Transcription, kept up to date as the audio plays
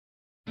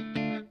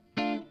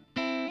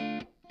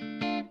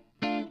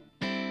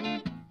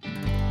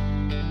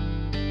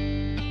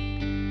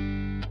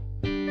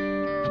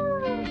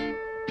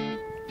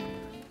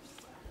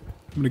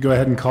I'm going to go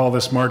ahead and call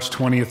this March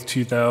 20th,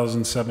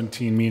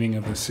 2017 meeting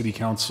of the City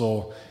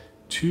Council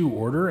to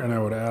order, and I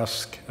would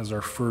ask as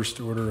our first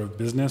order of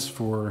business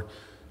for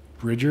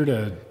Bridger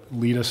to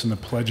lead us in the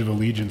Pledge of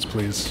Allegiance,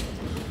 please.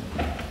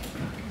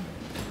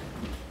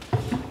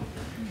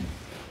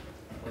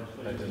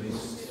 Pledge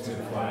allegiance to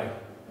the flag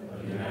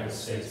of the United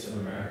States of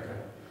America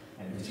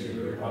and to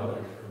the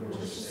republic for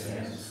which it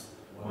stands,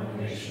 one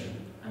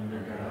nation, under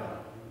God,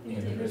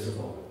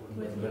 indivisible,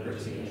 with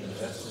liberty and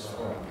justice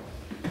for all.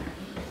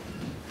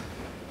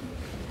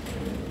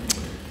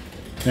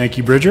 Thank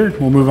you, Bridger.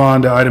 We'll move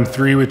on to item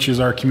 3, which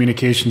is our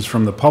communications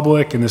from the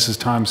public, and this is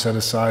time set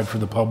aside for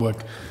the public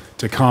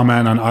to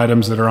comment on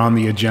items that are on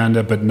the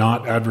agenda but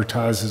not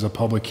advertised as a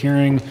public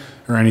hearing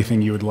or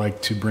anything you would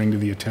like to bring to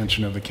the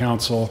attention of the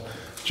council.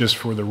 Just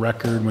for the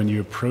record, when you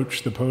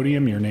approach the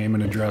podium, your name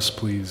and address,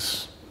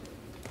 please.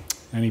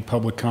 Any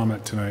public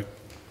comment tonight?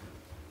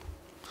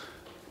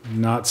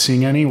 Not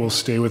seeing any. We'll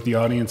stay with the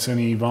audience.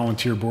 Any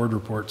volunteer board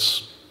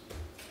reports?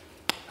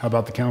 How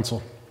about the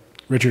council?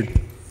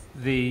 Richard.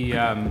 The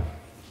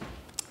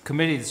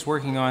committee that's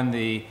working on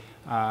the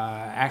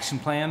action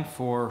plan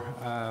for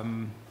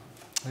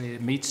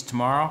it meets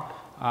tomorrow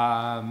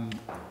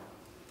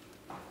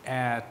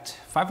at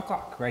 5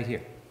 o'clock right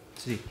here,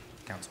 City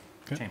Council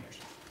Chambers.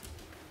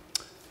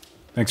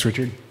 Thanks,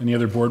 Richard. Any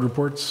other board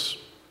reports?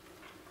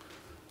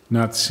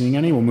 Not seeing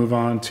any. We'll move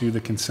on to the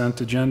consent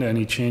agenda.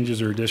 Any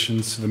changes or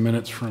additions to the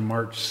minutes from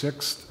March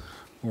 6th?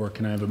 Or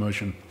can I have a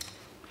motion?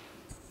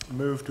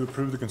 Move to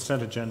approve the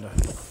consent agenda.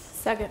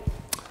 Second.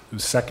 It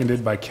was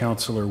seconded by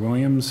Councilor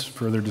Williams.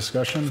 Further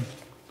discussion?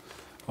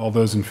 All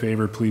those in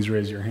favor, please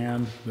raise your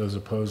hand. Those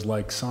opposed,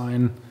 like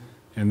sign.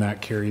 And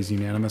that carries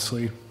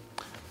unanimously.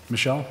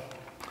 Michelle?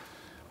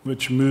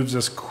 Which moves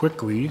us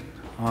quickly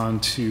on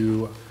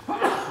to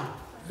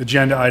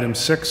agenda item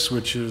 6,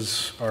 which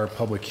is our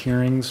public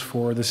hearings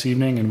for this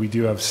evening. And we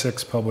do have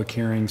 6 public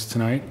hearings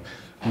tonight.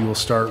 We will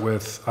start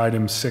with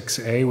item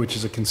 6A, which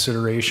is a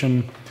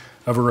consideration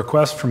of a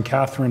request from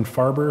Catherine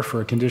Farber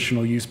for a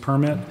conditional use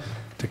permit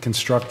to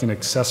construct an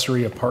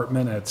accessory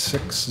apartment at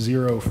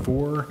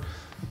 604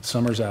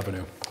 Summers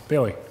Avenue.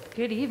 Bailey.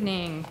 Good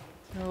evening.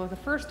 So the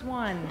first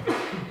one.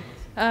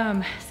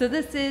 So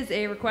this is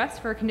a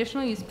request for a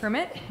conditional use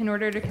permit in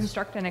order to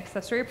construct an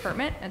accessory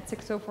apartment at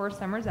 604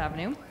 Summers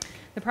Avenue.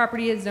 The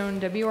property is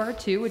zoned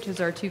WR2, which is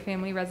our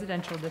 2-family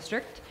residential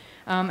district,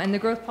 and the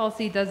growth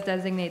policy does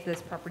designate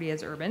this property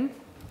as urban.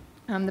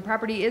 The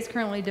property is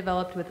currently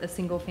developed with a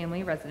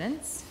single-family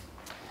residence.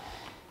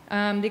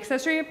 The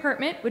accessory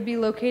apartment would be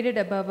located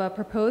above a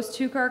proposed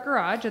 2-car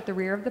garage at the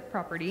rear of the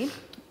property.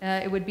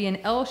 It would be an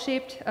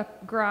L-shaped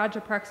garage,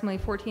 approximately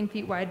 14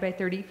 feet wide by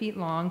 30 feet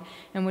long,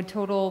 and would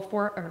total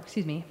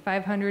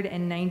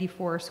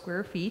 594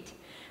 square feet.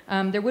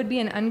 There would be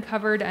an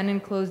uncovered,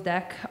 unenclosed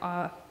deck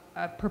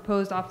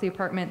proposed off the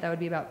apartment that would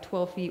be about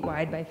 12 feet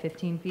wide by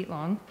 15 feet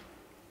long.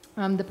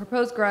 The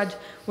proposed garage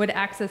would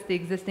access the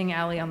existing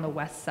alley on the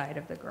west side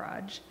of the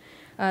garage.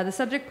 The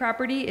subject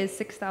property is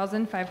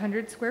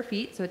 6,500 square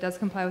feet, so it does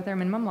comply with our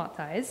minimum lot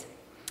size.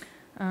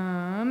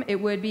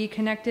 It would be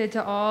connected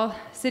to all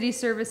city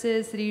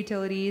services, city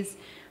utilities.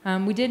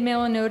 We did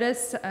mail a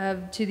notice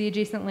to the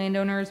adjacent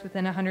landowners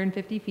within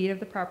 150 feet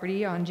of the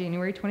property on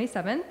January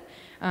 27th,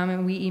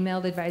 and we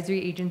emailed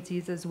advisory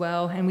agencies as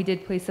well, and we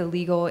did place a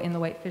legal in the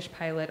Whitefish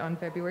pilot on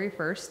February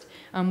 1st.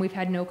 We've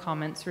had no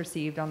comments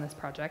received on this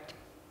project.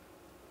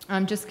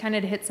 Just kind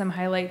of to hit some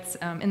highlights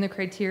in the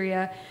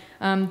criteria.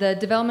 The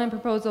development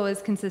proposal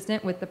is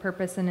consistent with the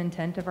purpose and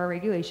intent of our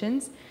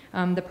regulations.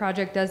 The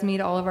project does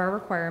meet all of our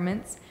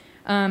requirements.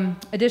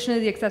 Additionally,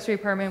 the accessory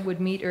apartment would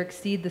meet or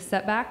exceed the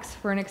setbacks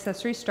for an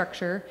accessory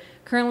structure.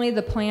 Currently,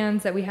 the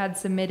plans that we had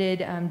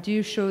submitted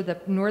do show the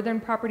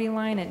northern property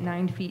line at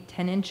 9 feet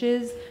 10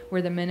 inches,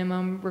 where the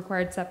minimum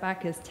required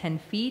setback is 10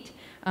 feet.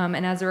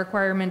 And as a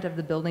requirement of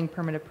the building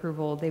permit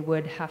approval, they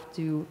would have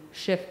to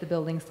shift the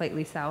building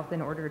slightly south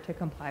in order to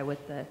comply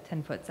with the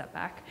 10-foot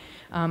setback.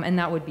 And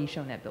that would be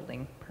shown at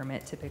building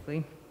permit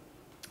typically.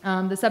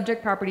 The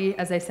subject property,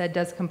 as I said,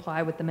 does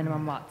comply with the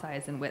minimum lot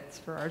size and widths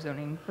for our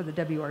zoning, for the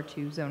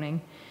WR2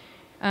 zoning.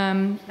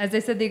 As I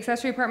said, the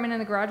accessory apartment and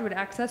the garage would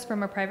access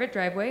from a private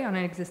driveway on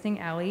an existing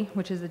alley,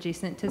 which is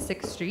adjacent to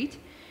 6th Street.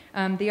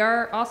 They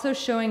are also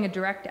showing a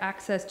direct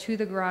access to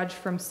the garage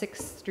from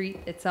 6th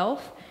Street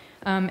itself.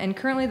 And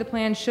currently the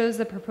plan shows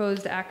the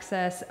proposed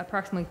access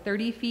approximately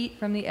 30 feet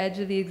from the edge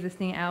of the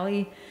existing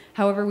alley.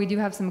 However, we do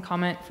have some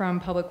comment from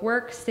Public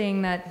Works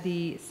saying that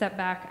the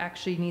setback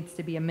actually needs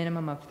to be a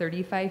minimum of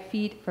 35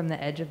 feet from the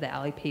edge of the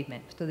alley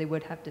pavement. So they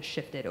would have to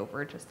shift it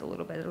over just a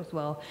little bit as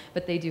well,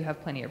 but they do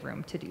have plenty of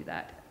room to do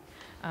that.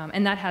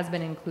 And that has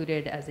been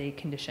included as a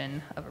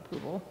condition of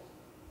approval.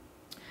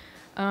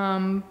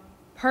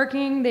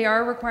 Parking, they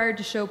are required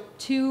to show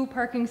 2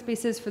 parking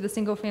spaces for the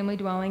single-family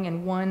dwelling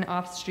and 1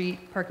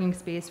 off-street parking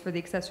space for the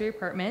accessory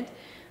apartment.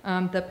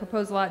 The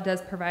proposed lot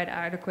does provide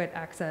adequate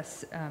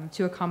access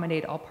to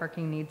accommodate all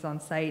parking needs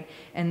on site,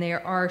 and they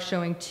are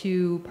showing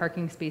 2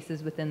 parking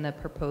spaces within the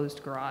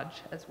proposed garage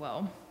as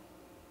well.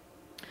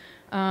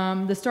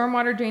 The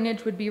stormwater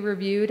drainage would be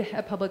reviewed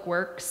at Public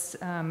Works,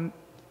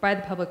 by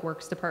the Public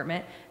Works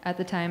Department at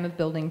the time of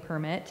building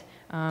permit.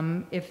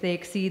 If they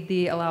exceed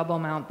the allowable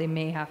amount, they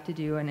may have to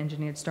do an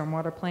engineered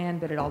stormwater plan,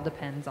 but it all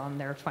depends on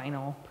their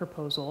final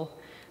proposal.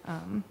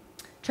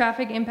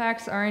 Traffic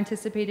impacts are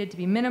anticipated to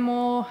be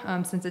minimal,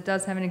 since it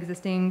does have an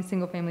existing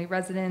single-family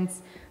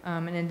residence,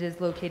 and it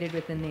is located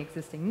within the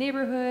existing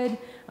neighborhood,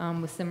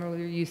 with similar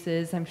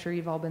uses. I'm sure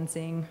you've all been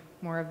seeing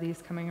more of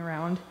these coming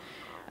around.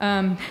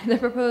 The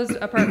proposed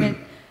apartment,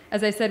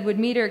 as I said, would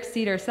meet or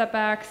exceed our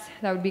setbacks.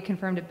 That would be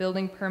confirmed at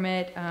building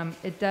permit.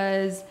 It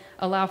does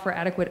allow for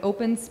adequate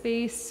open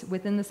space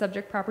within the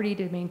subject property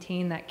to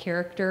maintain that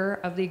character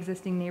of the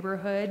existing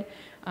neighborhood.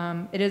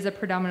 It is a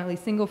predominantly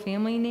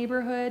single-family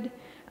neighborhood,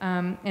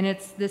 and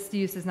this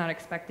use is not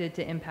expected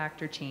to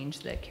impact or change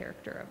the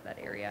character of that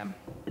area.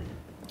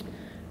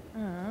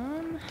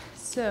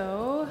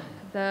 So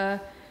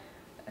the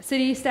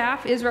city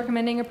staff is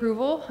recommending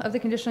approval of the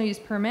conditional use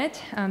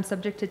permit,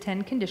 subject to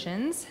 10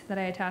 conditions that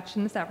I attached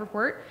in the staff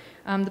report.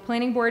 The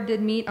planning board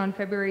did meet on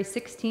February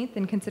 16th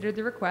and considered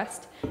the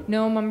request.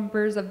 No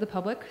members of the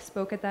public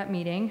spoke at that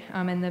meeting,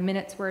 and the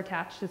minutes were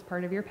attached as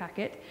part of your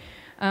packet.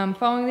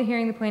 Following the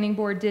hearing, the planning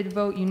board did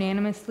vote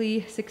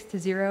unanimously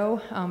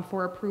 6-0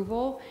 for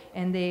approval,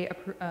 and they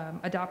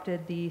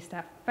adopted the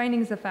staff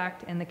findings of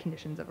fact and the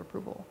conditions of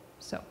approval.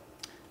 So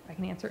I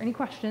can answer any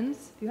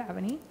questions if you have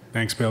any.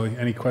 Thanks, Bailey.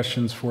 Any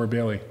questions for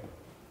Bailey?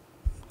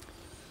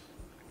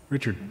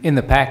 Richard? In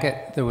the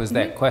packet, there was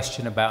that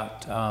question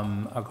about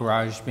a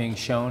garage being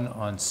shown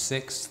on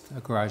 6th,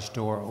 a garage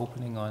door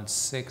opening on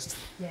 6th.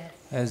 Yes.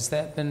 Has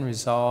that been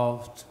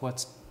resolved?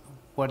 What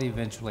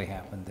eventually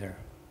happened there?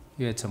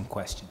 You had some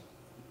question.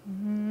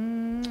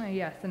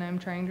 Yes, and I'm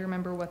trying to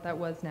remember what that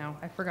was now.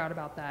 I forgot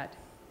about that.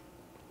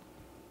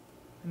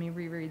 Let me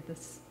reread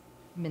this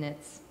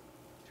minutes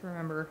to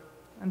remember.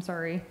 I'm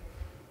sorry.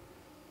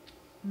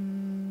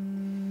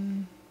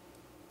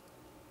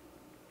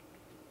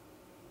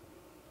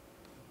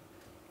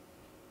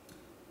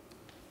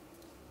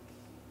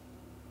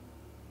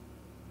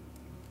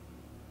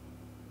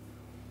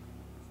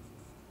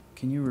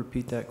 Can you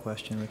repeat that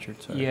question,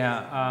 Richard? Sorry.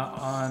 Yeah,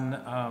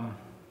 on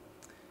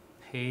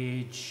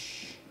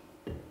page,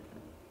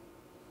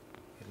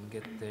 it'll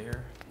get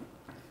there.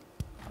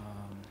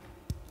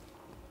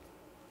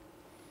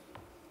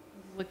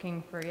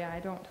 Looking for, yeah, I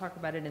don't talk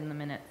about it in the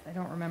minutes. I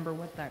don't remember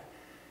what the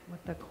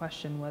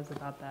question was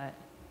about that.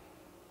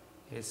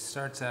 It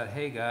starts out,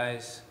 hey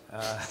guys.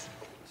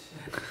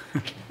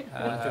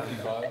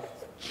 155?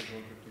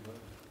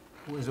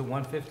 Was it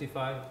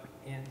 155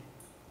 in?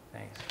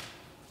 Thanks.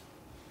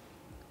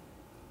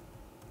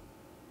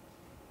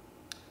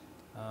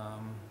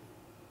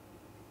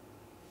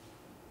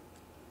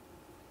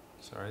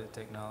 Sorry, the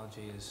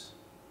technology is.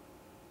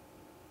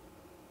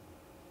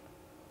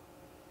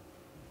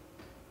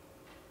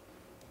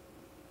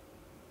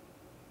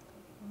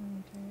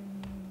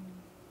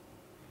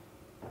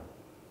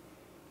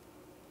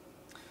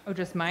 Oh,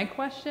 just my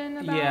question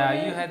about Yeah,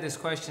 it? you had this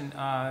question.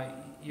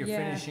 You're Yeah.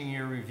 finishing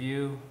your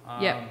review.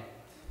 Yep.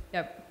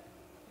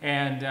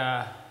 And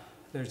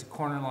there's a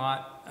corner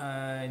lot,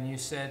 and you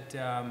said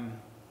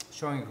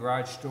showing a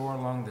garage door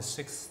along the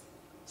 6th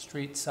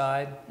Street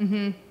side.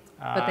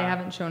 But they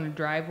haven't shown a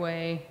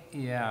driveway.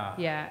 Yeah.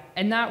 Yeah,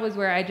 and that was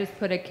where I just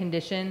put a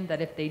condition that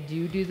if they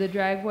do the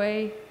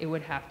driveway, it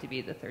would have to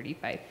be the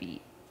 35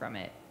 feet from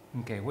it.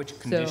 Okay, which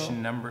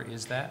condition number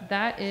is that?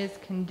 That is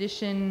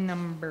condition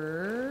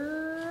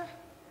number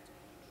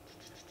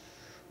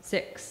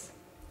 6.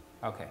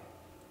 Okay.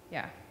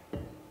 Yeah.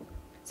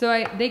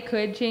 So they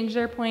could change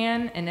their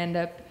plan and end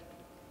up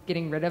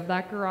getting rid of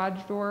that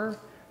garage door.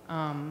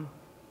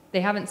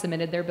 They haven't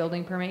submitted their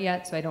building permit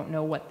yet, so I don't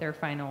know what their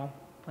final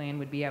plan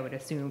would be. I would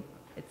assume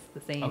it's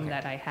the same Okay.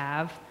 that I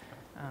have.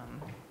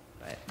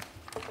 But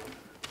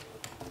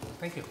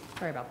Thank you.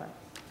 sorry about that.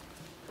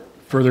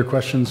 Further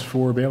questions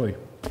for Bailey?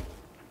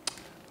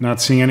 Not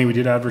seeing any. We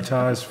did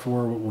advertise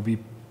for what will be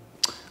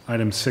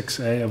item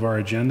 6A of our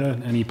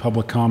agenda. Any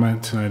public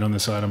comment tonight on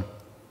this item?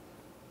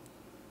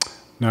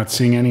 Not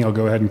seeing any. I'll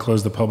go ahead and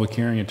close the public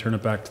hearing and turn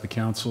it back to the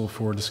council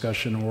for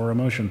discussion or a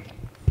motion.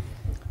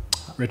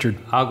 Richard?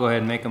 I'll go ahead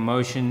and make a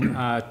motion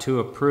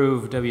to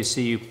approve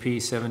WCUP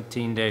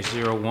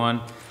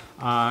 17-01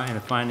 and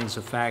the findings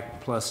of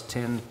fact plus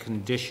 10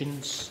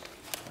 conditions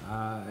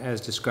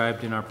as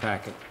described in our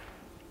packet.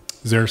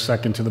 Is there a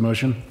second to the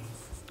motion?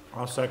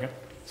 I'll second.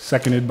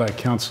 Seconded by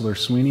Councilor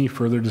Sweeney.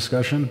 Further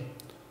discussion?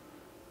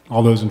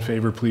 All those in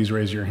favor, please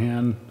raise your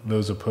hand.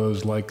 Those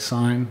opposed, like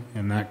sign,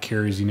 and that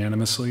carries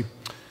unanimously.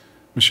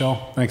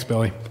 Michelle? Thanks,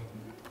 Billy.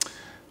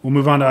 We'll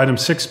move on to item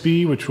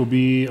 6B, which will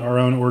be our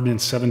own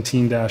ordinance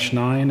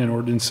 17-9, an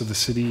ordinance of the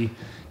City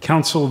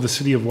Council of the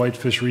City of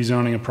Whitefish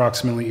rezoning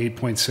approximately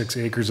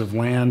 8.6 acres of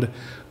land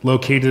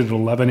located at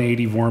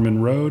 1180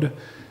 Vorman Road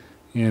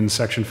in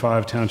Section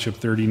 5, Township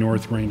 30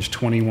 North, Range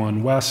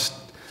 21 West,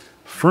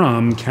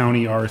 from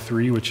County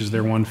R3, which is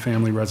their one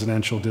family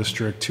residential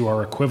district, to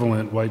our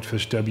equivalent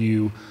Whitefish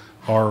W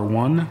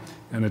R1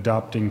 and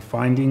adopting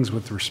findings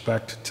with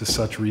respect to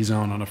such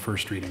rezone on a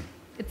first reading.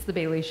 It's the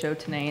Bailey Show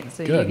tonight,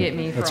 so you Good. get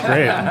me for That's all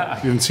great. of them.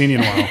 We haven't seen you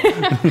in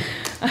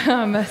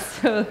a while.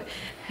 So,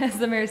 as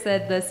the mayor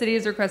said, the city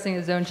is requesting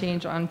a zone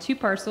change on 2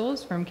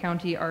 parcels from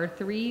County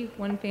R3,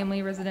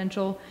 1-family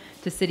residential,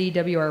 to City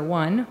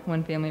WR1,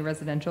 1-family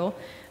residential.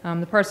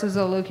 The parcels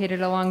are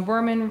located along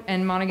Vorman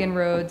and Monaghan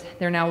Roads.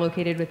 They're now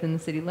located within the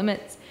city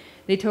limits.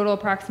 They total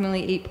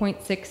approximately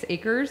 8.6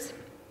 acres.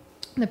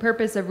 The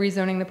purpose of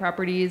rezoning the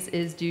properties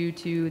is due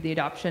to the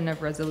adoption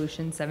of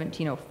Resolution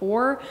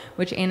 1704,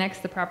 which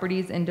annexed the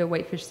properties into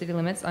Whitefish city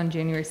limits on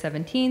January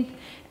 17th,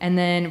 and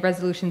then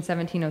Resolution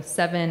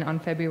 1707 on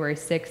February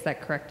 6th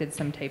that corrected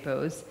some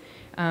typos.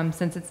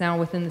 Since it's now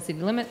within the city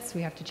limits,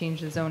 we have to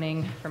change the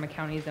zoning from a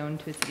county zone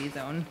to a city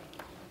zone.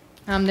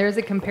 There's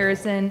a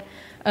comparison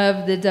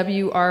of the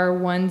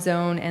WR1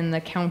 zone and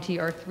the county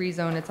R3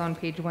 zone. It's on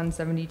page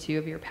 172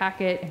 of your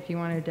packet if you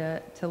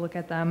wanted to look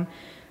at them.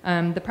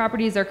 The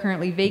properties are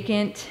currently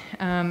vacant.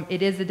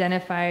 It is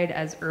identified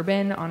as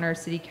urban on our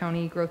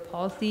city-county growth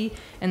policy,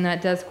 and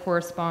that does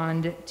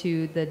correspond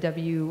to the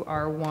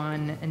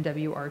WR1 and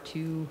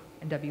WR2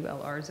 and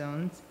WLR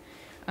zones.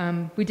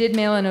 We did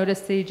mail a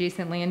notice to the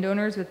adjacent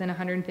landowners within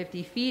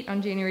 150 feet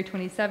on January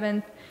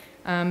 27th.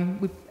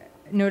 We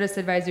noticed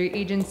advisory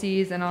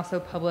agencies and also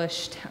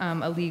published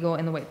a legal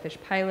in the Whitefish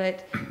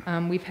pilot.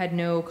 We've had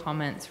no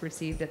comments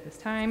received at this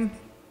time.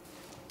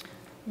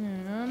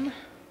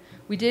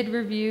 We did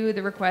review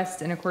the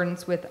request in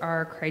accordance with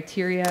our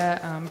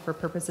criteria for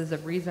purposes of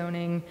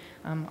rezoning.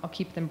 I'll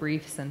keep them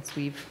brief since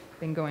we've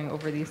been going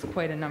over these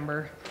quite a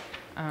number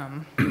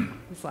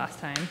this last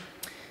time.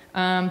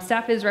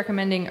 Staff is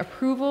recommending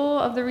approval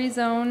of the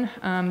rezone.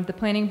 The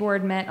planning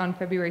board met on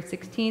February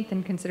 16th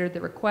and considered the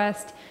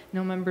request.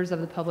 No members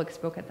of the public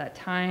spoke at that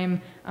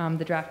time.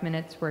 The draft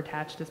minutes were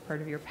attached as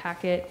part of your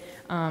packet.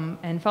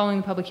 And following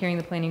the public hearing,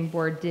 the planning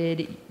board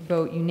did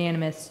vote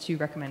unanimous to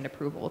recommend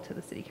approval to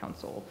the city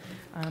council.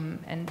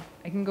 And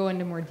I can go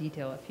into more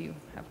detail if you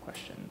have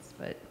questions,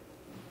 but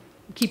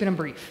I'm keeping them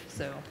brief,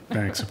 so.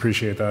 Thanks,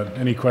 appreciate that.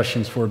 Any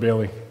questions for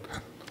Bailey?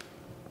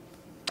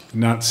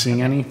 Not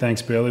seeing any.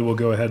 Thanks, Bailey. We'll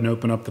go ahead and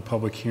open up the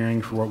public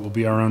hearing for what will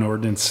be our own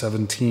ordinance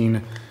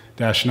 17-9.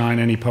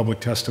 Any public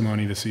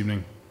testimony this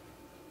evening?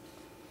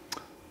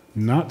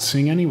 Not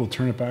seeing any. We'll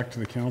turn it back to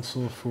the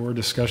council for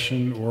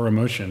discussion or a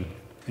motion.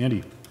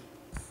 Andy?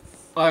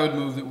 I would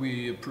move that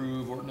we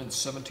approve ordinance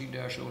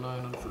 17-09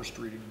 on first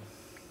reading.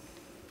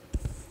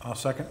 I'll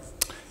second.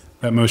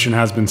 That motion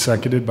has been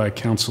seconded by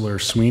Councilor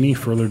Sweeney.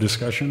 Further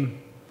discussion?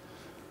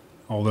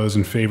 All those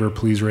in favor,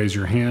 please raise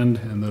your hand,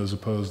 and those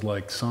opposed,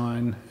 like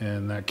sign,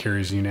 and that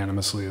carries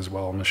unanimously as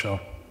well,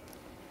 Michelle.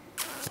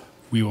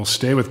 We will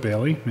stay with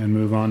Bailey and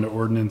move on to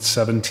ordinance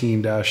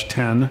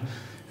 17-10,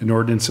 an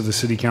ordinance of the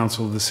City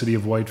Council of the City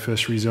of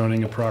Whitefish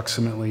rezoning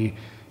approximately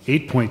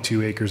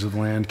 8.2 acres of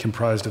land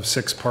comprised of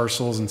 6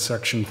 parcels in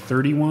section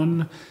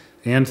 31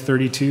 and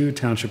 32,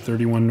 Township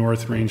 31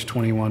 North, Range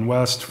 21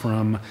 West,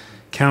 from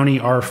County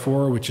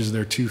R4, which is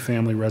their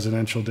 2-family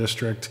residential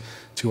district,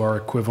 to our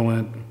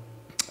equivalent,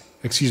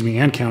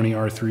 and County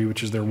R3,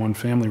 which is their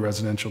 1-family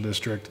residential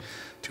district,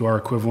 to our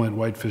equivalent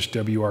Whitefish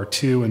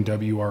WR2 and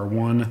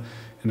WR1,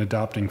 and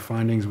adopting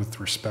findings with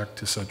respect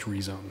to such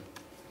rezone.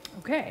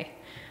 Okay.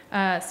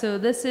 So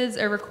this is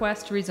a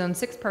request to rezone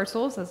 6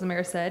 parcels, as the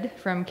mayor said,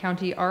 from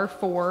County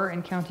R4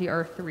 and County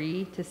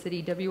R3 to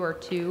City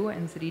WR2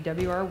 and City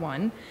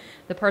WR1.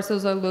 The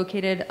parcels are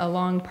located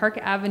along Park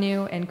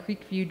Avenue and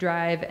Creekview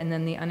Drive, and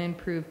then the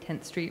unimproved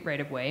 10th Street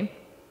right-of-way.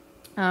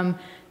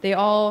 They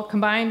all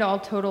combined all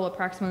total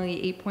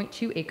approximately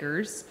 8.2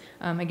 acres.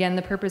 Again,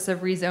 the purpose of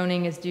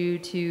rezoning is due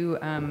to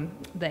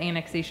the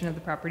annexation of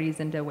the properties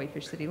into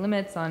Whitefish city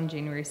limits on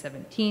January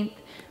 17th.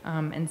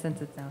 And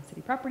since it's now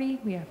city property,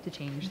 we have to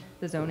change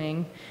the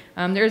zoning.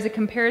 There is a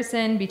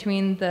comparison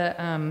between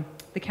the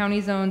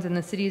county zones and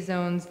the city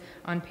zones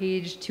on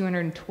page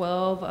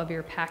 212 of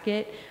your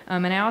packet.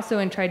 And I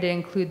also tried to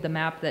include the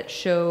map that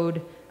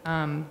showed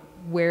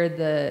where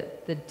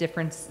the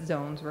different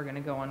zones were going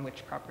to go on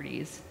which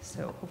properties.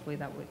 So hopefully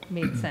that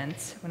made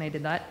sense when I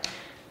did that.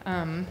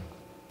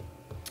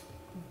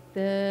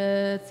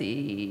 Let's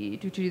see.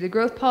 The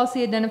growth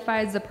policy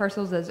identifies the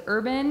parcels as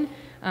urban.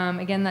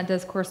 Again, that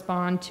does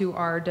correspond to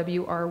our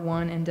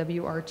WR1 and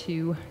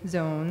WR2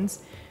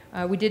 zones.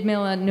 We did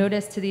mail a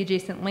notice to the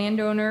adjacent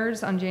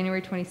landowners on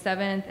January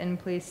 27th and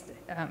placed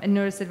and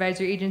noticed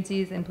advisory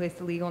agencies and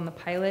placed a legal in the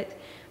pilot.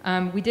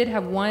 We did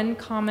have one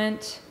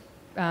comment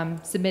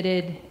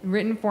submitted in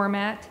written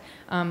format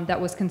that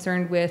was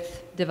concerned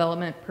with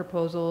development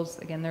proposals.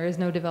 Again, there is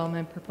no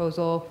development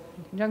proposal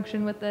in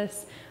conjunction with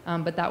this,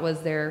 but that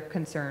was their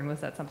concern, was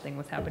that something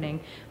was happening.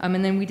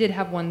 And then we did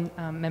have one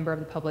member of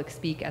the public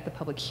speak at the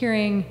public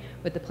hearing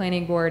with the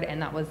planning board,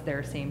 and that was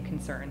their same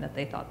concern, that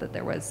they thought that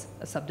there was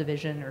a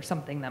subdivision or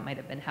something that might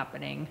have been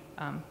happening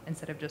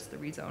instead of just the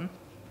rezone.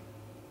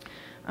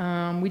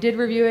 We did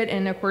review it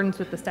in accordance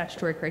with the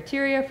statutory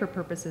criteria for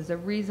purposes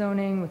of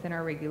rezoning within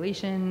our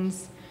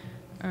regulations.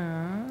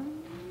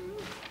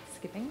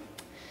 Skipping.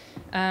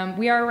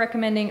 We are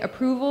recommending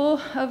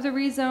approval of the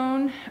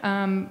rezone.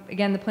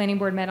 Again, the planning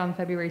board met on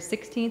February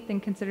 16th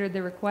and considered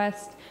the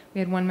request. We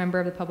had one member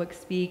of the public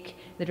speak.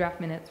 The draft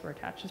minutes were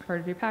attached as part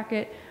of your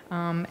packet.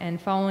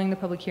 And following the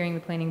public hearing, the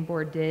planning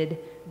board did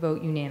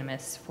vote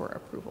unanimous for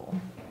approval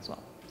as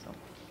well. So.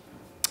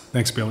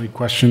 Thanks, Bailey.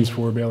 Questions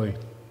for Bailey?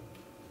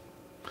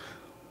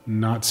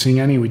 Not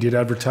seeing any. We did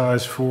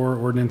advertise for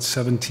ordinance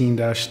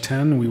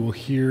 17-10. We will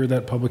hear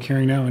that public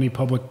hearing now. Any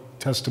public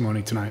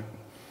testimony tonight?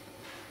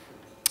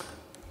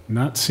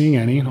 Not seeing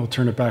any. I'll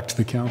turn it back to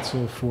the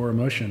council for a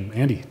motion.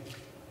 Andy.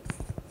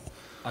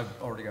 I've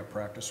already got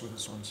practice with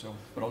this one,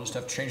 but I'll just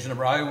have to change the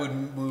number. I would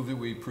move that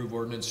we approve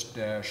ordinance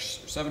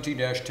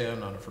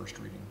 17-10 on a first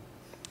reading.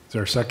 Is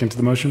there a second to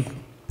the motion?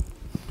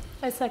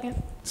 I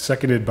second.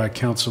 Seconded by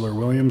Councilor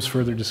Williams.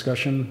 Further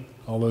discussion?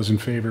 All those in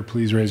favor,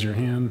 please raise your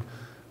hand.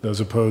 Those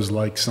opposed,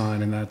 like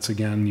sign, and that's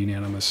again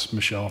unanimous.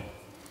 Michelle.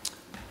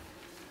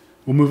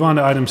 We'll move on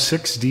to item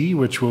 6D,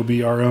 which will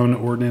be our own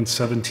ordinance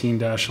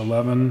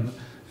 17-11.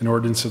 An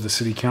ordinance of the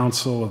City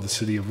Council of the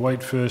City of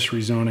Whitefish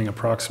rezoning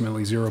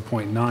approximately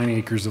 0.9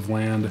 acres of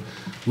land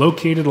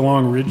located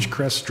along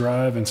Ridgecrest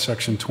Drive in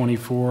Section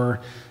 24,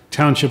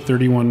 Township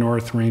 31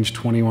 North, Range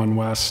 21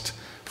 West,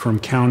 from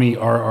County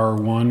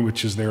RR1,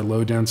 which is their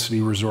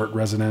low-density resort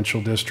residential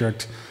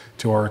district,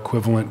 to our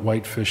equivalent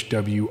Whitefish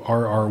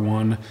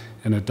WRR1,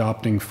 and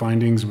adopting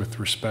findings with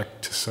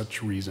respect to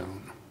such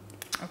rezone.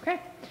 Okay.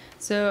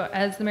 So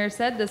as the mayor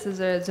said, this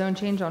is a zone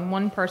change on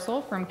one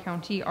parcel from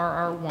County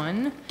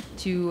RR1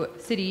 to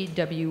City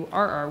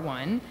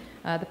WRR1.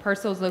 The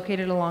parcel is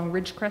located along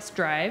Ridgecrest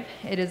Drive.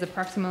 It is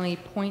approximately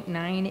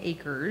 0.9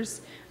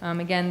 acres.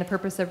 Again, the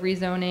purpose of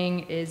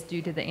rezoning is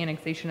due to the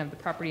annexation of the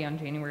property on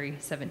January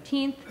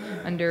 17th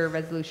under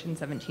Resolution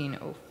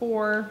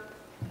 1704.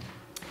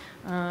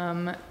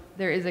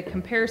 There is a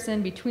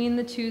comparison between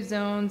the two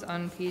zones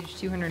on page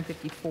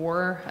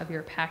 254 of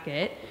your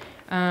packet.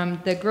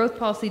 The growth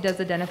policy does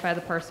identify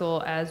the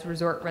parcel as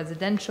resort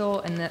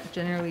residential, and that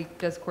generally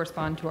does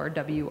correspond to our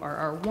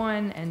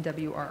WRR1 and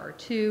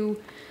WRR2.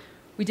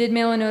 We did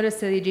mail a notice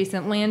to the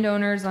adjacent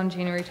landowners on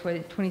January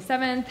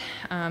 27th,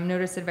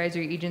 notice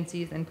advisory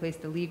agencies, and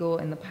placed the legal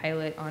in the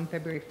pilot on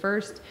February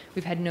 1st.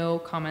 We've had no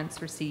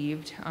comments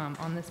received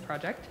on this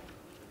project.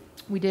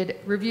 We did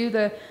review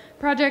the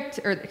project,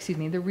 or excuse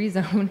me, the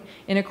rezone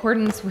in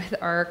accordance with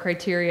our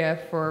criteria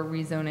for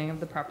rezoning of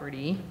the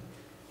property.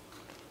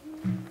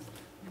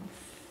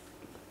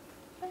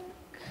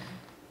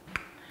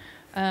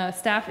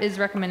 Staff is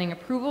recommending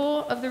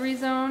approval of the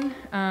rezone.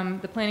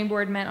 The planning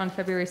board met on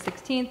February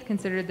 16th,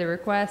 considered the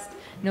request.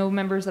 No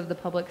members of the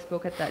public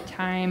spoke at that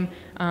time,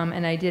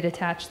 and I did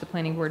attach the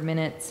planning board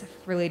minutes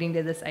relating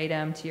to this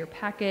item to your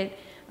packet.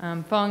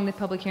 Following the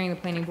public hearing, the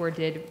planning board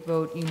did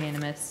vote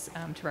unanimous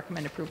to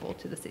recommend approval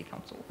to the city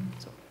council.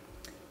 So,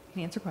 you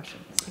can answer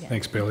questions again.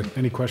 Thanks, Bailey.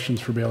 Any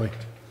questions for Bailey?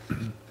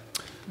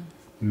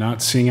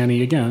 Not seeing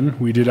any again.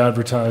 We did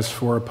advertise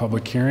for a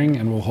public hearing,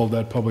 and we'll hold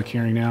that public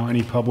hearing now.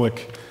 Any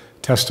public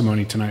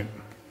testimony tonight?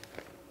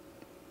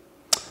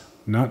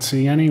 Not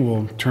seeing any.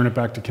 We'll turn it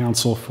back to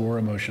council for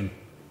a motion.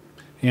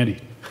 Andy.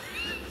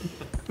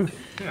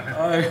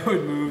 I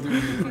would move that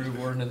we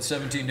approve ordinance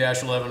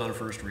 17-11 on a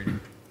first reading.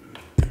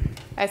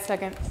 I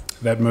second.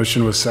 That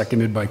motion was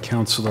seconded by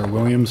Councilor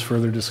Williams.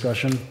 Further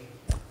discussion?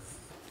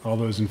 All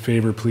those in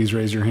favor, please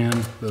raise your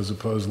hand. Those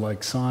opposed,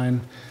 like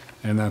sign.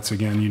 And that's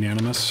again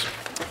unanimous.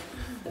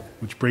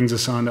 Which brings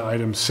us on to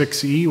item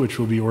 6E, which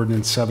will be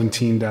ordinance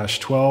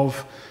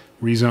 17-12,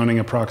 rezoning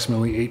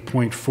approximately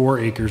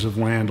 8.4 acres of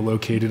land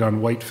located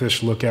on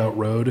Whitefish Lookout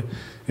Road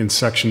in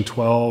Section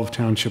 12,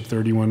 Township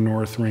 31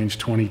 North, Range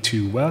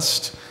 22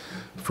 West,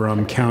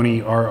 from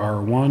County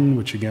RR1,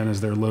 which again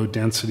is their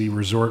low-density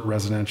resort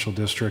residential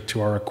district,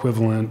 to our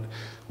equivalent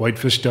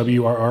Whitefish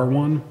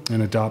WRR1,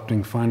 and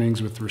adopting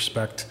findings with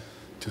respect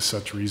to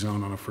such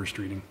rezone on a first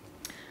reading.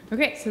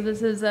 Okay, so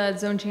this is a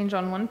zone change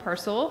on one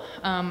parcel,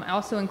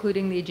 also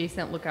including the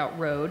adjacent Lookout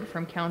Road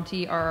from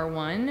County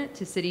RR1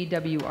 to City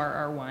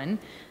WRR1.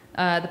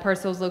 The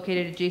parcel is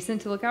located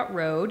adjacent to Lookout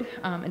Road.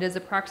 It is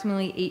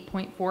approximately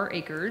 8.4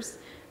 acres.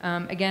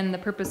 Again, the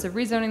purpose of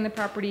rezoning the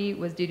property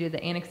was due to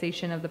the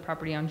annexation of the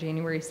property on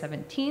January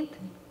 17th.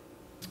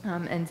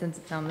 And since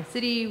it's on the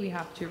city, we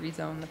have to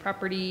rezone the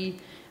property.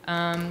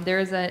 There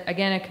is,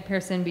 again, a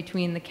comparison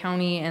between the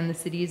county and the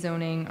city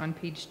zoning on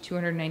page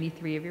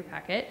 293 of your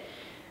packet.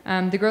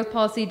 The growth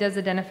policy does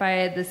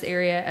identify this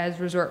area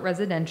as resort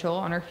residential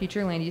on our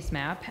future land use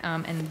map,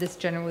 and this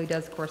generally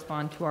does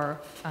correspond to our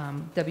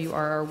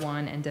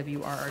WRR1 and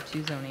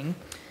WRR2 zoning.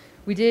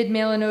 We did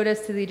mail a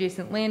notice to the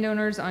adjacent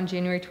landowners on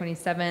January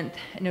 27th,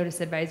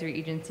 notice advisory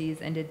agencies,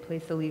 and did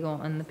place the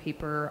legal in the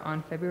paper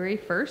on February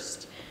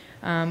 1st.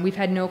 We've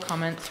had no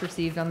comments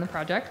received on the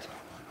project,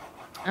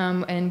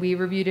 and we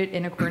reviewed it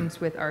in accordance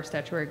with our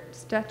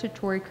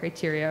statutory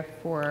criteria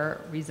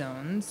for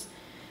rezones.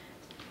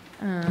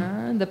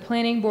 The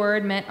planning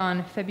board met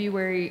on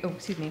February,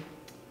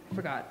 I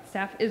forgot.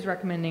 Staff is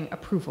recommending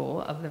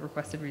approval of the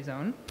requested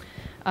rezone.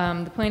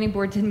 The planning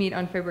board did meet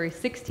on February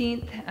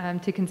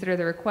 16th to consider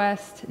the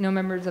request. No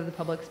members of the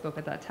public spoke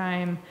at that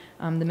time.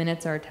 The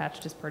minutes are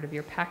attached as part of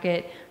your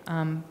packet.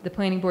 The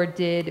planning board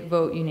did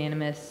vote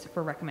unanimous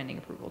for recommending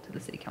approval to the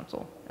city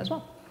council as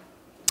well.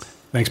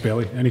 Thanks,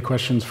 Bailey. Any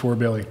questions for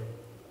Bailey?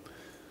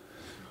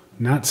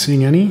 Not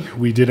seeing any.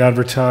 We did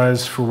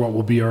advertise for what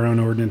will be our own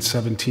ordinance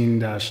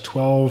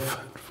 17-12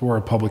 for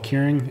a public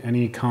hearing.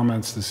 Any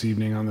comments this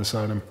evening on this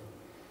item?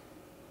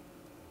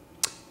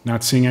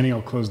 Not seeing any.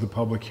 I'll close the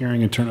public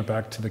hearing and turn it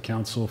back to the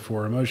council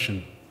for a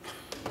motion.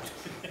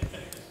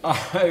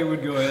 I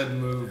would go ahead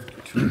and move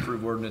to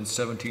approve ordinance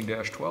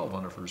 17-12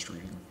 on a first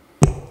reading.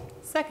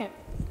 Second.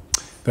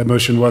 That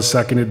motion was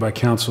seconded by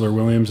Councilor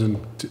Williams,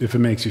 and if it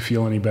makes you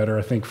feel any better,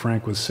 I think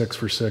Frank was 6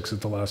 for 6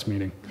 at the last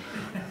meeting.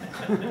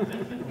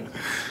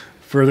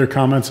 Further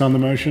comments on the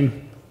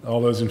motion?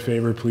 All those in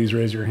favor, please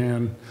raise your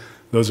hand.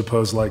 Those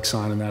opposed, like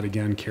sign, and that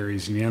again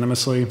carries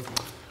unanimously.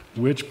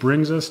 Which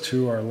brings us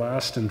to our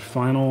last and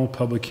final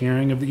public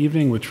hearing of the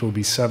evening, which will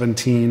be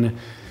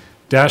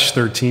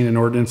 17-13, an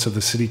ordinance of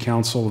the City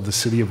Council of the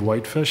City of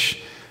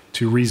Whitefish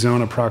to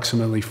rezone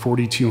approximately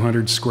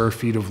 4,200 square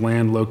feet of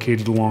land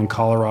located along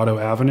Colorado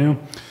Avenue,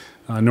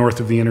 north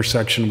of the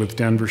intersection with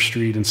Denver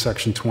Street in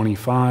Section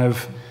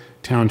 25,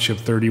 Township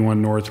 31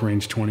 North,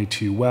 Range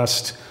 22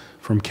 West,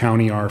 from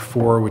County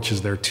R4, which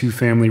is their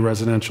two-family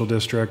residential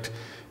district,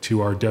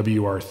 to our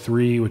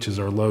WR3, which is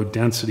our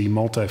low-density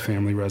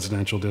multifamily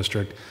residential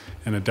district,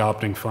 and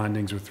adopting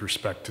findings with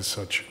respect to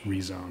such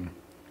rezone.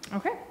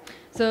 Okay,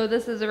 so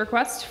this is a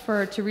request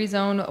to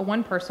rezone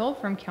one parcel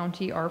from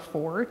County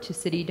R4 to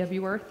City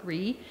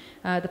WR3.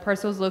 The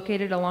parcel is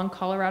located along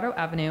Colorado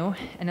Avenue,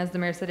 and as the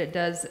mayor said, it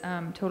does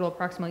total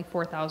approximately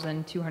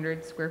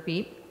 4,200 square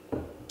feet.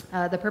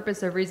 The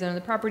purpose of rezoning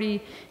the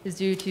property is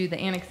due to the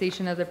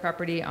annexation of the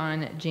property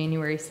on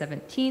January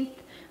 17th.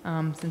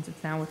 Since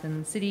it's now within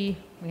the city,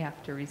 we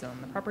have to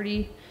rezone the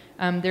property.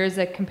 There's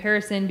a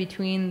comparison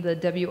between the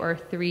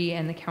WR3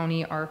 and the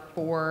County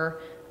R4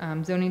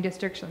 zoning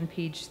districts on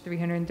page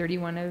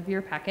 331 of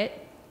your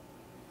packet.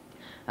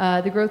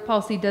 The growth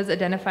policy does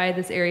identify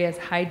this area as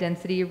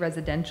high-density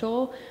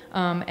residential,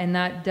 and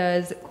that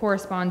does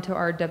correspond to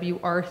our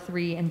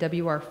WR3 and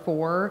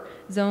WR4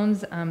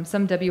 zones.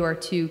 Some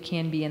WR2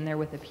 can be in there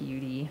with a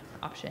PUD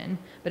option,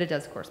 but it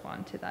does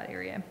correspond to that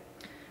area.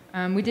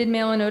 We did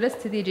mail a notice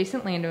to the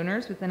adjacent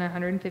landowners within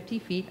 150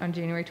 feet on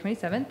January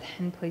 27th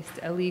and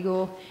placed a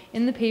legal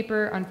in the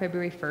paper on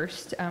February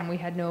 1st. We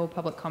had no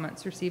public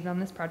comments received on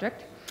this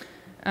project.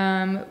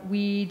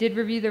 We did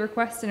review the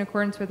request in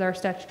accordance with our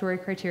statutory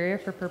criteria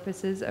for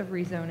purposes of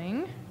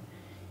rezoning.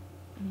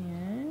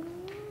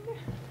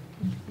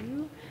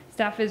 And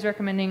staff is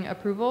recommending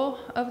approval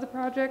of the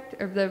project,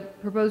 of the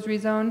proposed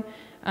rezone.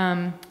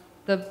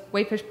 The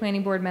Whitefish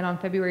Planning Board met on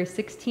February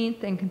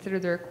 16th and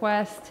considered the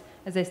request.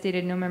 As I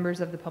stated, no members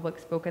of the public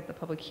spoke at the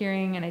public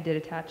hearing, and I did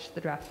attach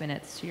the draft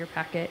minutes to your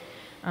packet.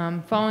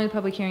 Following the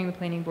public hearing, the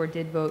planning board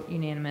did vote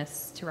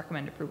unanimous to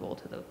recommend approval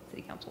to the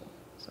city council.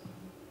 So,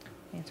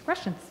 answer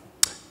questions.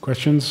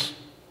 Questions?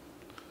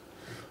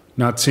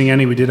 Not seeing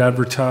any. We did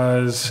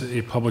advertise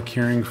a public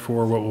hearing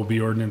for what will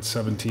be ordinance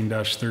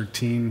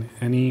 17-13.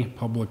 Any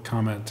public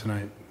comment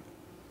tonight?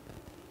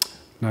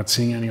 Not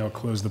seeing any. I'll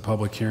close the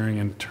public hearing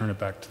and turn it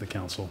back to the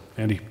council.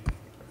 Andy.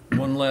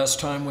 One last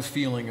time with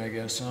feeling, I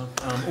guess, huh?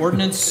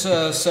 Ordinance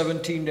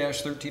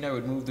 17-13, I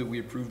would move that we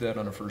approve that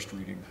on a first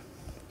reading.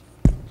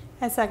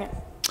 I second.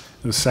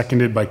 It was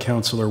seconded by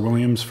Councilor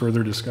Williams.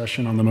 Further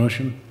discussion on the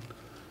motion?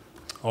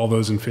 All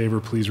those in favor,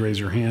 please raise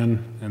your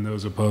hand, and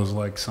those opposed,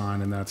 like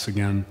sign, and that's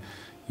again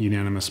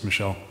unanimous.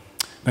 Michelle.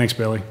 Thanks,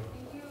 Bailey.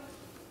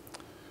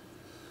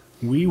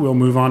 We will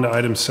move on to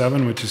item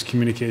 7, which is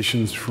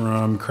communications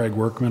from Craig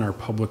Workman, our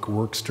Public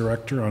Works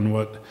Director, on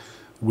what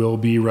will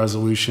be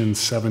Resolution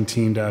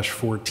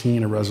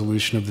 17-14, a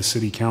resolution of the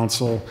City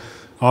Council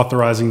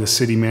authorizing the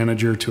city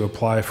manager to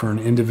apply for an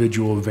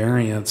individual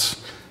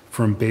variance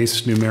from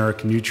base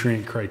numeric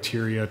nutrient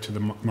criteria to the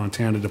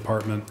Montana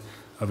Department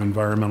of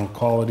Environmental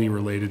Quality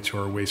related to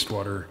our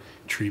wastewater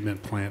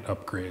treatment plant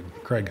upgrade.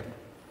 Craig.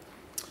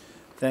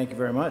 Thank you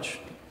very much.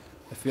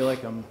 I feel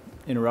like I'm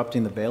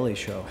interrupting the Bailey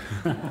show.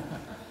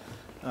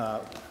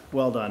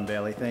 Well done,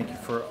 Bailey. Thank you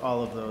for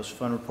all of those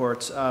fun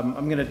reports.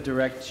 I'm going to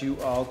direct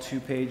you all to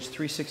page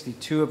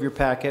 362 of your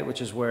packet, which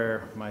is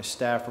where my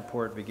staff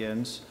report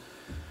begins.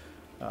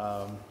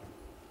 I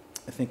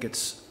think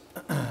it's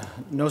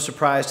no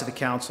surprise to the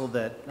council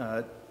that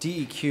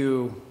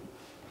DEQ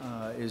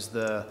is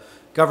the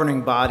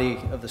governing body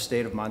of the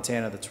state of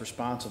Montana that's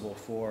responsible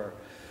for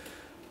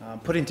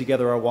putting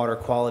together our water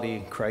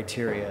quality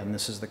criteria, and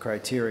this is the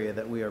criteria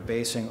that we are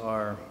basing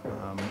our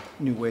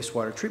new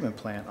wastewater treatment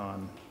plant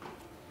on.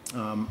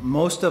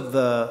 Most of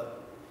the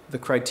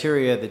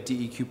criteria that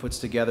DEQ puts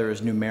together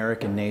is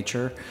numeric in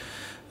nature,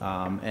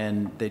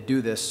 and they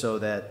do this so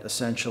that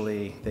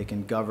essentially they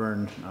can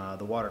govern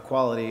the water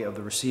quality of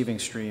the receiving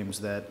streams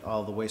that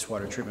all the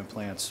wastewater treatment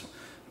plants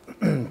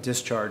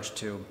discharge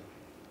to.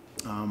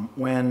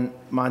 When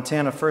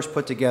Montana first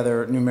put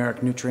together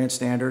numeric nutrient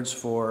standards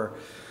for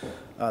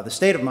the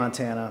state of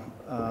Montana,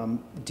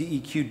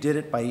 DEQ did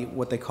it by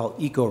what they call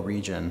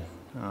ecoregion.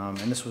 And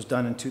this was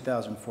done in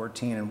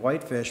 2014. And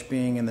Whitefish,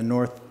 being in the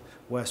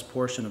northwest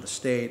portion of the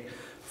state,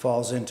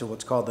 falls into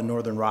what's called the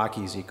Northern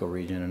Rockies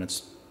ecoregion. And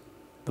it's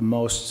the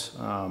most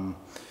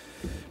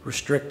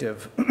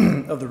restrictive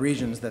of the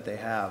regions that they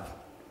have.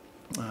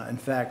 In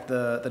fact,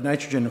 the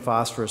nitrogen and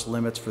phosphorus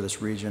limits for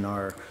this region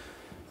are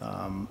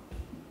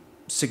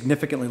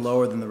significantly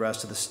lower than the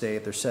rest of the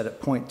state. They're set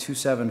at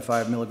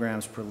 0.275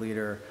 milligrams per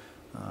liter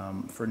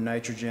for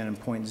nitrogen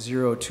and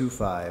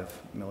 0.025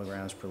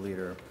 milligrams per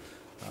liter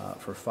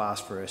for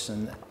phosphorus.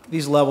 And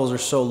these levels are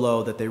so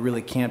low that they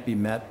really can't be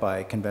met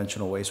by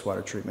conventional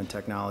wastewater treatment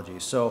technology.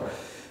 So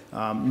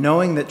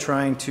knowing that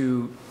trying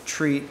to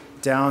treat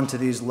down to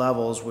these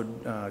levels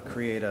would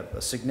create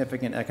a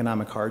significant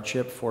economic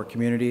hardship for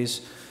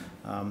communities,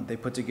 they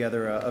put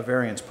together a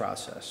variance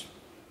process.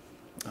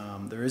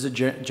 There is a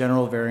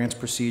general variance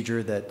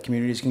procedure that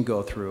communities can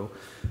go through.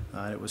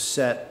 It was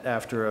set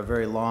after a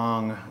very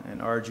long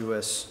and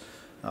arduous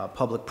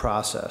public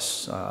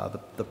process.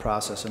 The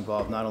process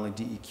involved not only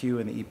DEQ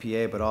and the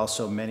EPA, but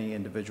also many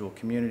individual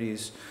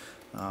communities.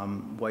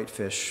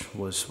 Whitefish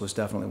was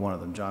definitely one of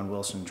them. John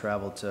Wilson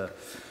traveled to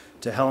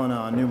Helena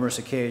on numerous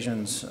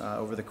occasions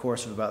over the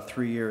course of about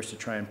 3 years to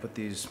try and put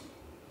these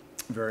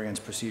variance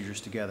procedures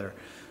together.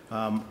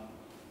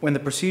 When the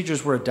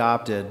procedures were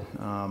adopted,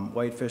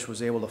 Whitefish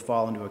was able to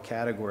fall into a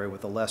category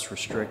with a less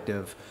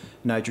restrictive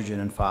nitrogen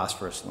and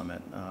phosphorus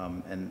limit.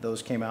 And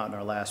those came out in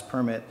our last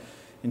permit.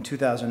 In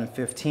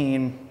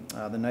 2015,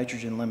 the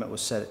nitrogen limit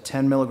was set at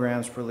 10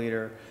 milligrams per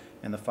liter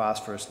and the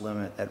phosphorus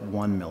limit at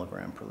 1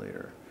 milligram per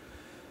liter.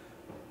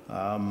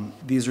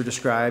 These are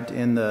described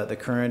in the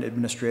current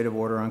administrative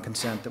order on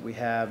consent that we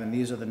have, and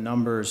these are the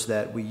numbers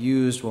that we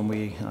used when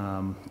we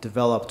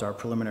developed our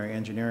preliminary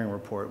engineering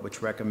report,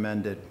 which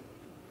recommended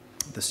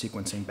the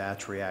sequencing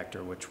batch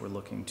reactor, which we're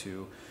looking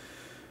to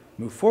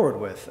move forward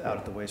with out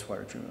at the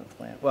wastewater treatment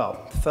plant.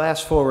 Well,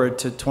 fast forward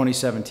to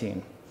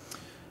 2017.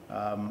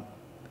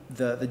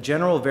 The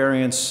general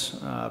variance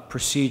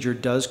procedure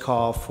does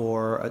call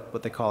for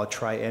what they call a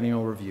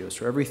triennial review.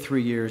 So every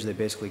 3 years, they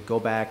basically go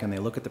back and they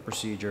look at the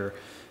procedure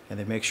and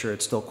they make sure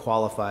it still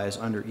qualifies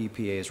under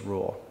EPA's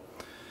rule.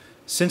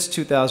 Since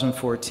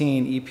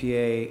 2014,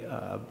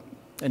 EPA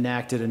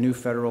enacted a new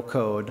federal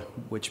code,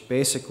 which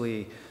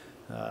basically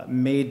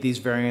made these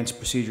variance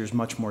procedures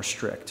much more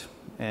strict.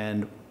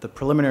 And the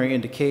preliminary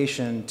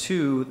indication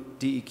to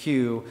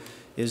DEQ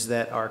is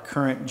that our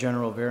current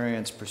general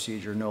variance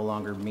procedure no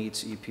longer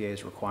meets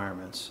EPA's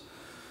requirements.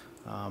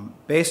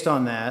 Based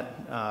on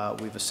that,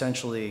 we've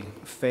essentially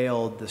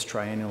failed this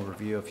triennial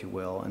review, if you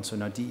will, and so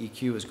now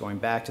DEQ is going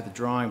back to the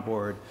drawing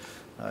board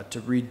to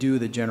redo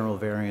the general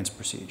variance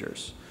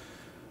procedures.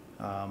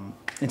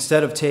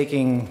 Instead of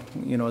taking,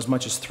 as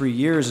much as 3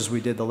 years as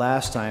we did the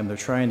last time, they're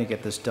trying to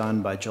get this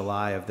done by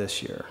July of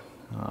this year.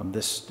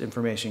 This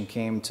information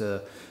came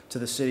to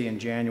the city in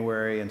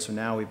January, and so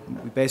now we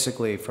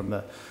basically, from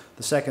the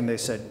second they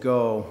said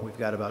go, we've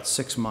got about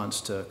 6 months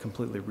to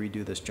completely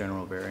redo this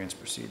general variance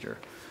procedure.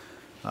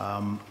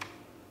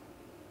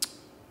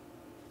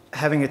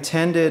 Having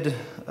attended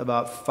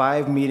about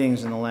 5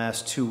 meetings in the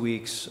last 2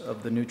 weeks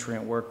of the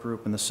nutrient work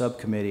group and the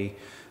subcommittee,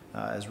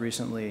 as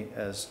recently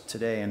as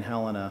today in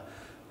Helena,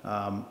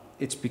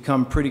 it's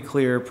become pretty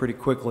clear pretty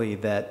quickly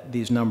that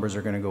these numbers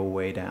are going to go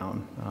way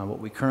down. What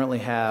we currently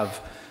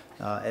have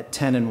at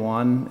 10 and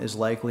 1 is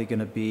likely going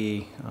to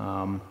be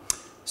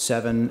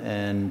 7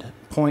 and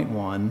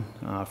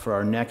 0.1 for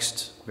our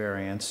next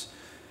variance.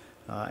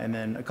 And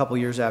then a couple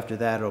years after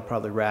that, it'll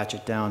probably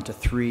ratchet down to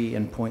 3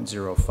 and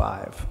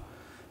 0.05.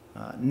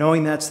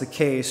 Knowing that's the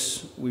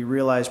case, we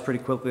realized pretty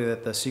quickly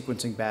that the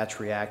sequencing batch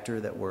reactor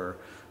that we're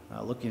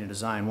looking to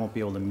design won't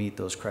be able to meet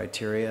those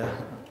criteria,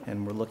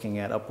 and we're looking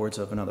at upwards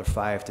of another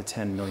 $5 to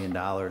 $10 million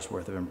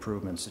worth of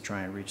improvements to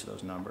try and reach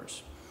those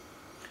numbers.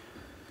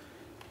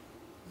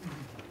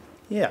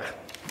 Yeah.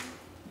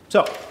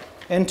 So,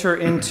 enter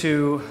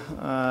into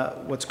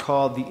what's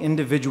called the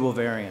individual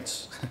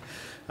variance.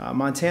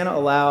 Montana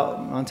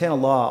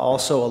law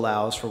also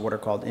allows for what are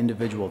called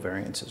individual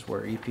variances,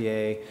 where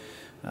EPA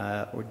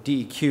or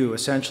DEQ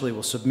essentially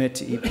will submit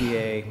to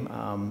EPA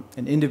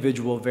an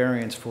individual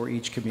variance for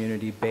each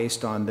community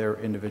based on their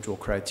individual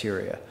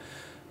criteria.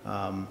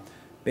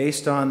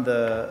 Based on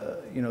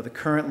the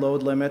current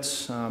load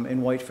limits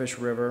in Whitefish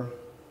River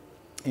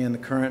and the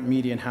current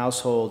median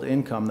household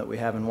income that we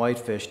have in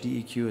Whitefish,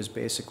 DEQ has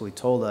basically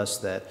told us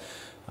that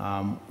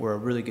we're a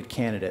really good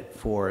candidate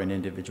for an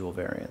individual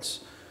variance.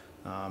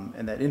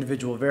 And that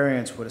individual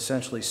variance would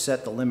essentially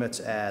set the limits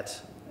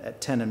at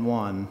 10 and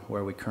 1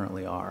 where we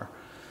currently are.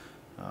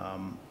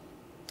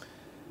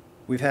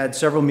 We've had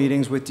several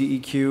meetings with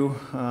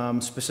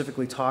DEQ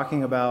specifically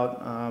talking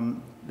about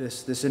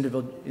this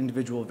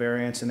individual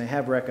variance, and they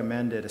have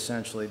recommended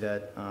essentially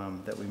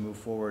that we move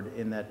forward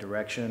in that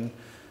direction,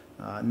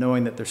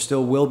 knowing that there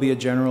still will be a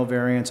general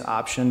variance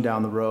option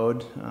down the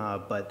road,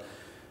 but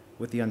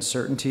with the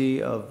uncertainty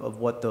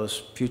of what those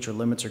future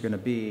limits are going to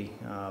be,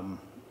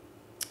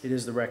 it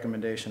is the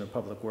recommendation of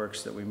Public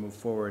Works that we move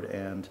forward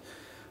and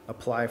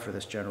apply for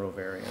this general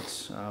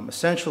variance.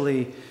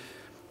 Essentially,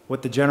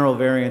 what the general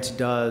variance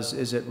does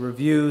is it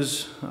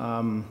reviews,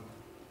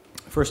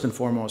 first and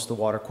foremost, the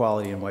water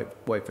quality in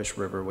Whitefish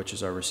River, which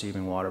is our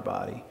receiving water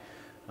body.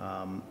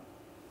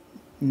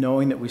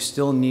 Knowing that we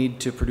still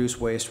need to produce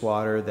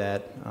wastewater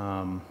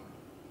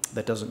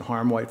that doesn't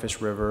harm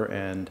Whitefish River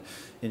and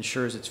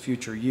ensures its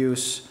future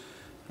use,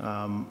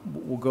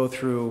 we'll go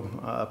through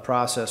a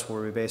process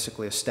where we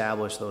basically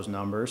establish those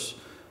numbers.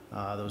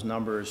 Those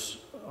numbers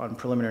on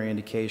preliminary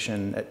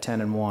indication at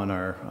 10 and 1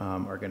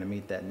 are going to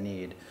meet that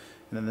need.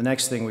 And then the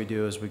next thing we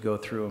do is we go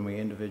through and we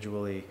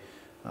individually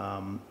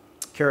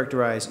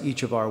characterize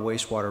each of our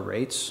wastewater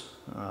rates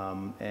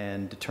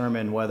and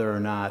determine whether or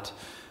not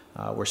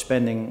we're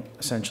spending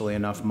essentially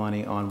enough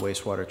money on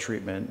wastewater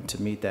treatment to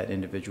meet that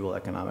individual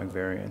economic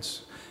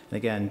variance. And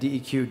again,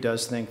 DEQ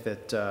does think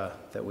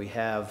that we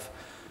have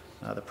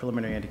the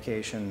preliminary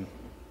indication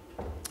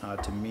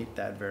to meet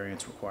that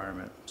variance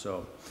requirement.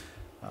 So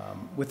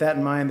with that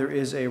in mind, there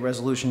is a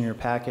resolution in your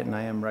packet, and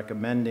I am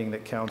recommending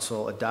that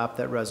council adopt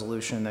that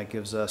resolution. That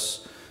gives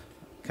us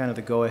kind of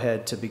the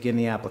go-ahead to begin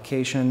the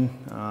application,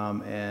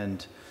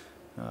 and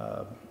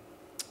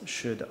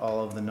should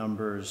all of the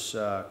numbers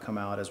come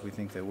out as we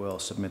think they will,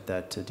 submit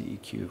that to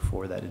DEQ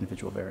for that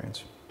individual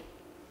variance.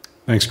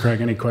 Thanks, Craig.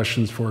 Any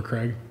questions for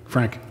Craig?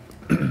 Frank?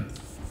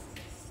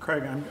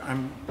 Craig,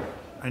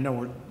 I know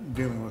we're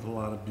dealing with a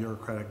lot of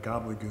bureaucratic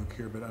gobbledygook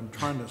here, but I'm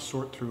trying to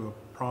sort through a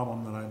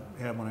problem that I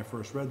had when I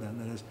first read that,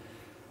 and that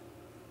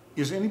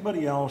is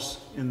anybody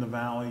else in the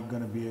valley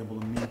going to be able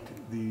to meet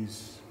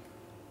these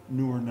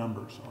newer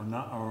numbers or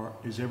not, or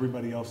is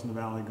everybody else in the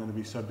valley going to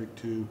be subject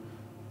to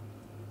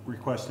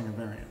requesting a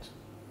variance?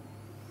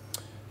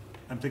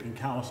 I'm thinking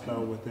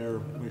Kalispell with their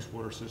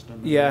wastewater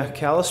system. Yeah,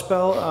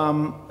 Kalispell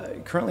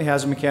currently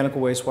has a mechanical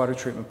wastewater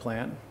treatment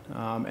plant,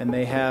 and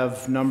they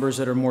have numbers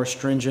that are more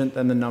stringent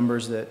than the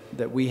numbers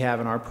that we have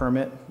in our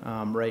permit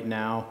right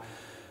now.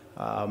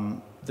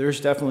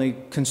 There's definitely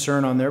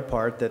concern on their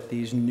part that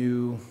these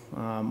new,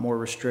 more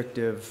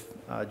restrictive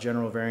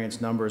general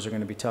variance numbers are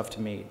going to be tough to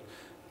meet.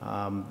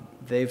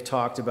 They've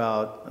talked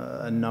about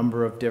a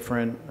number of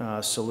different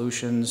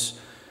solutions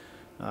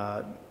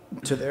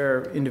to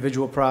their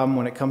individual problem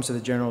when it comes to the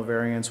general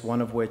variance,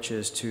 one of which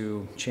is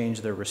to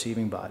change their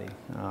receiving body,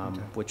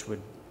 which would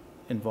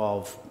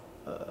involve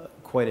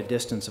quite a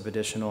distance of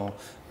additional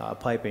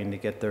piping to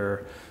get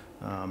their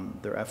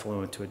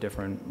effluent to a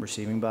different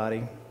receiving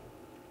body.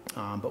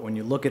 But when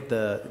you look at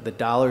the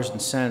dollars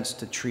and cents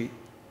to treat,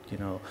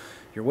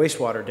 your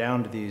wastewater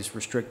down to these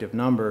restrictive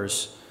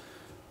numbers,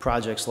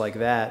 projects like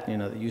that,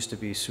 that used to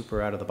be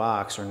super out of the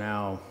box are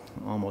now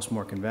almost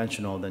more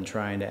conventional than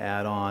trying to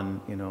add on,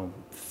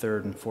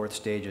 third and fourth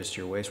stages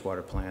to your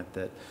wastewater plant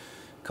that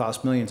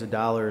cost millions of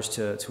dollars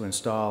to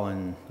install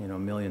and,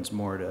 millions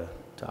more to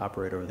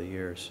operate over the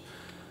years.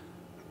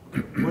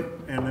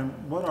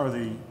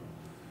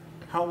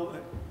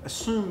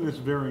 Assume this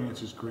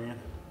variance is granted,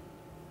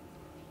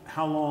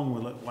 how long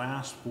will it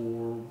last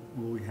for?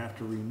 Will we have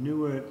to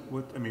renew it?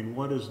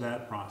 What is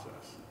that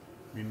process?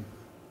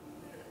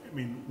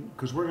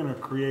 Because we're going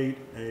to create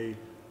a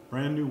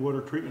brand new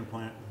water treatment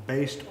plant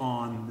based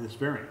on this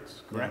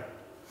variance, correct?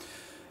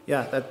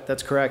 Yeah,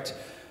 that's correct.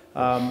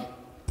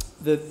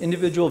 The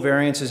individual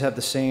variances have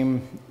the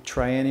same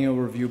triennial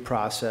review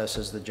process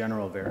as the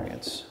general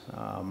variance.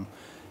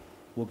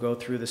 We'll go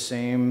through the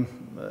same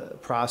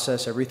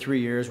process every 3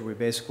 years where we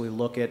basically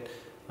look at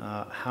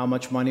how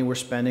much money we're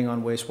spending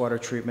on wastewater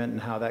treatment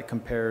and how that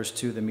compares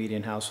to the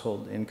median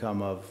household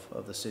income of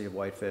the city of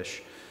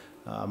Whitefish.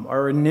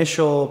 Our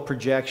initial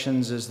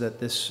projections is that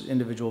this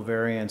individual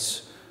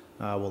variance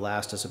will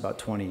last us about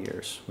 20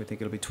 years. We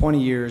think it'll be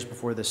 20 years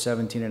before the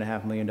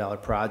 $17.5 million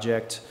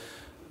project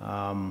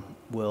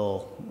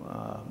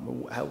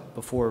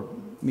before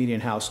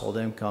median household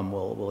income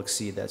will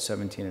exceed that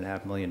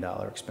 $17.5 million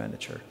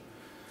expenditure.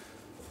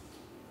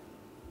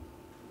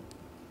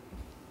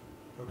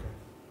 Okay.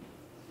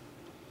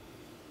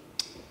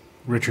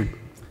 Richard?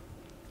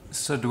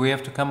 So do we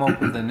have to come up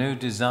with a new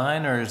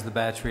design, or is the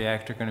batch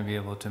reactor going to be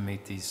able to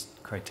meet these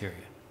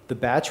criteria? The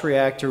batch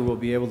reactor will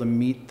be able to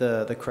meet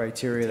the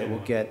criteria that we'll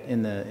get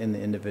in the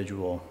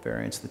individual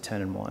variance, the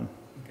 10 and 1.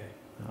 Okay.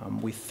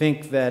 We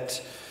think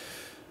that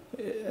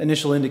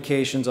initial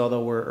indications,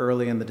 although we're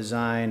early in the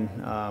design,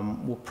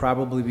 we'll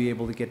probably be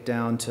able to get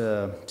down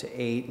to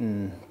 8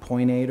 and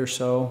 0.8 or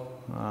so.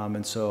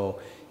 And so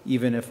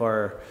even if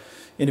our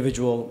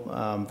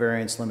individual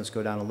variance limits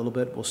go down a little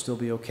bit, we'll still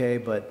be okay.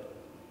 But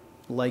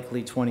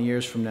likely 20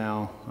 years from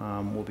now,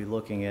 we'll be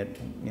looking at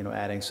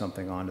adding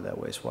something onto that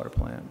wastewater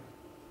plant.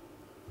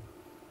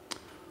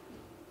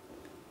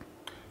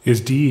 Is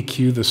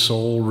DEQ the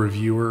sole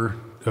reviewer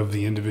of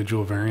the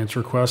individual variance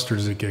request, or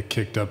does it get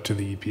kicked up to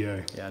the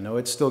EPA? Yeah, no,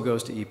 it still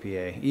goes to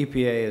EPA.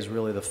 EPA is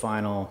really the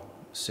final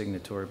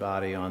signatory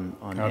body on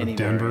Out any of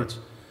Denver?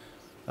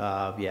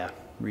 variance. Yeah,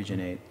 Region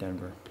 8,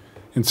 Denver.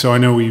 And so I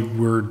know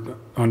we're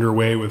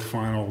underway with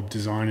final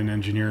design and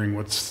engineering.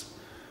 What's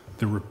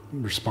the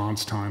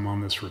response time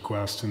on this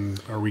request? And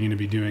are we going to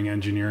be doing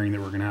engineering that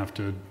we're going to have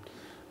to,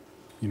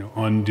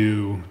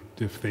 undo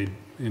if they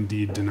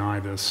indeed deny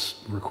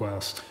this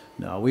request?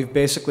 No, we've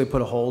basically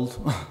put a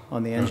hold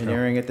on the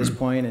engineering at this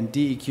point, and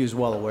DEQ is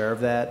well aware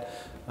of that.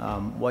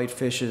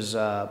 Whitefish is,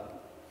 I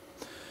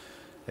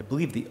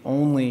believe, the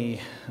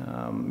only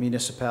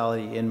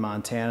municipality in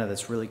Montana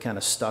that's really kind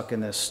of stuck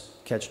in this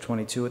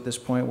catch-22 at this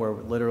point, where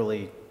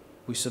literally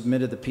we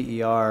submitted the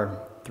PER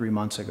 3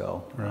 months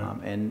ago. Right.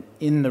 And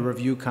in the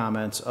review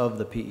comments of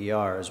the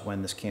PER is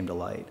when this came to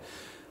light.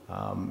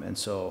 And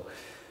so,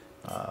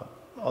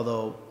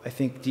 although I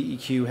think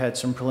DEQ had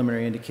some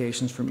preliminary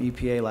indications from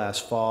EPA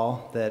last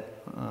fall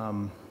that,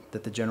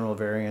 that the general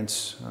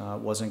variance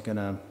wasn't going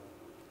to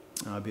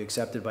be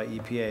accepted by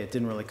EPA, it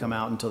didn't really come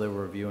out until they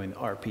were reviewing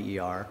our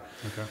PER.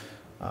 Okay.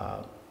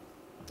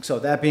 So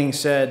that being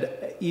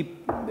said,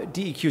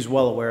 DEQ is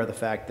well aware of the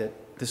fact that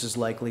this is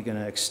likely going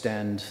to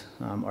extend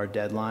our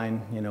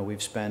deadline.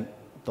 We've spent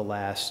the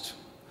last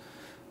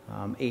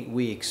 8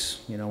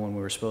 weeks, when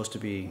we were supposed to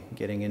be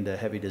getting into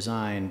heavy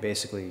design,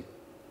 basically,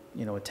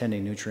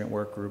 attending nutrient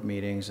work group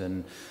meetings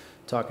and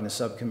talking to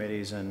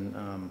subcommittees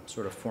and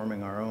sort of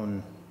forming our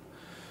own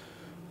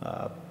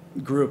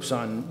groups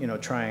on,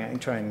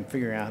 trying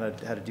figuring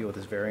out how to deal with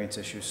this variance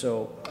issue.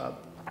 So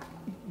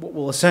what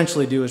we'll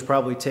essentially do is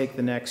probably take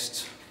the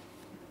next,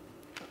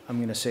 I'm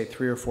going to say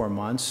 3 or 4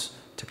 months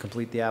to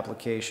complete the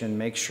application,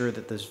 make sure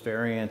that this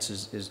variance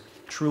is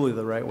truly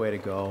the right way to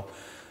go.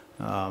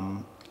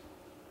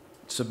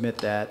 Submit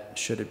that,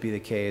 should it be the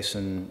case,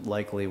 and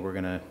likely we're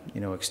going to,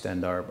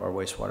 extend our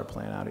wastewater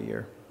plant out a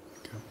year.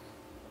 Okay.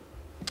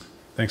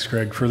 Thanks,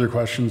 Craig. Further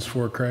questions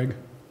for Craig?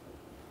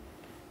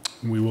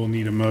 We will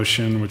need a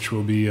motion, which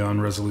will be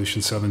on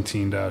Resolution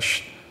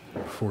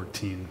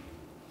 17-14.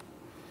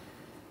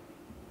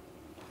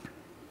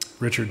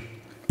 Richard?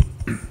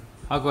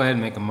 I'll go ahead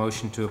and make a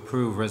motion to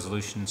approve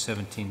Resolution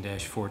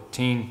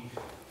 17-14.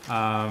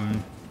 A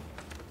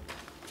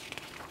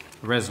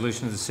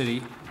resolution of the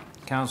City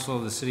Council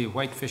of the City of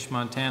Whitefish,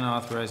 Montana,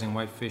 authorizing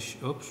Whitefish,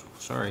 I was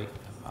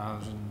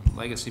in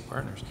Legacy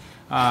Partners,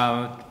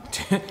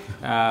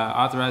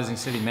 authorizing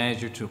city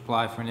manager to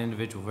apply for an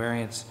individual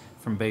variance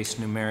from base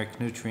numeric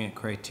nutrient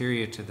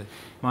criteria to the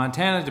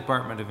Montana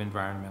Department of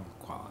Environmental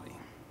Quality.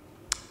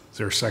 Is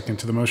there a second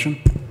to the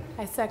motion?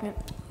 I second.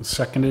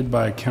 Seconded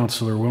by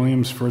Councilor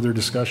Williams. Further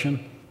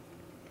discussion?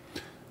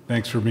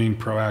 Thanks for being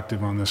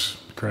proactive on this,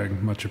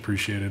 Craig. Much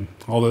appreciated.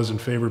 All those in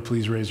favor,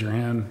 please raise your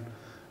hand.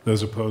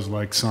 Those opposed,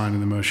 like sign,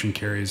 and the motion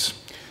carries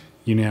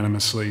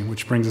unanimously,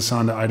 which brings us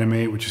on to item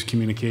 8, which is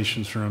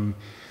communications from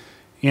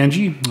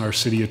Angie, our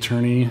city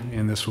attorney,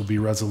 and this will be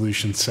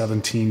Resolution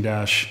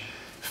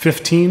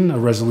 17-15, a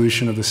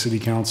resolution of the City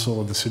Council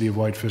of the City of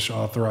Whitefish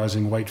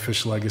authorizing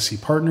Whitefish Legacy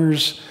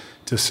Partners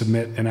to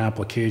submit an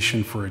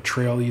application for a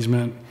trail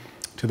easement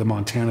to the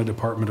Montana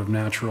Department of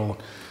Natural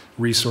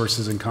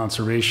Resources and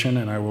Conservation.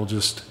 And I will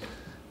just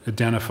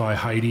identify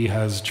Heidi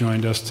has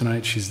joined us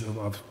tonight. She's,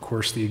 of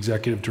course, the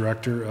executive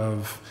director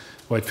of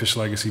Whitefish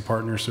Legacy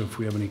Partners. So if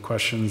we have any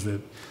questions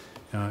that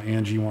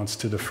Angie wants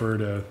to defer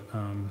to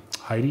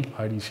Heidi,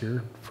 Heidi's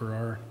here for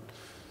our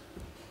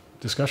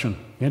discussion.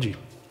 Angie.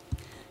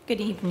 Good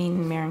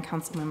evening, Mayor and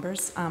Council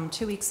members.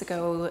 2 weeks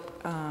ago,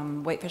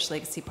 Whitefish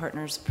Legacy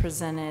Partners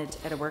presented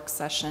at a work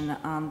session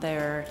on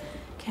their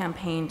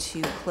campaign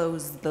to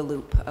close the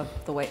loop of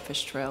the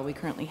Whitefish Trail. We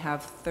currently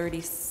have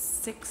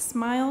 36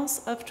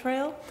 miles of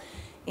trail,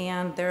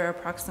 and there are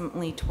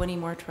approximately 20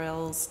 more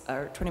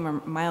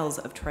miles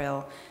of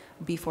trail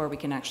before we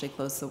can actually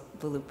close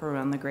the loop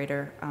around the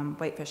greater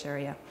Whitefish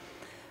area.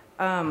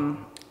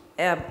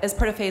 As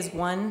part of Phase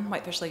 1,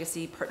 Whitefish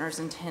Legacy Partners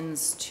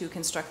intends to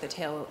construct the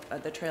trail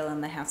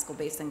in the Haskell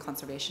Basin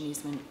Conservation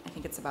Easement. I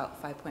think it's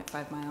about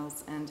 5.5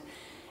 miles. And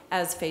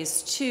as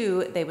Phase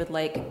 2, they would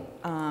like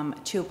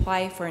to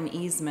apply for an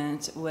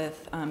easement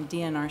with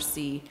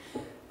DNRC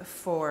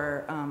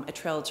for a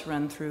trail to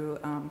run through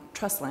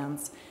trust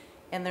lands.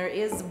 And there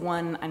is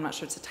one, I'm not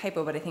sure it's a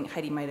typo, but I think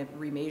Heidi might have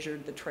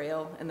remeasured the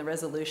trail. In the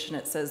resolution,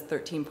 it says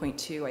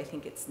 13.2. I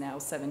think it's now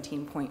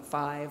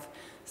 17.5.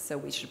 So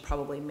we should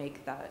probably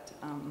make that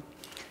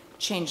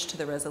change to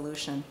the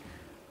resolution.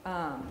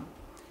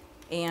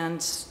 And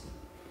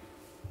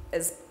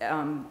as,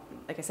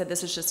 like I said,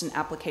 this is just an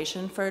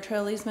application for a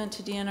trail easement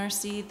to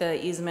DNRC.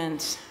 The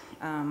easement,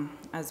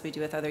 as we do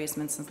with other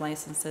easements and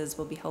licenses,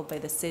 will be held by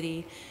the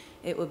city.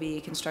 It will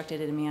be constructed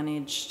and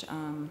managed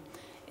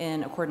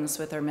in accordance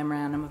with our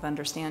memorandum of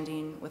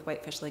understanding with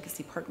Whitefish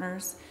Legacy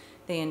Partners.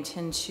 They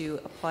intend to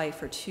apply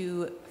for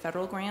 2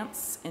 federal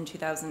grants in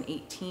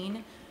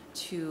 2018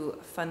 to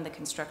fund the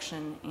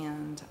construction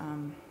and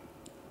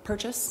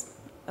purchase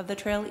of the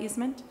trail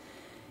easement.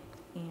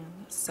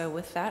 And so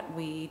with that,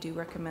 we do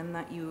recommend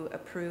that you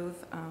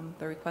approve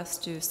the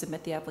request to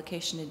submit the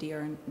application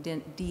to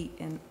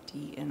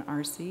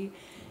DNRC.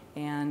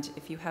 And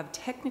if you have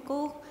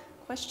technical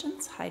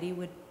questions, Heidi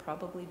would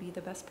probably be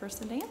the best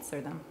person to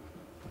answer them.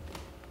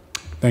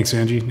 Thanks,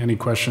 Angie. Any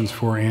questions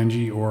for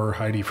Angie or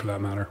Heidi for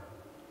that matter?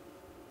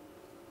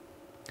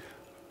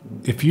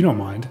 If you don't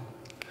mind,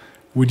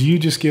 would you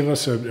just give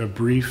us a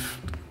brief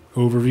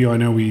overview? I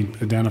know we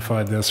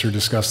identified this or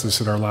discussed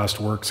this at our last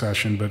work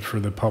session, but for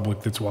the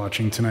public that's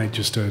watching tonight,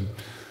 just a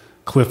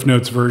Cliff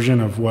Notes version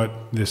of what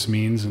this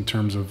means in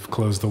terms of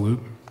close the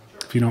loop,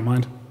 if you don't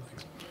mind.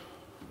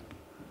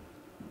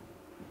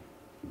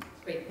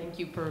 Great, thank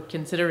you for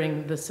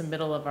considering the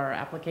submittal of our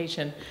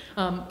application.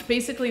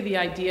 Basically, the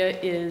idea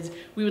is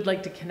we would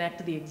like to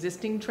connect the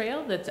existing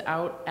trail that's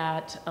out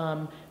at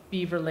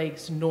Beaver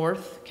Lake's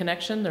north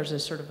connection. There's a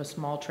sort of a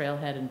small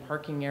trailhead and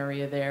parking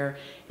area there,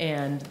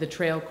 and the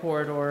trail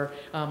corridor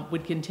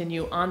would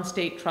continue on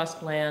state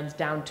trust lands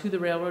down to the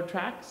railroad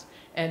tracks.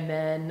 And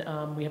then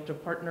we have to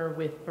partner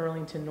with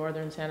Burlington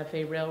Northern Santa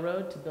Fe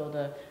Railroad to build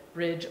a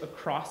bridge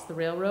across the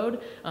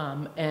railroad.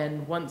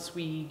 And once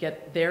we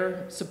get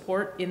their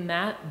support in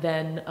that,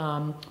 then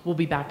we'll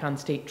be back on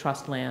state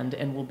trust land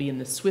and we'll be in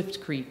the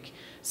Swift Creek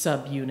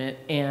subunit.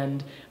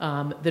 And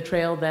the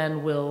trail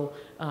then will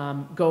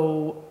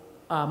go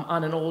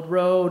on an old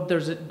road.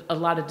 There's a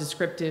lot of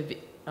descriptive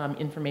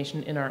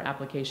information in our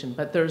application,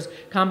 but there's a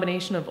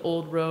combination of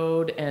old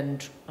road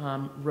and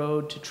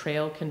road to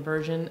trail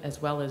conversion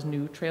as well as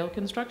new trail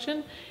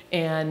construction.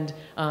 And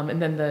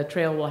then the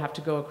trail will have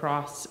to go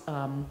across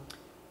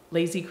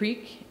Lazy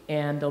Creek,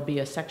 and there'll be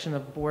a section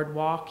of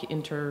boardwalk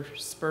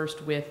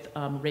interspersed with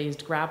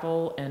raised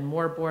gravel and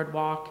more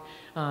boardwalk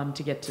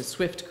to get to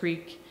Swift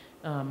Creek.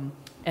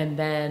 And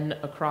then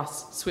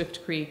across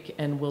Swift Creek,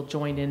 and we'll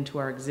join into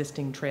our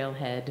existing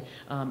trailhead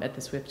at the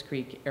Swift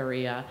Creek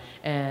area.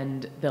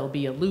 And there'll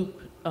be a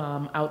loop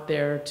out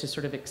there to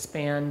sort of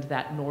expand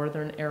that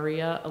northern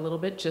area a little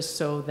bit, just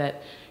so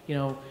that, you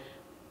know,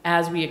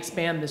 as we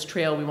expand this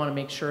trail, we want to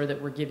make sure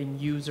that we're giving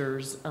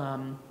users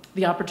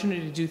the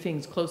opportunity to do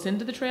things close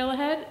into the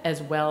trailhead,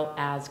 as well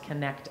as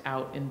connect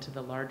out into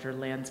the larger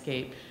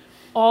landscape,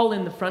 all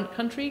in the front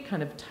country,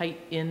 kind of tight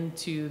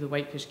into the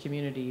Whitefish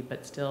community,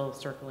 but still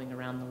circling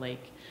around the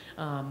lake.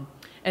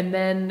 And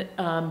then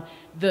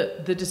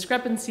the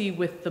discrepancy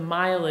with the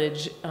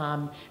mileage,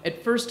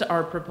 at first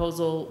our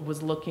proposal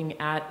was looking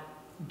at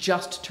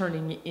just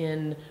turning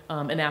in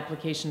an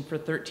application for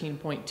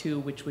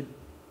 13.2, which would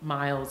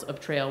miles of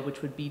trail,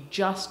 which would be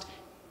just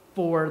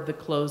for the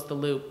close the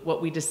loop.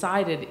 What we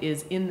decided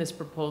is in this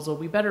proposal,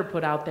 we better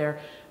put out there,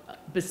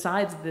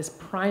 besides this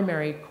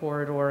primary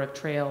corridor of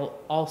trail,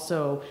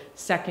 also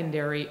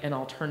secondary and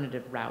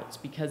alternative routes,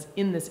 because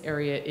in this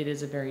area it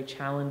is a very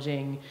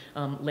challenging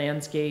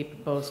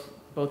landscape, both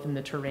in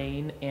the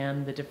terrain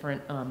and the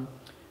different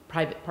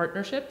private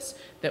partnerships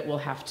that we'll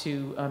have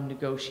to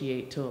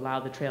negotiate to allow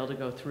the trail to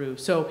go through.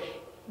 So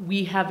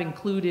we have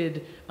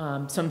included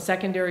some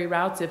secondary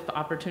routes if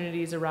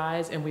opportunities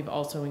arise, and we've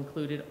also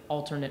included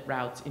alternate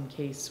routes in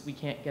case we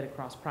can't get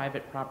across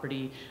private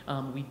property.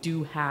 We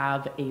do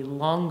have a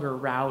longer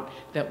route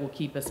that will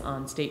keep us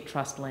on state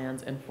trust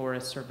lands and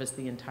Forest Service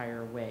the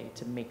entire way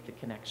to make the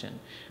connection.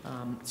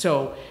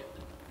 So,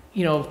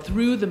 you know,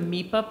 through the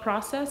MEPA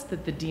process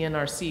that the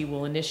DNRC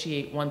will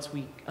initiate once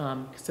we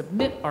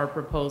submit our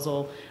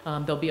proposal,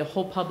 there'll be a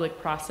whole public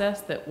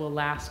process that will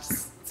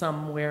last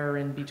somewhere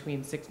in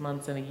between 6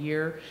 months and a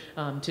year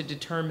to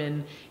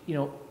determine, you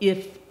know,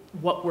 if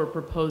what we're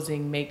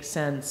proposing makes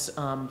sense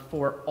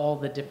for all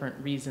the different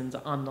reasons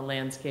on the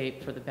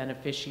landscape, for the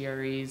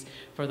beneficiaries,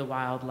 for the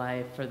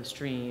wildlife, for the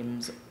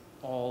streams.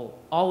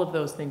 All of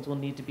those things will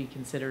need to be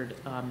considered,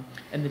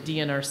 and the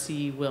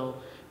DNRC will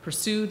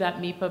pursue that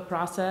MEPA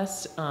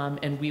process,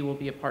 and we will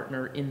be a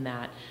partner in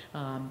that.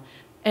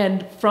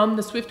 And from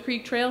the Swift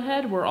Creek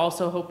trailhead, we're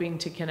also hoping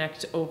to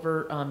connect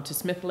over to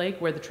Smith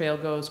Lake, where the trail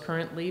goes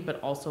currently,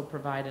 but also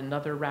provide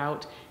another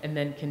route and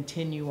then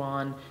continue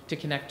on to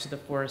connect to the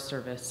Forest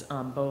Service,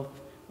 both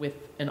with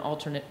an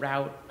alternate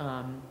route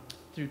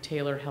through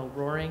Taylor Hell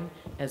Roaring,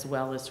 as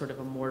well as sort of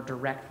a more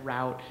direct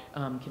route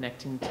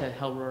connecting to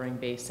Hell Roaring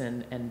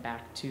Basin and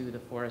back to the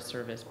Forest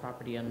Service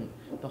property on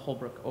the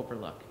Holbrook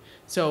Overlook.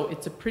 So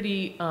it's a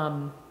pretty,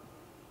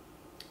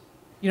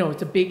 you know,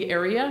 it's a big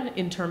area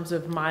in terms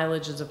of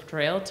mileages of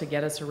trail to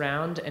get us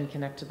around and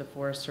connect to the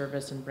Forest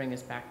Service and bring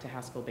us back to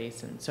Haskell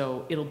Basin.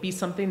 So it'll be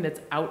something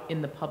that's out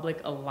in the public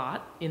a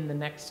lot in the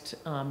next,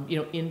 you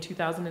know, in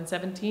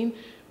 2017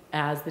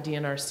 as the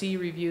DNRC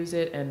reviews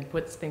it and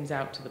puts things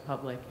out to the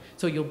public.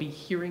 So you'll be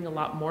hearing a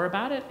lot more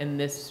about it, and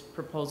this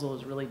proposal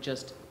is really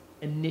just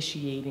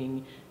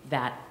initiating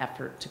that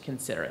effort to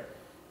consider it.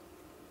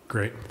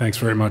 Great. Thanks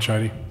very much,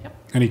 Heidi. Yep.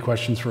 Any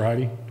questions for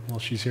Heidi while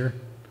she's here?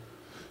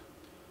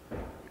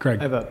 Craig.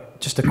 I have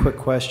just a quick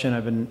question.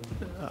 I've been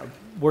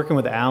working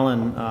with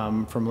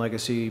Alan from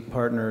Legacy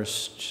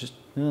Partners just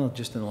in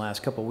the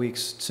last couple of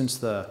weeks since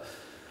the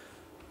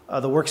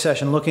work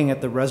session looking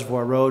at the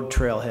Reservoir Road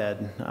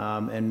trailhead.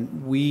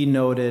 And we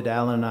noted,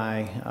 Alan and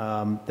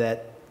I,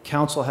 that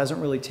council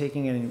hasn't really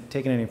taken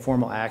any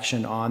formal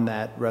action on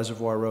that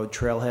Reservoir Road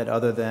trailhead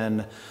other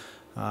than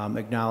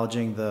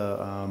acknowledging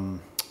the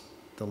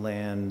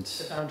land.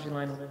 The boundary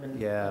line limit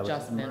Yeah,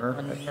 adjustment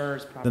on the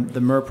MERS property.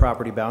 The MER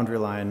property boundary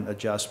line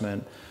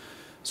adjustment.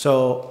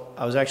 So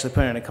I was actually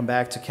planning to come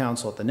back to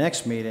council at the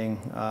next meeting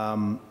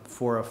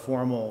for a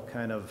formal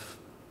kind of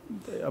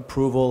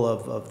approval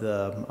of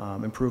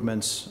the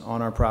improvements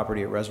on our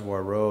property at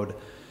Reservoir Road.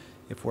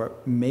 If we're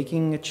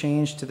making a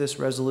change to this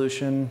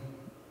resolution,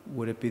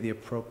 would it be the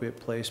appropriate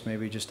place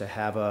maybe just to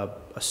have a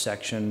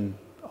section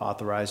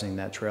authorizing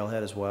that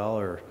trailhead as well,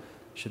 or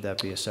should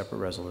that be a separate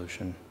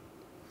resolution?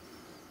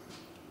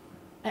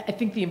 I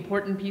think the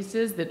important piece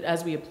is that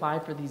as we apply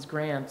for these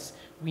grants,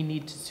 we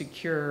need to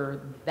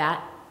secure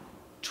that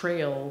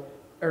trail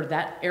or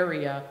that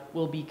area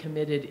will be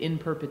committed in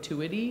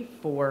perpetuity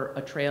for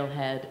a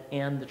trailhead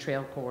and the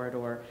trail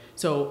corridor.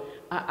 So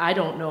I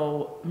don't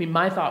know, I mean,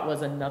 my thought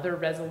was another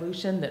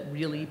resolution that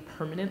really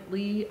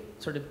permanently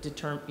sort of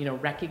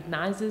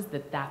recognizes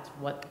that that's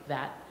what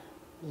that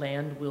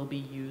land will be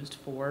used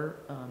for.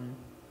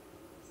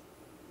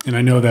 And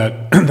I know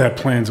that that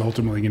plan's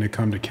ultimately going to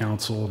come to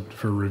council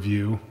for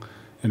review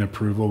and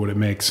approval. Would it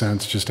make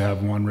sense just to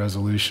have one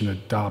resolution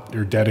adopt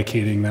or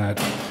dedicating that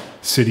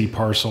city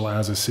parcel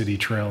as a city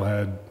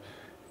trailhead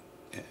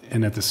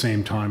and at the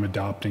same time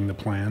adopting the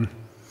plan?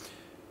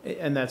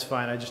 And that's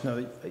fine. I just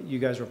know that you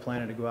guys were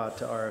planning to go out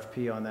to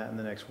RFP on that in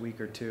the next week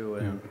or two,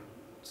 and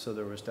so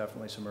there was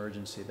definitely some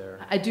urgency there.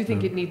 I do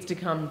think it needs to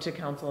come to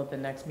council at the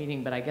next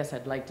meeting, but I guess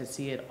I'd like to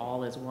see it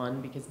all as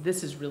one, because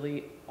this is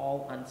really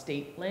all on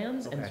state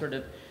lands and sort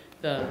of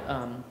the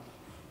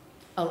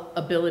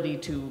ability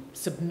to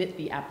submit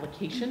the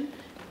application,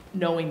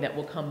 knowing that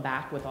we'll come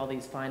back with all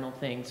these final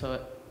things.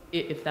 So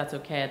if that's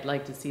okay, I'd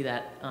like to see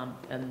that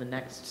in the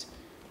next,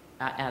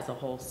 as a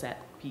whole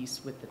set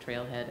piece with the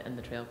trailhead and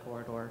the trail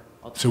corridor.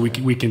 So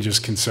we can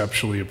just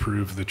conceptually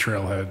approve the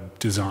trailhead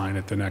design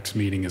at the next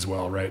meeting as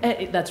well,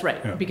 right? That's right,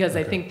 Yeah, because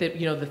okay. I think that,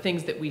 the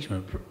things that we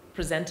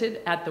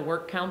presented at the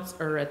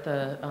at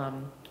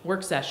the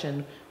work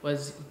session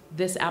was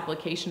this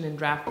application in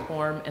draft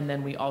form, and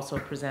then we also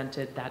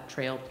presented that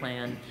trail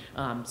plan.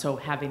 So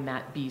having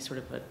that be sort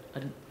of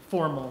a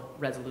formal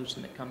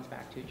resolution that comes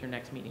back to your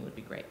next meeting would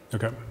be great.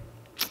 Okay.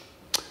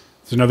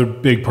 There's another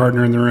big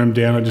partner in the room.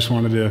 Dan, I just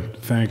wanted to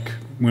thank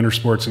Winter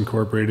Sports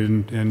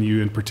Incorporated and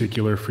you in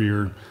particular for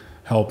your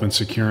help in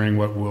securing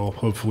what will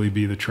hopefully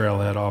be the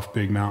trailhead off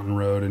Big Mountain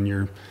Road, and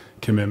your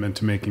commitment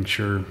to making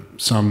sure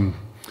some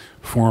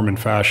form and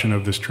fashion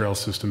of this trail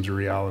system's a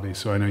reality.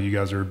 So I know you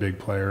guys are a big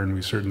player, and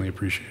we certainly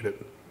appreciate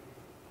it.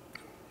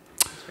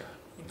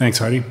 Thanks,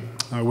 Heidi.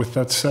 With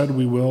that said,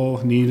 we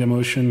will need a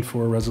motion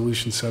for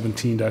Resolution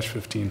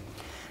 17-15.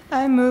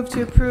 I move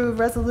to approve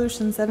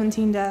Resolution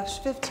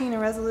 17-15, a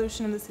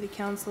resolution of the City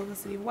Council of the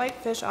City of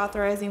Whitefish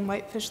authorizing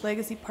Whitefish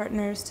Legacy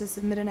Partners to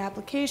submit an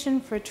application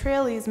for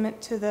trail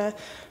easement to the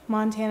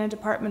Montana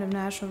Department of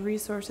Natural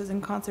Resources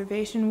and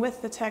Conservation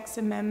with the text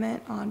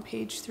amendment on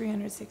page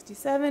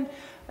 367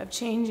 of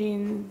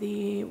changing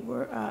the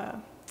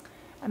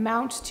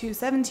amount to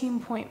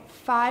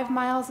 17.5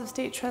 miles of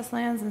state trust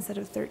lands instead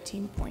of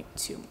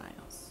 13.2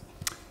 miles.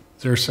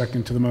 Is there a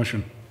second to the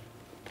motion?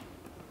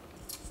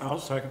 I'll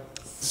second.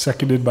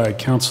 Seconded by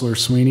Councilor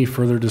Sweeney.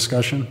 Further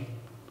discussion?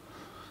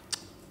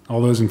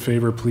 All those in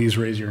favor, please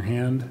raise your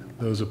hand.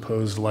 Those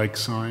opposed, like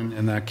sign,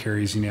 and that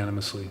carries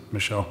unanimously.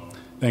 Michelle.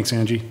 Thanks,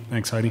 Angie.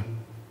 Thanks, Heidi.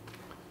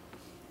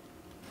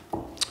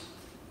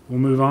 We'll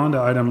move on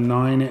to item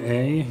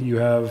 9A. You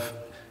have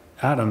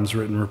Adam's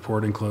written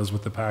report enclosed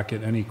with the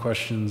packet. Any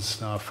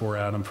questions for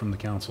Adam from the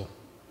council?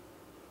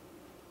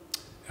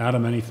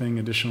 Adam, anything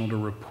additional to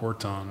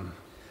report on?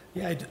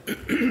 Yeah,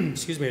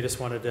 excuse me, I just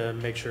wanted to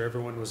make sure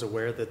everyone was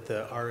aware that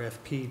the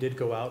RFP did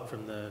go out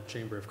from the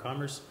Chamber of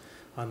Commerce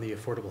on the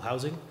affordable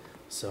housing.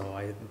 So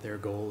their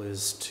goal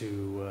is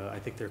to, I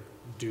think they're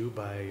due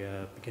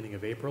by beginning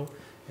of April,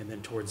 and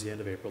then towards the end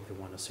of April, they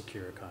want to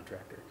secure a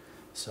contractor.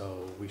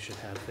 So we should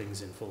have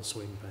things in full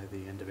swing by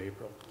the end of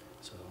April.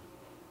 So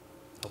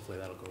hopefully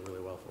that'll go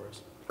really well for us.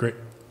 Great.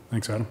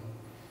 Thanks, Adam.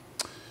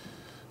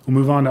 We'll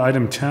move on to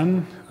item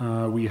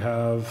 10. We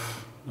have,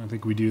 I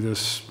think we do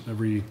this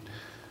every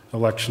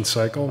election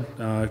cycle,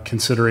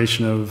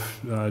 consideration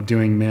of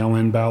doing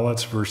mail-in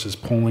ballots versus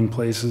polling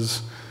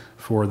places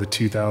for the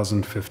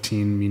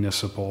 2015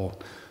 municipal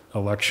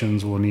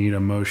elections. We'll need a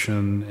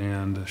motion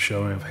and a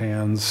show of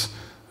hands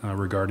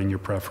regarding your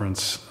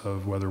preference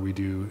of whether we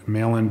do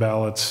mail-in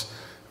ballots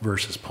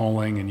versus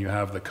polling, and you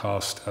have the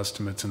cost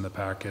estimates in the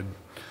packet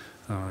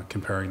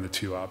comparing the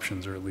two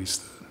options, or at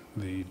least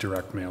the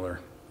direct mailer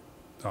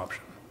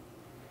option.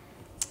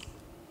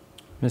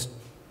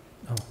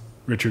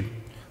 Richard.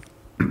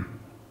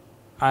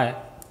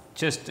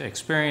 Just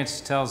experience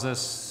tells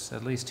us,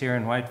 at least here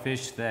in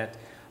Whitefish, that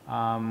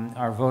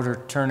our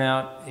voter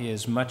turnout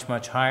is much,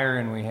 much higher,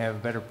 and we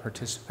have better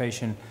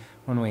participation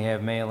when we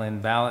have mail-in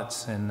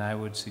ballots, and I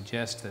would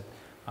suggest that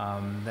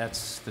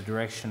that's the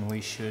direction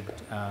we should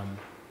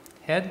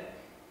head.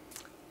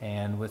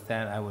 And with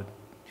that, I would,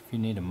 if you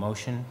need a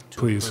motion to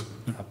Please.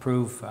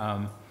 approve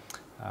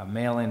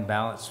mail-in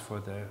ballots for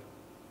the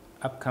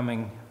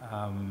upcoming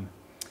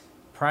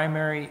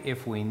primary,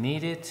 if we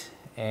need it,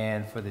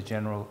 and for the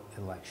general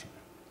election.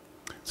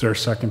 Is there a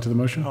second to the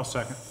motion? I'll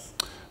second.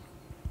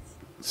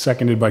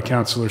 Seconded by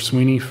Councilor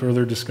Sweeney.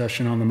 Further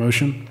discussion on the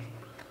motion?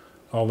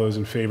 All those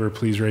in favor,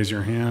 please raise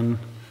your hand.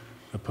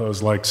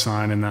 Opposed, like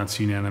sign, and that's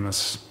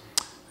unanimous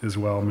as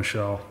well,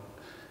 Michelle.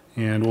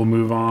 And we'll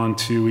move on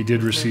to, we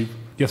did receive,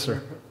 yes,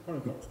 sir.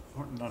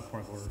 Not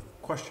point of order,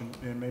 question,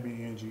 and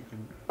maybe Angie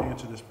can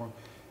answer this for me.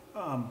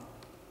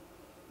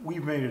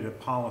 We've made it a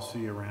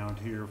policy around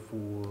here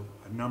for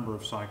a number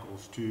of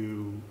cycles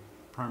to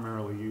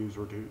primarily use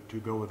or to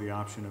go with the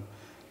option of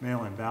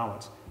mail-in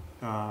ballots.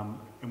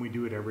 And we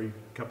do it every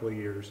couple of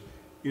years.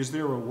 Is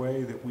there a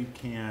way that we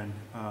can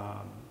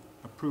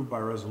approve by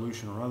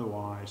resolution or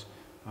otherwise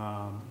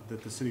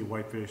that the city of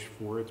Whitefish,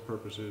 for its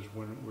purposes,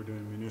 when we're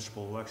doing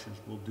municipal elections,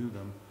 will do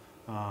them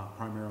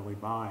primarily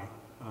by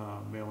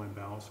mail-in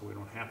ballots, so we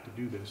don't have to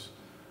do this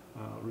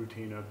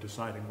routine of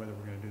deciding whether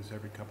we're going to do this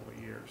every couple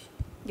of years?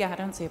 Yeah, I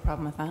don't see a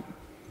problem with that.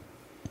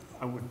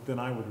 I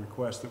would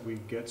request that we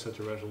get such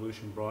a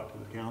resolution brought to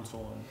the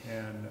council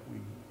and that we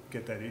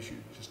get that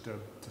issued just to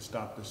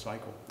stop this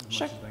cycle as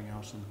Sure. much as anything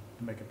else and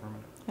to make it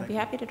permanent. I'd be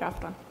happy to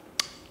draft one.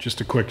 Just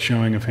a quick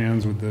showing of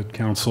hands with the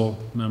council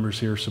members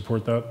here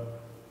support that.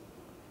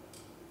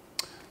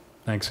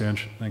 Thanks,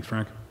 Ange. Thanks,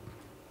 Frank.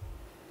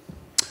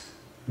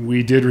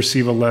 We did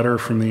receive a letter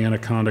from the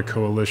Anaconda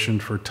Coalition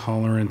for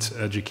Tolerance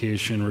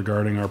Education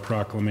regarding our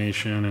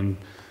proclamation, and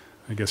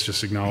I guess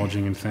just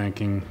acknowledging and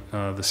thanking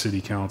the city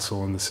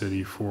council and the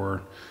city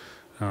for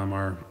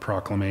our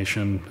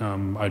proclamation.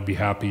 I'd be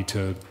happy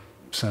to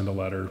send a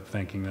letter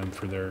thanking them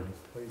for their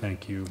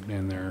thank you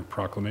and their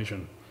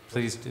proclamation.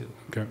 Please do.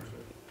 Okay.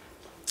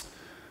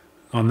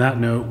 On that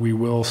note, we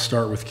will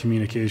start with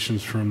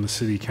communications from the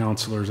city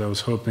councilors. I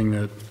was hoping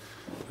that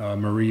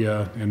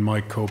Maria and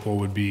Mike Kopel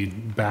would be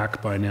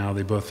back by now.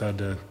 They both had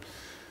to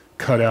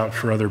cut out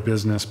for other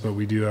business, but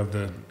we do have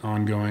the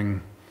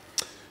ongoing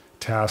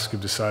task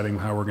of deciding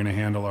how we're going to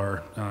handle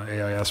our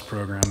AIS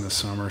program this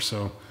summer.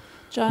 So,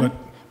 John,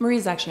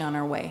 Marie's actually on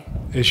her way.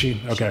 is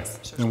she? Okay.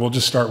 And we'll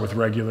just start with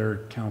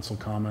regular council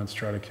comments,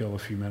 try to kill a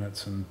few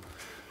minutes and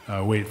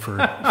wait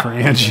for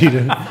Angie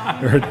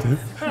to,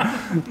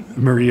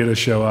 Maria to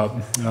show up.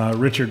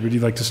 Richard, would you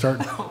like to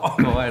start?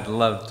 Oh, I'd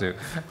love to.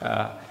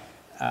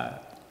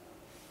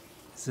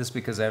 Is this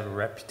because I have a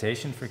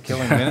reputation for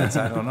killing minutes?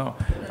 I don't know.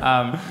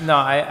 No,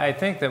 I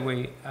think that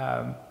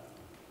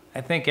I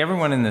think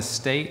everyone in the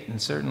state,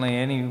 and certainly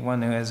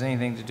anyone who has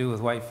anything to do with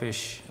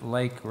Whitefish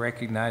Lake,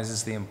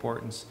 recognizes the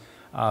importance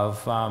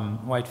of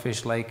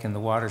Whitefish Lake and the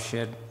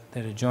watershed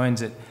that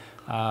adjoins it,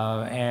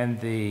 and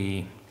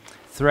the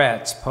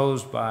threats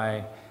posed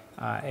by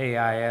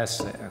AIS,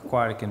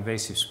 aquatic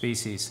invasive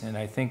species. And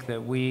I think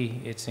that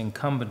it's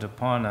incumbent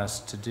upon us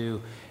to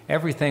do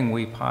everything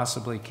we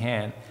possibly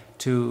can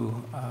to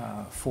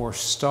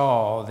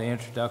forestall the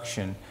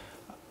introduction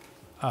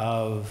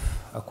of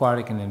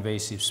aquatic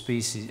invasive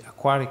species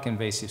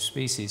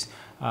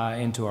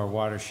into our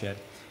watershed.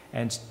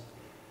 And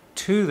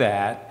to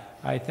that,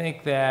 I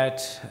think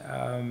that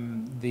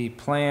the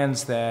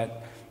plans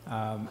that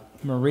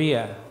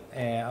Maria,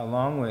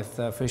 along with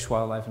Fish,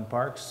 Wildlife, and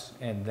Parks,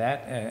 and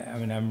that, I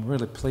mean, I'm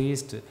really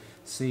pleased to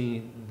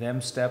see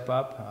them step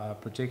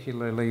up,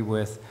 particularly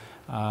with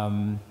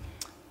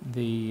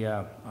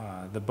the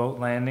boat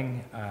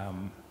landing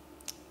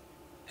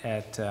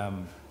at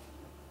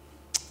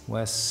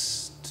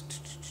West,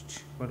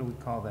 what do we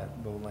call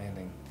that boat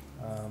landing?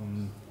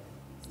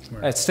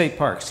 At State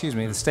Park, excuse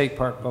me, the State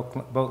Park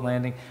boat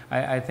landing.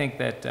 I think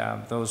that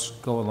those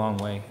go a long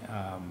way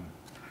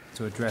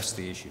to address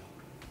the issue.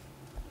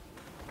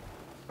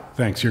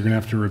 Thanks. You're going to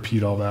have to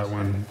repeat all that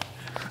one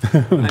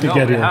I to know,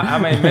 get here. how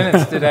many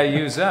minutes did I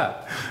use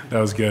up? That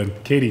was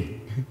good. Katie?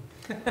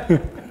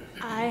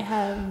 I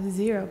have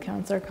 0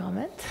 counselor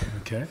comment.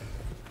 Okay.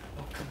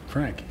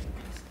 Frank?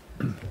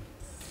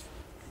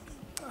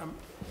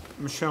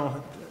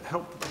 Michelle,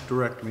 help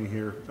direct me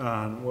here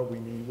on what we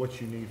need,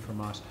 what you need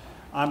from us.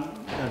 I'm going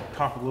to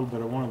talk a little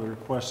bit of one of the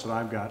requests that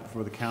I've got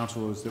for the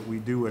council is that we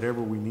do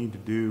whatever we need to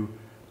do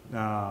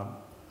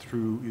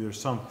through either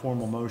some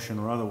formal motion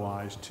or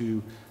otherwise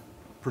to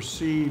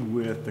proceed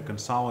with the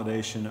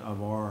consolidation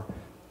of our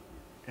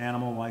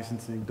animal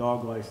licensing,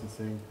 dog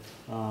licensing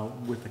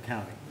with the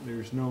county.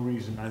 There's no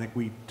reason. I think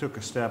we took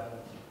a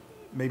step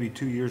maybe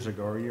 2 years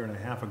ago or a year and a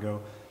half ago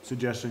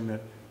suggesting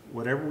that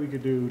whatever we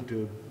could do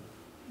to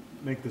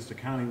make this a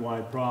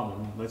county-wide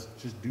problem, let's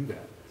just do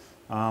that.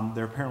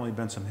 There apparently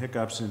been some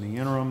hiccups in the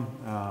interim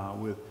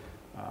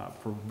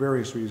for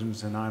various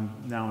reasons, and I'm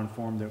now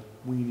informed that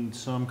we need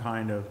some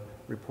kind of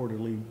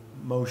reportedly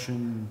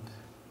motion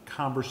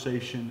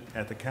conversation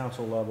at the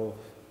council level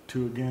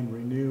to again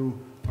renew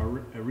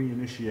or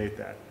reinitiate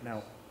that.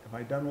 Now, have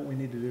I done what we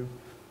need to do?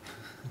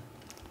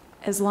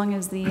 As long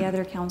as the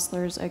other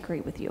counselors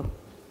agree with you.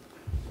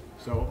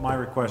 So my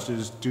request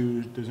is,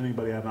 does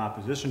anybody have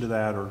opposition to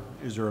that, or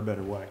is there a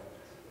better way?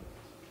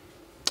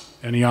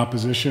 Any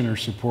opposition or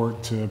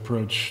support to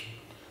approach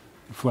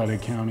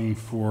Flathead County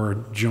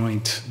for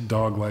joint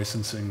dog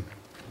licensing?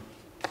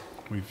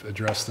 We've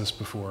addressed this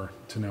before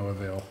to no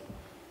avail.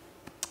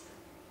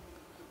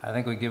 I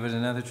think we give it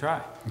another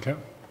try. Okay.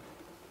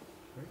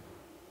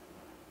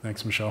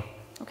 Thanks, Michelle.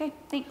 Okay,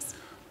 thanks.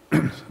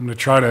 I'm going to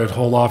try to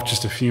hold off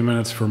just a few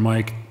minutes for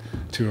Mike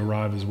to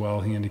arrive as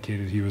well. He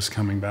indicated he was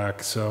coming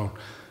back. So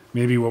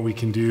maybe what we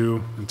can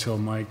do until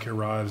Mike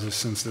arrives is,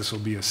 since this will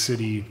be a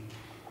city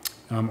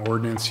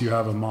ordinance, you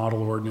have a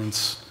model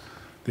ordinance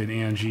that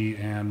Angie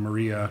and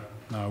Maria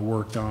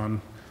worked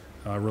on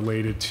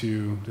related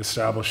to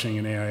establishing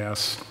an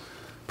AIS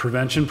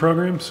prevention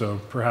program.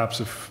 So perhaps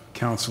if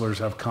counselors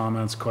have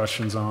comments,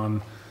 questions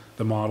on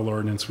the model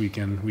ordinance, we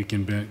can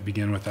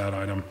begin with that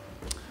item.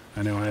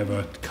 I know I have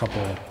a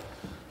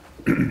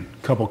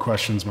couple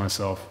questions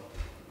myself.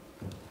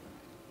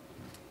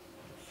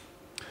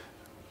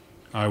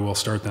 I will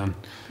start then.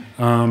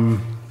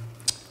 On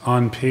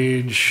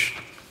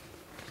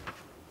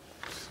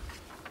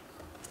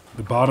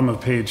the bottom of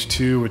page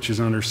 2, which is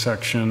under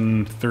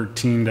section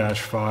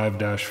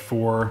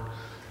 13-5-4,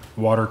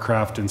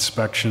 watercraft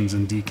inspections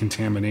and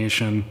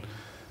decontamination,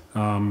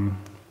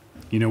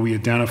 we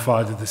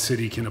identified that the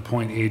city can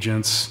appoint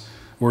agents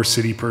or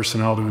city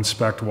personnel to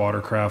inspect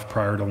watercraft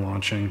prior to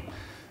launching.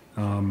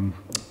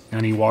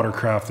 Any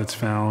watercraft that's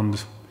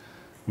found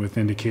with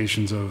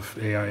indications of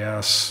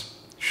AIS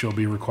shall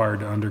be required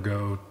to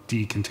undergo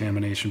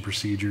decontamination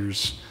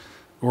procedures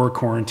or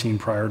quarantine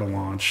prior to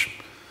launch.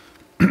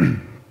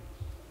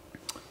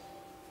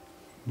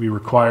 We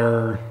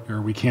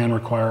can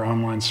require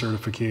online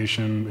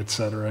certification, et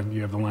cetera.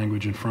 You have the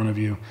language in front of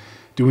you.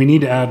 Do we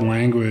need to add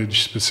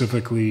language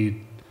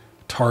specifically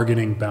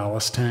targeting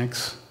ballast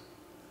tanks?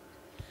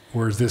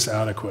 Or is this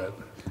adequate?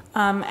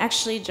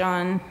 Actually,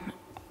 John,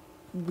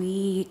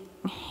 we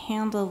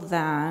handle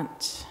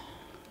that.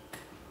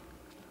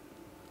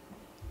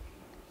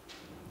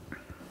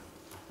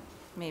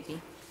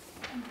 Maybe.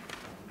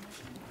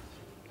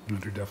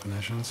 Under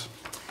definitions?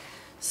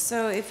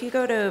 So if you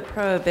go to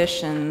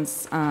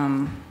prohibitions,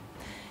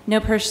 no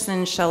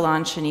person shall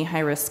launch any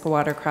high-risk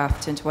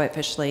watercraft into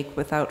Whitefish Lake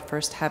without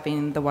first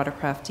having the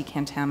watercraft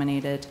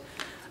decontaminated.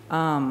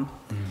 And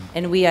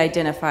we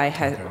identify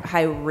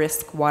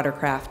high-risk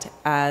watercraft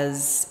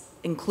as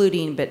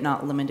including but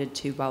not limited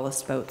to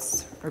ballast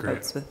boats or Great.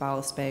 boats with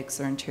ballast bags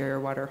or interior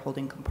water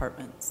holding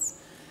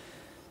compartments.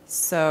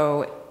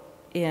 So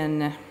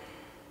in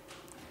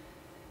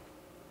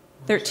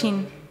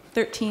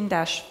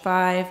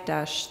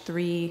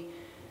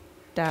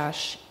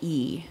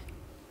 13-5-3-E.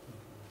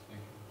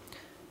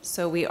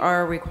 So we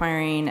are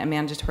requiring a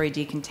mandatory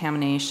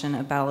decontamination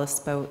of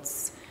ballast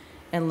boats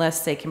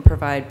unless they can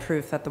provide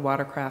proof that the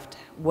watercraft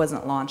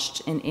wasn't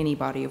launched in any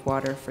body of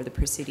water for the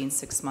preceding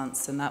 6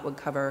 months, and that would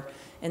cover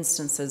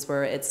instances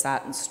where it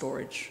sat in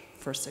storage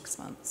for 6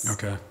 months.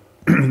 Okay.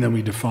 And then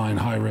we define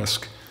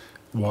high-risk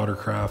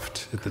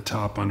watercraft at the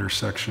top under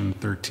section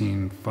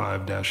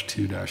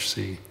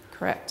 13-5-2-C.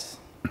 Correct.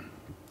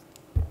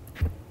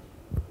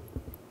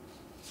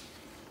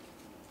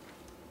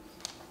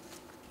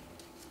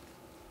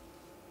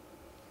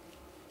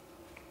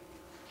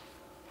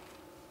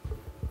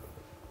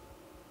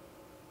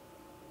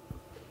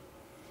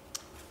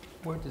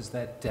 Where does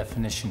that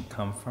definition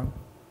come from?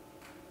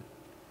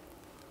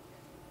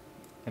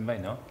 Anybody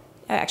know?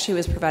 Actually, it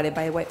was provided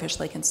by Whitefish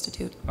Lake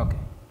Institute. Okay.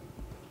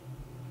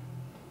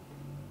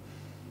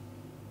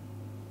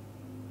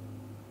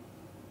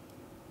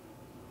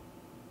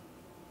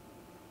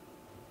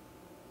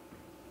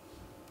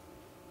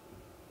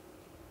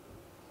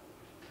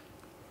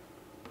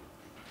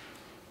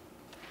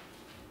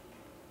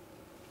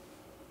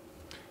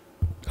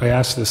 I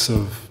asked this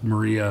of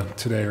Maria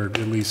today, or at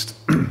least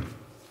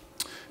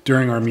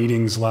during our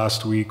meetings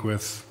last week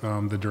with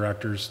the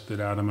directors that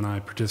Adam and I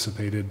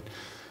participated,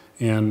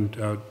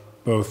 and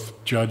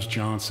both Judge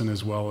Johnson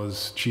as well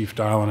as Chief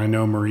Dial, and I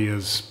know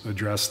Maria's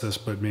addressed this,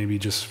 but maybe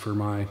just for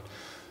my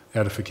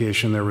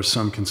edification, there was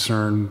some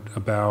concern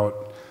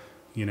about,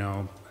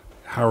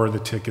 how are the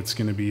tickets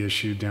going to be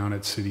issued down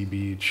at City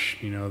Beach,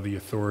 the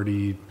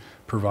authority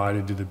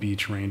provided to the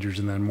beach rangers,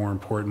 and then more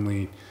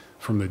importantly,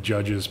 from the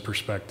judge's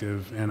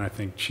perspective, and I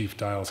think Chief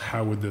Dial's,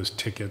 how would those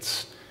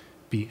tickets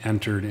be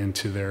entered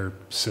into their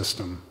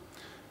system?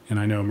 And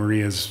I know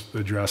Maria's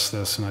addressed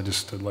this, and I'd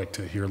like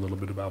to hear a little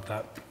bit about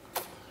that.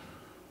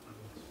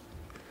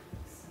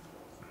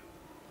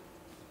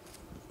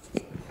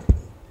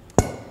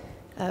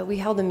 We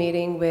held a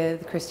meeting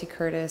with Christy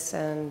Curtis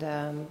and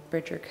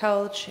Bridger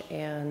Kelch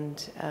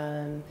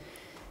and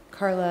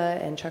Carla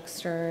and Chuck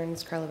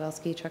Stearns, Carla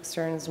Belsky, Chuck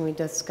Stearns, and we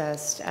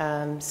discussed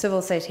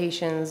civil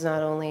citations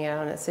not only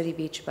out at City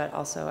Beach but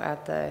also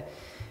at the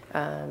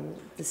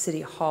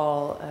City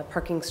Hall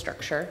parking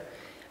structure.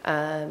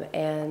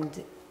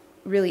 And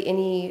really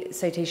any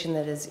citation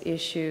that is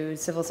issued,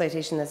 civil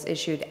citation that's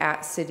issued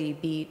at City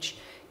Beach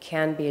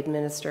can be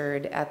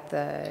administered at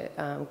the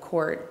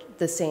court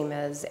the same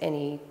as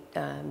any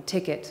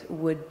ticket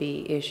would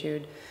be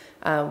issued.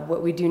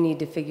 What we do need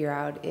to figure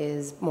out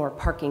is more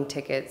parking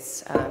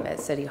tickets at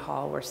City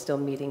Hall. We're still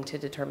meeting to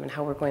determine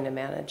how we're going to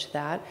manage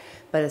that.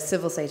 But a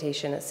civil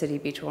citation at City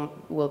Beach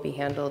will be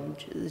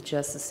handled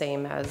just the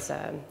same as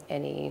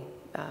any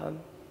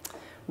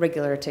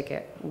regular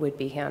ticket would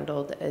be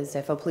handled, as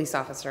if a police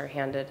officer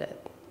handed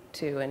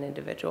to an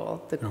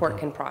individual. The court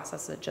Okay. can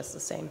process it just the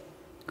same.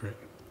 Great.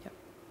 Yep.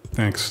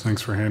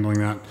 Thanks for handling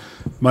that.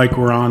 Mike,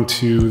 we're on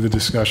to the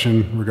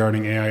discussion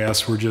regarding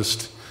AIS. We're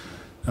just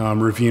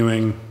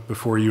reviewing,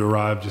 before you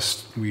arrived,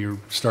 we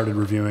started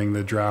reviewing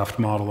the draft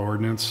model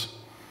ordinance.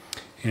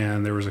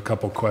 And there was a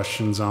couple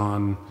questions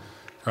I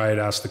had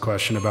asked the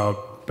question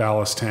about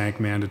ballast tank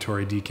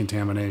mandatory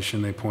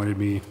decontamination. They pointed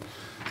me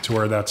to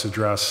where that's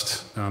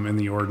addressed in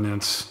the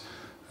ordinance.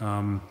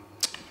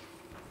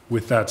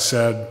 With that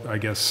said, I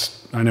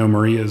guess, I know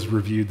Maria's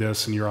reviewed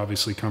this and you're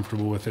obviously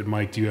comfortable with it.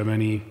 Mike, do you have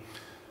any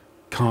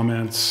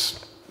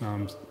comments?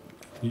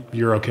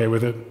 You're okay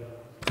with it?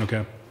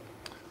 Okay.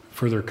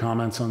 Further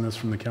comments on this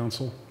from the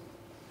council?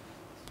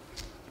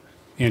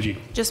 Angie.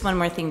 Just one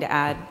more thing to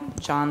add,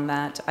 John,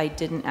 that I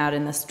didn't add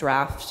in this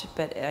draft,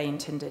 but I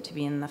intend it to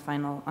be in the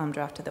final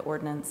draft of the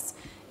ordinance,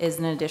 is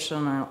an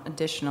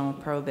additional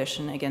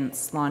prohibition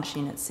against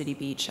launching at City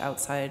Beach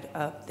outside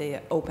of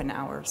the open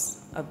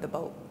hours of the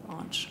boat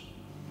launch.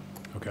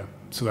 Okay,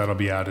 so that'll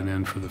be added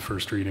in for the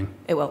first reading?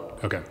 It will.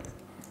 Okay,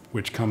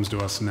 which comes to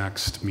us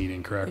next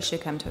meeting, correct? It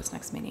should come to us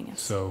next meeting,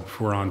 yes. So if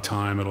we're on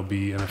time, it'll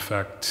be in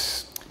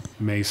effect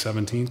May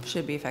 17th?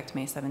 Should be effective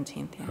May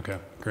 17th, yeah. Okay,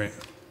 great.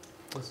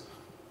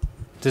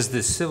 Does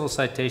the civil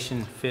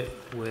citation fit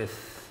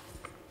with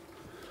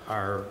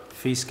our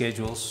fee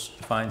schedules,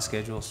 fine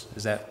schedules?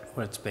 Is that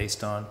what it's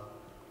based on,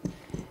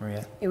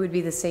 Maria? It would be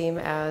the same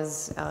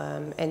as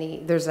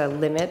there's a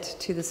limit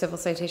to the civil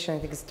citation. I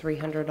think it's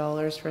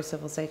 $300 for a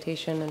civil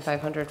citation and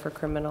 $500 for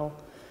criminal.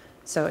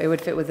 So it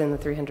would fit within the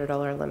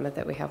 $300 limit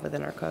that we have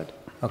within our code.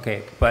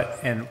 Okay,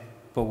 but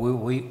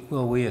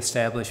will we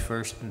establish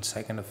first and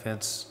second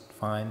offense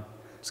fine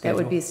schedule?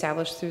 That would be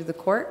established through the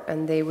court,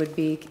 and they would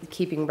be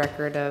keeping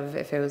record of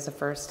if it was a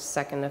first,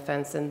 second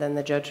offense, and then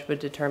the judge would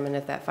determine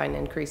if that fine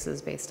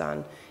increases based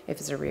on if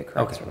it's a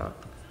reoccurrence or not.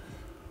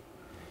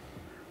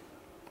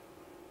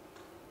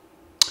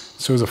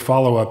 So as a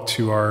follow-up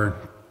to our,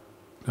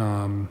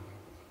 well,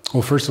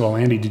 first of all,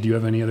 Andy, did you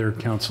have any other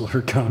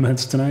councilor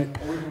comments tonight?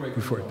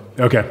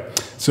 Okay,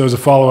 so as a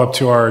follow-up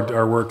to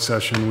our work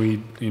session, we,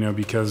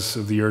 because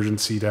of the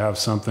urgency to have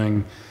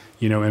something,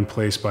 in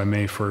place by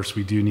May 1st,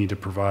 we do need to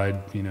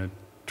provide,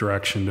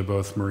 direction to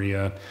both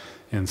Maria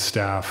and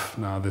staff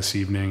this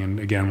evening. And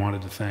again,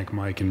 wanted to thank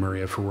Mike and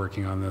Maria for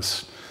working on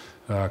this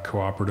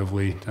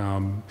cooperatively.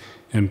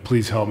 And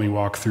please help me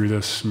walk through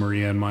this,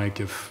 Maria and Mike,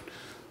 if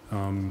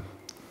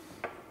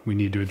we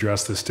need to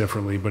address this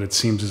differently. But it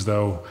seems as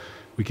though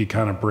we could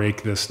kind of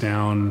break this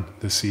down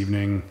this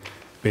evening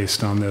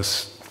based on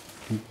these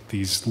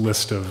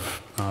list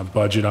of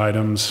budget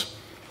items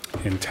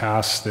and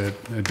tasks that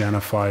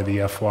identify the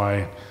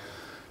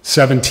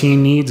FY17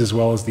 needs as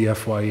well as the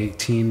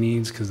FY18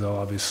 needs, because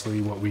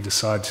obviously what we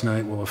decide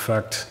tonight will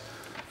affect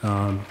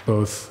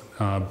both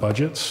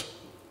budgets.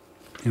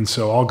 And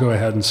so I'll go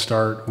ahead and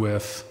start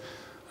with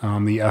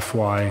the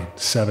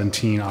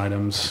FY17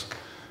 items,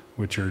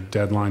 which are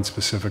deadline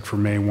specific for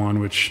May 1,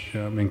 which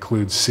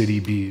includes City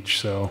Beach.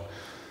 So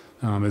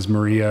as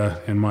Maria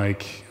and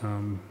Mike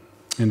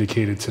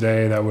indicated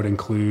today, that would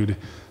include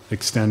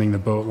extending the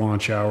boat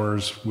launch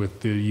hours with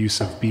the use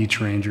of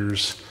beach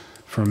rangers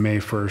from May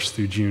 1st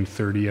through June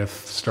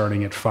 30th,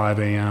 starting at 5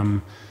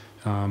 a.m.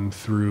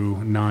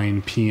 Through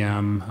 9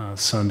 p.m.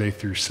 Sunday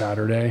through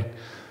Saturday.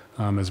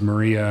 As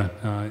Maria,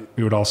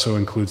 it would also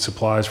include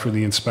supplies for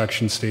the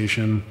inspection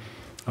station,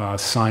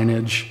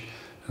 signage,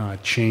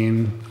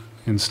 chain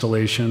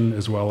installation,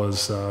 as well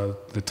as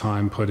the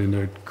time put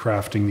into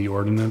crafting the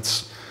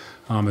ordinance.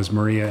 As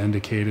Maria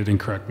indicated, and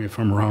correct me if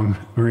I'm wrong,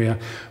 Maria,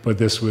 but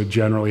this would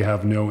generally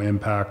have no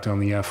impact on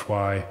the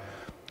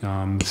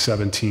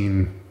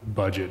FY17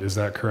 budget. Is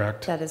that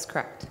correct? That is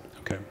correct.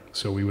 Okay,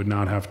 so we would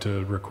not have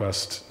to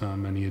request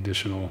any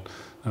additional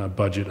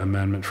budget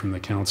amendment from the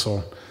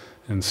council.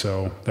 And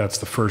so that's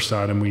the first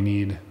item we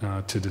need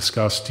to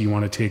discuss. Do you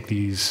want to take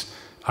these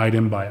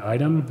item by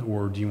item,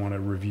 or do you want to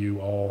review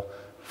all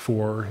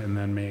four and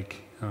then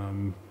make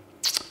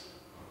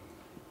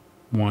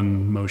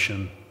one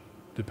motion,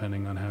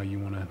 depending on how you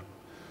want to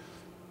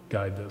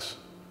guide this?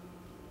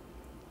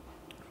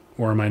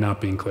 Or am I not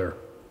being clear?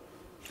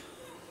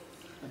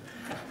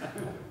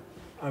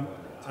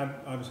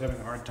 I was having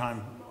a hard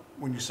time,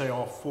 when you say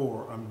all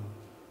four,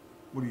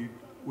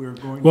 we're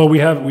going... Well, we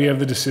have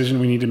the decision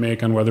we need to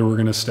make on whether we're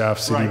going to staff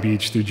City Right.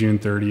 Beach through June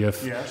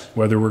 30th, Yes.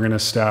 whether we're going to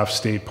staff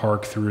State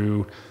Park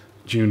through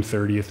June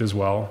 30th as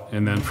well,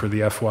 and then for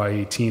the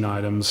FY18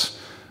 items,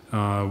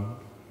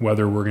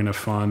 whether we're going to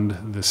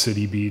fund the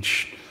City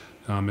Beach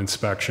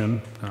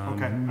inspection,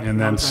 Okay. and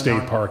then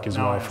State Park as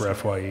now I well for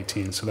understand.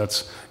 FY18. So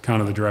that's kind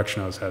of the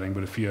direction I was heading,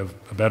 but if you have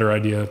a better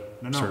idea,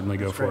 No, certainly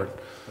go that's for great. it.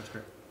 That's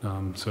great.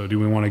 So do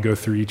we want to go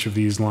through each of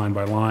these line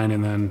by line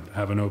and then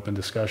have an open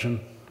discussion?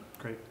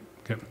 Great.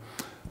 Okay.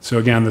 So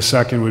again, the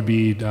second would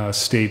be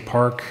State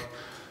Park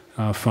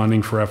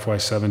funding for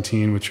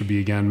FY17, which would be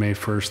again May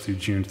 1st through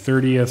June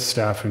 30th,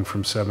 staffing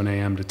from 7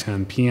 a.m. to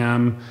 10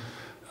 p.m.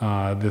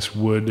 This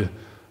would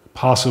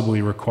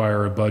possibly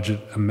require a budget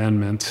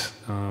amendment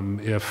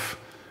if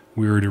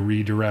we were to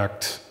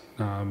redirect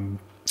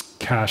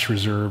cash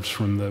reserves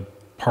from the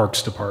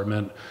Parks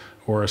Department,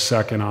 or a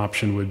second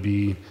option would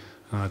be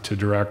to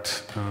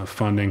direct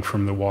funding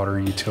from the water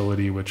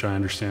utility, which I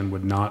understand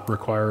would not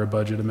require a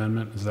budget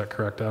amendment. Is that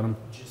correct, Adam?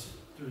 Just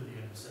through the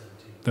end of 17.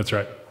 That's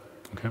right.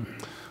 Okay.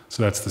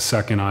 So that's the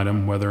second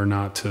item, whether or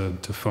not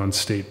to fund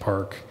State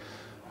Park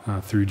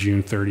through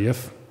June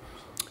 30th.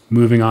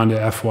 Moving on to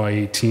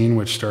FY18,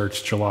 which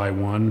starts July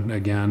 1,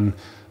 again,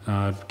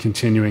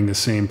 continuing the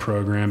same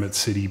program at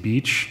City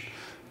Beach,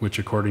 which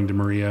according to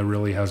Maria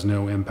really has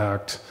no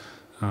impact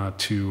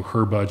to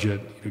her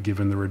budget,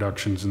 given the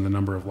reductions in the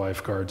number of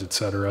lifeguards, et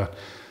cetera.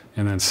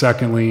 And then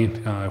secondly,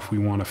 if we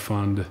want to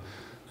fund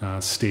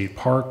State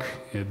Park,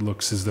 it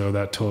looks as though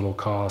that total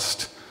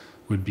cost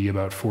would be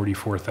about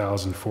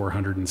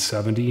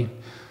 $44,470.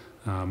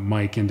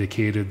 Mike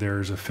indicated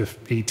there's a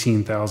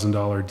 $18,000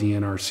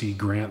 DNRC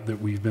grant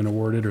that we've been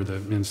awarded, or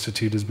the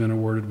Institute has been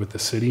awarded with the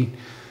city.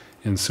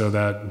 And so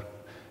that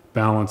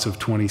balance of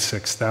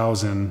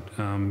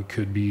 $26,000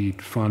 could be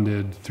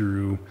funded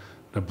through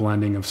a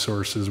blending of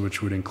sources,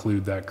 which would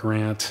include that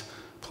grant,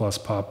 plus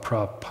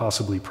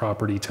possibly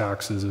property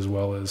taxes, as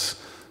well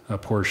as a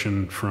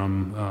portion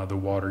from the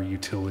water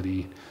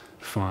utility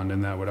fund.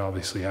 And that would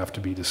obviously have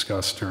to be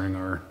discussed during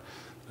our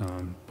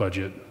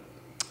budget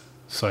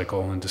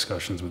cycle and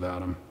discussions with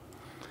Adam.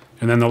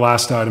 And then the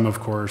last item, of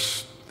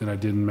course, that I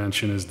didn't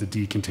mention is the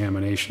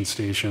decontamination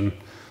station.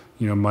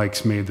 You know,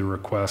 Mike's made the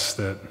request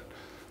that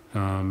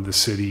the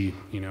city,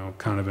 you know,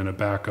 kind of in a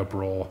backup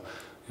role,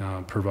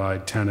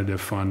 provide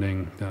tentative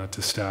funding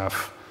to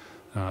staff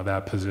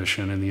that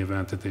position in the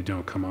event that they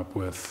don't come up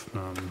with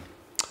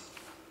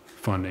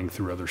funding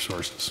through other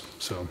sources.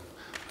 So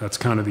that's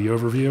kind of the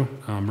overview.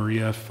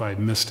 Maria, if I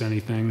missed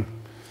anything,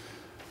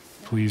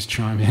 please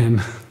chime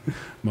in.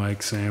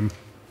 Mike, same.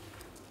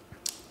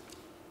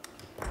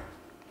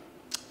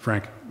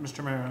 Frank.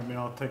 Mr. Mayor, I mean,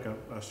 I'll take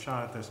a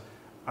shot at this.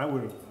 I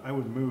would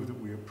move that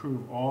we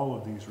approve all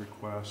of these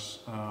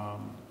requests.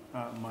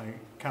 My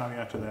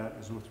caveat to that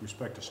is with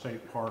respect to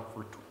State Park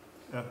for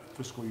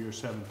fiscal year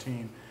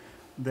 17,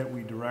 that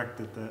we direct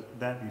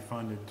that be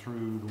funded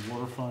through the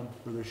water fund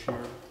for this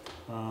year,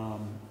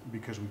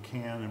 because we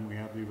can and we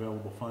have the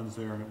available funds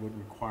there, and it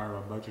wouldn't require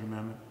a budget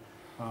amendment.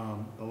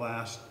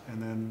 And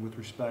then with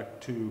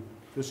respect to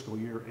fiscal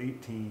year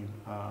 18,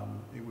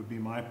 it would be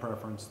my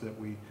preference that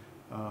we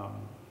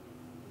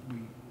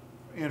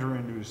enter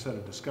into a set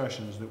of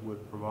discussions that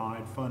would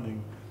provide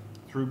funding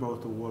through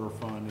both the water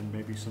fund and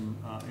maybe some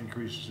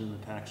increases in the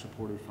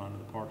tax-supported fund of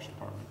the Parks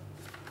Department.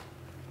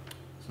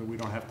 So we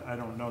don't have to, I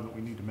don't know that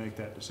we need to make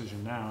that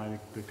decision now. I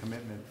think the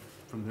commitment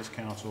from this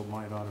council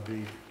might ought to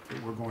be that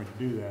we're going to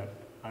do that.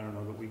 I don't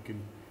know that we can,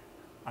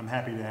 I'm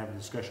happy to have a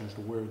discussion as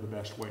to where the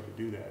best way to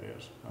do that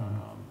is.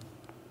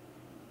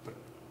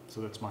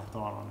 So that's my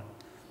thought on it.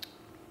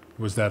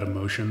 Was that a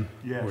motion?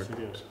 Yes, it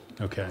is.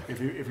 Okay.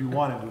 If you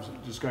wanted a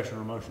discussion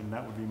or a motion,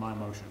 that would be my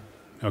motion.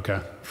 Okay.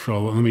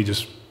 So let me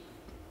just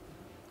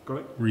Go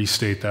ahead.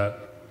 restate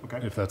that, Okay.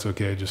 if that's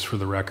okay, just for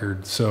the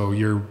record. So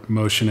you're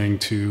motioning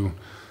to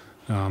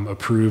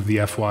approve the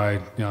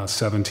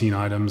FY17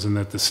 items, and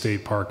that the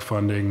state park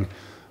funding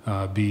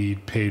be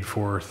paid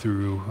for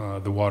through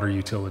the water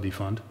utility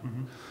fund.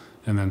 Mm-hmm.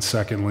 And then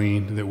secondly,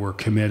 that we're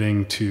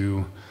committing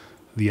to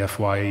the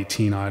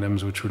FY18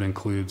 items, which would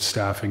include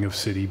staffing of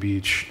City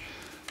Beach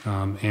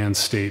and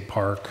State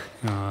Park,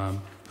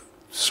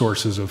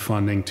 sources of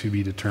funding to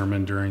be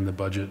determined during the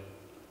budget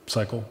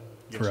cycle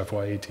for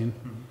FY18.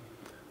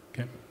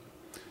 Okay.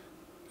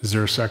 Is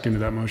there a second to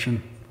that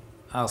motion?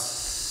 I'll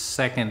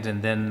second,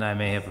 and then I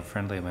may have a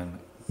friendly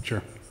amendment.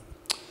 Sure.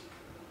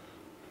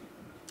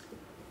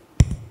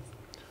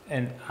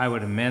 And I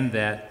would amend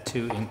that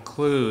to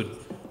include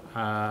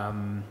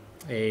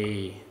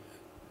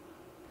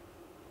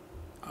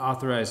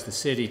authorize the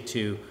city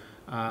to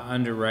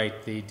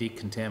underwrite the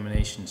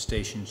decontamination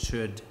station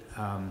should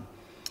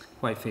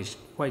Whitefish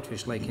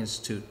Lake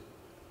Institute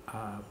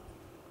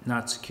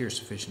not secure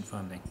sufficient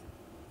funding.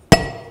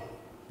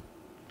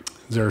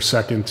 Is there a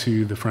second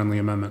to the friendly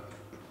amendment?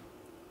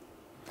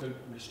 Could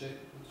restate?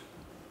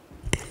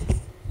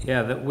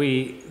 Yeah, that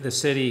we, the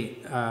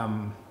city,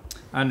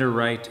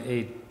 underwrite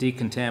a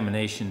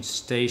decontamination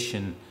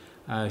station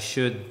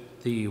should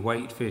the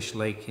Whitefish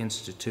Lake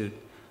Institute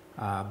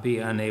be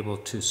unable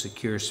to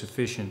secure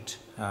sufficient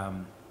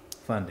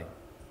funding.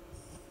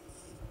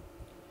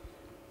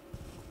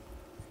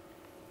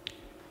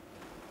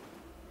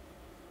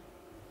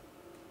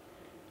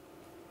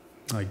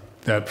 Like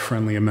that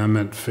friendly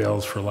amendment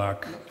fails for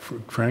lack.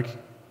 Frank?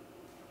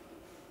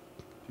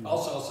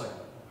 I'll second.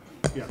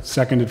 Yeah.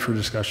 Seconded for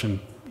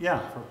discussion.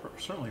 Yeah,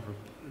 certainly for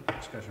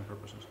discussion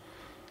purposes.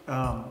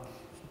 I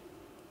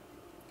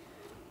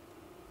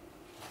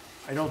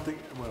don't think,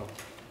 well,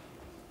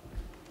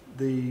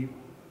 the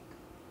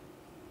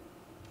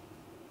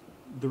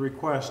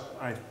request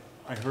I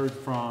heard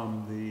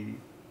from the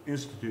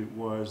Institute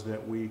was that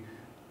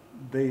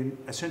they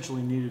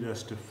essentially needed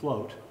us to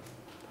float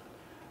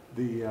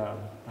the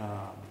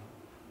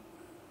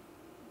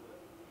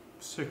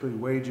particularly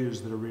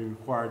wages that are being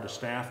required to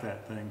staff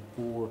that thing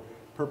for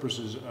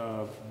purposes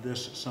of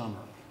this summer.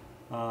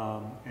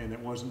 And it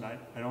wasn't, I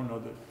don't know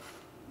that,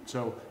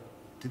 so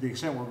to the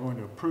extent we're going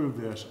to approve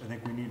this, I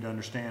think we need to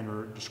understand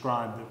or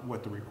describe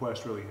what the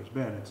request really has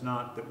been. It's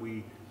not that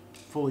we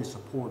fully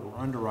support or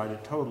underwrite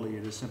it totally,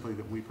 it is simply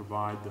that we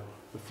provide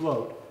the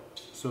float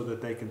so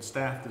that they can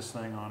staff this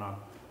thing on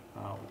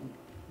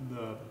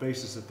the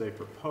basis that they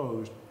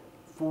proposed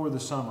for the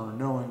summer,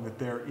 knowing that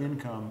their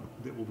income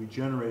that will be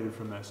generated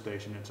from that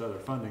station, its other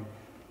funding,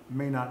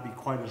 may not be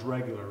quite as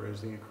regular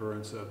as the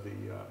incurrence of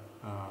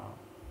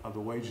the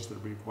wages that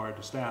are required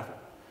to staff it.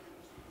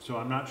 So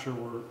I'm not sure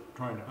we're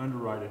trying to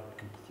underwrite it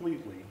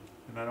completely,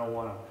 and I don't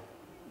want to,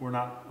 we're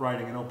not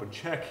writing an open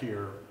check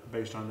here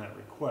based on that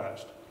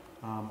request.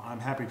 I'm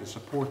happy to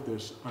support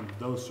this under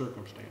those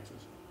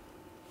circumstances.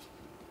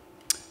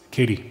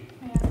 Katie.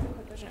 I have a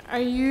quick question.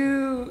 Are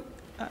you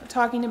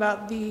talking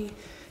about the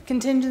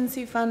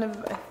contingency fund of,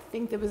 I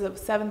think that was of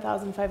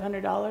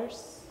 $7,500?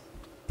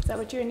 Is that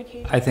what you're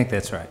indicating? I think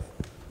that's right.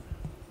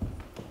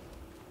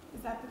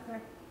 Is that the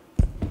correct,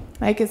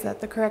 Mike, is that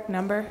the correct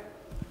number?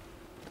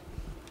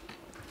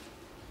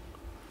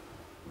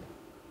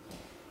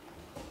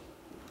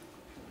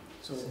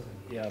 So,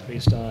 yeah,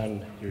 based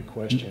on your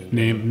question.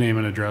 Name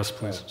and address,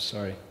 please.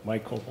 Sorry,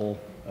 Mike Copel,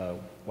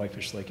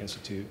 Whitefish Lake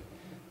Institute,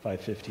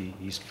 550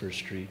 East First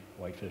Street,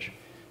 Whitefish.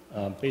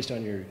 Based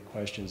on your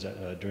questions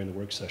during the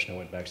work session, I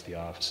went back to the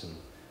office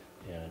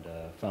and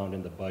found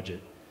in the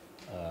budget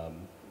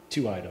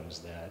 2 items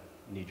that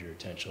need your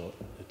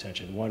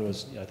attention. One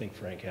was, I think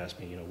Frank asked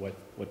me,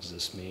 what does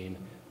this mean?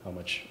 How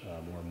much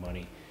more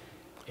money?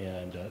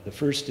 And the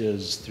first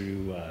is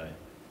through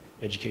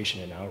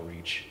education and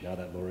outreach. Now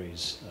that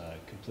Lori's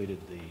completed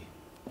the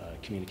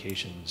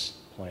communications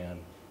plan,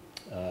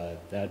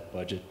 that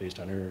budget, based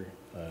on her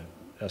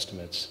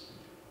estimates,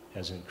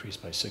 has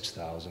increased by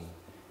 $6,000,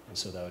 and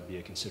so that would be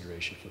a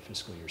consideration for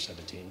fiscal year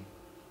 17,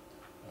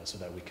 so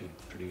that we could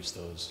produce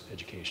those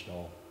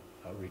educational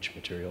outreach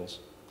materials.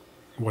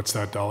 What's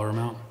that dollar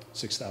amount?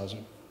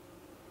 $6,000.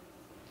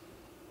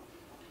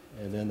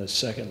 And then the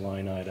second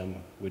line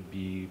item would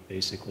be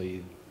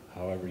basically,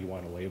 however you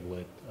want to label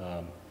it,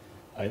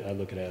 I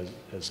look at it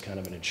as kind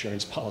of an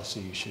insurance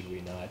policy. Should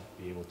we not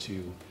be able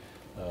to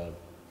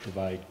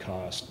provide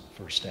cost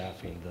for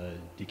staffing the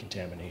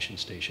decontamination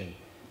station?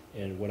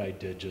 And what I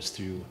did just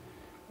through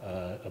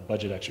a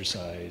budget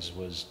exercise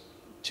was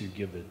to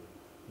give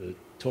the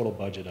total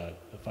budget a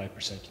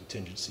 5%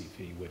 contingency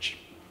fee, which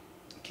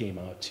came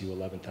out to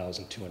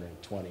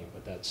 $11,220,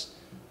 but that's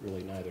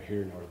really neither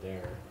here nor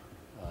there.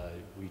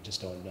 We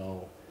just don't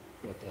know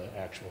what the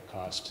actual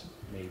cost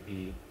may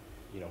be.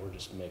 We're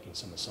just making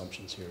some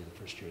assumptions here the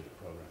first year of the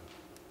program.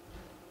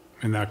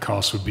 And that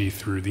cost would be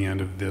through the end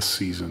of this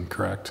season,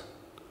 correct?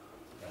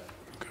 Right.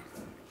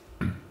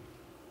 Okay.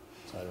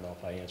 So I don't know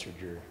if I answered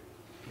your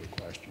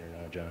question or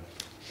not, John.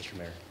 Mr.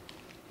 Mayor.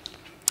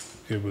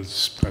 It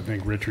was, I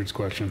think, Richard's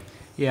question.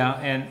 Yeah,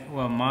 and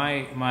well,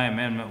 my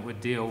amendment would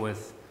deal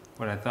with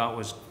what I thought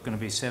was going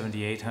to be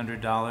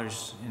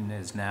 $7,800 and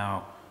is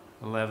now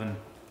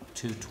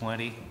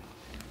 $11,220.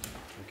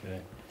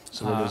 Okay.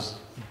 So what was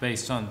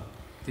based on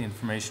the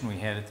information we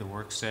had at the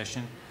work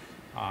session?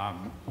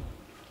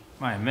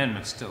 My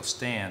amendment still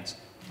stands,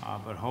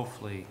 but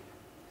hopefully,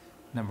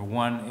 number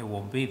one, it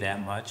won't be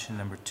that much, and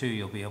number two,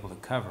 you'll be able to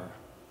cover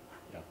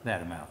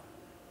that amount.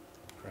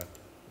 Correct.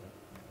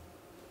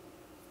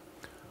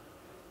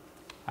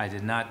 I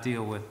did not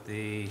deal with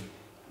the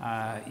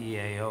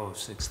EAO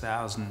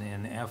 6,000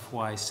 in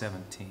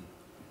FY17.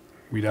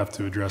 We'd have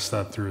to address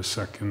that through a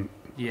second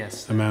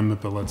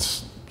amendment, but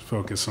let's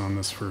focus on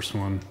this first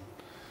one.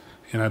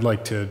 And I'd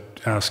like to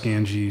ask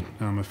Angie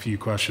a few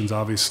questions.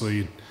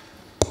 Obviously,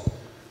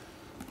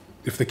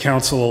 if the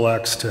council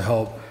elects to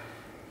help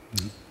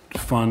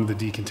fund the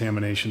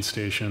decontamination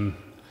station,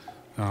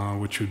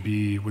 which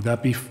would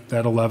that be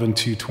that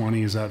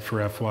 11,220? Is that for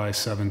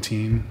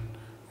FY17,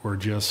 or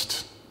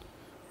just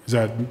is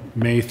that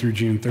May through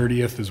June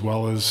 30th, as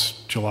well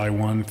as July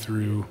 1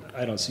 through?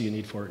 I don't see a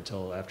need for it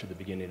until after the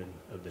beginning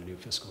of the new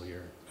fiscal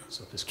year.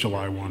 So fiscal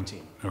July year 1.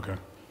 18. Okay.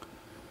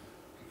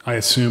 I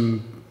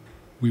assume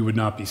we would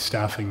not be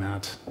staffing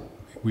that.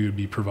 We would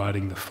be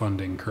providing the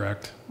funding,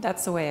 correct?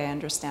 That's the way I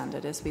understand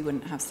it, is we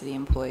wouldn't have city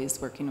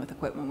employees working with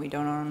equipment we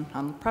don't own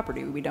on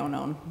property we don't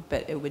own,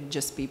 but it would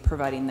just be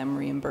providing them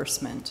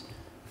reimbursement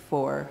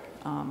for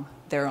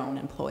their own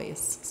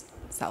employees'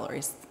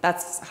 salaries.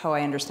 That's how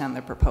I understand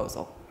the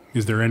proposal.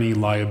 Is there any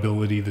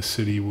liability the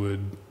city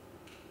would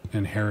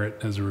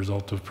inherit as a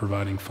result of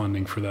providing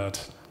funding for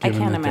that?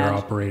 Given that they're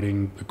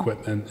operating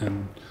equipment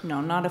and...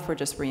 No, not if we're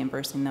just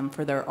reimbursing them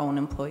for their own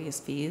employees'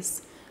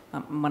 fees.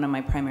 One of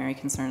my primary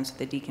concerns with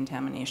the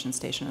decontamination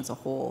station as a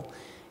whole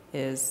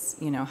is,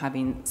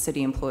 having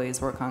city employees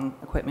work on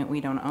equipment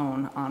we don't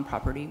own, on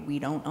property we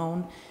don't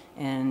own.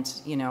 And,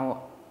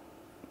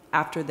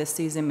 after this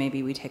season,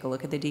 maybe we take a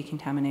look at the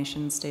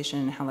decontamination station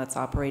and how that's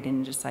operating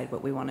and decide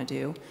what we want to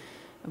do.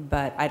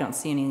 But I don't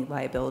see any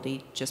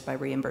liability just by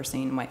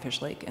reimbursing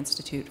Whitefish Lake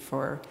Institute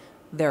for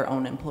their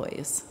own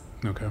employees'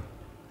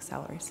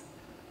 salaries.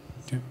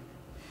 Okay.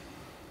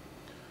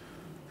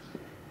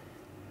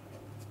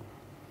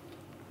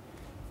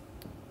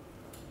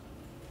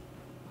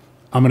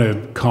 I'm going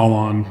to call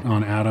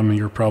on Adam.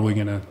 You're probably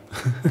going to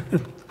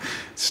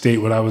state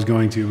what I was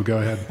going to, but go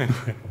ahead.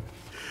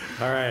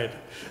 All right.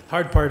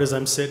 Hard part is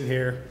I'm sitting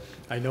here.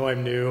 I know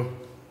I'm new.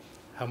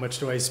 How much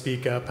do I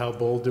speak up? How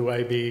bold do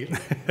I be?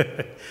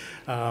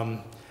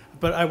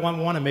 But I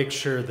want to make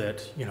sure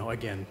that,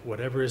 again,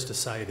 whatever is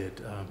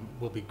decided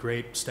will be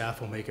great.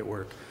 Staff will make it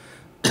work.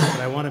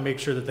 But I want to make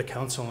sure that the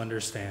council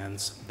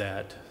understands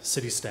that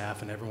city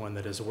staff and everyone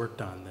that has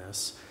worked on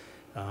this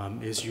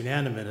is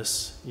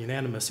unanimous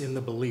in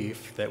the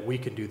belief that we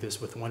can do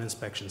this with one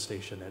inspection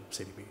station at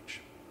City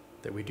Beach,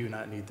 that we do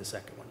not need the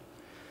second one.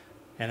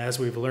 And as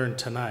we've learned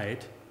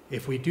tonight,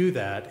 if we do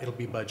that, it'll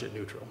be budget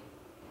neutral.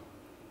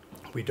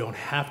 We don't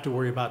have to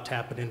worry about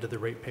tapping into the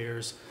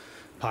ratepayers'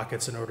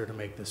 pockets in order to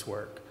make this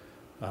work.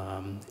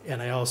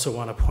 And I also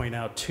want to point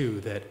out too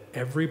that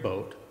every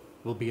boat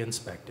will be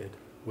inspected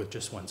with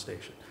just one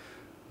station.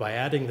 By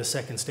adding the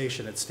second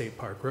station at State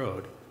Park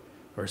Road,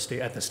 or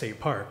at the state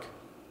park,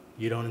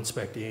 you don't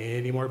inspect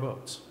any more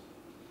boats.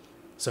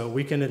 So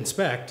we can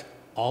inspect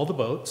all the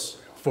boats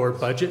for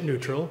budget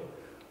neutral,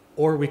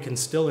 or we can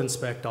still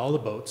inspect all the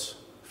boats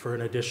for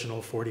an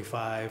additional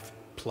 45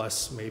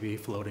 plus maybe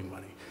floating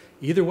money.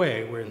 Either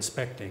way, we're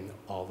inspecting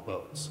all the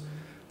boats.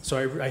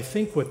 So I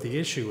think what the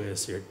issue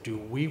is here, do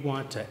we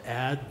want to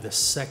add the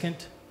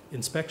second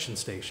inspection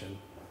station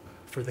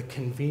for the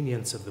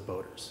convenience of the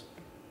boaters?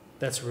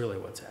 That's really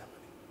what's happening.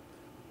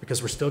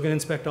 Because we're still going to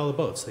inspect all the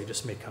boats, they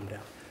just may come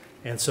down.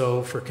 And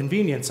so for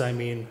convenience, I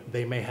mean,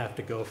 they may have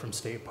to go from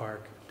State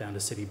Park down to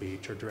City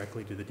Beach or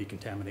directly to the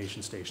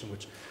decontamination station,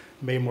 which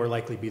may more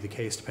likely be the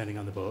case depending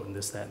on the boat and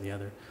this, that, and the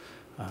other.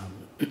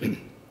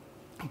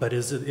 But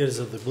it is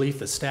of the belief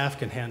that staff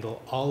can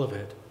handle all of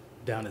it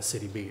down at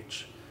City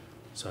Beach.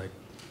 So I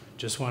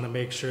just want to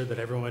make sure that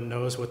everyone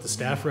knows what the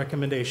staff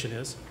recommendation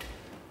is.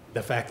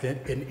 The fact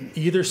that in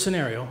either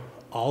scenario,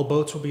 all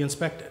boats will be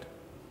inspected.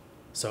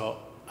 So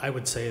I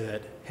would say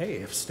that, hey,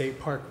 if State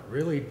Park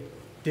really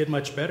did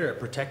much better at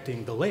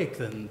protecting the lake,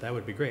 then that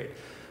would be great.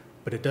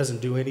 But it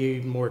doesn't do any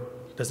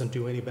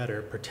better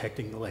at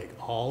protecting the lake.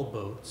 All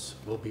boats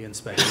will be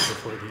inspected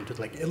before they enter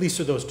the lake, at least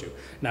for those two.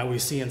 Now we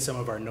see in some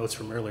of our notes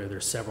from earlier,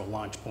 there's several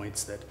launch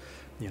points that,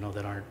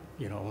 that aren't,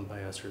 owned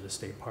by us or the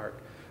state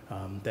park.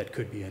 That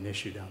could be an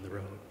issue down the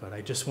road. But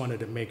I just wanted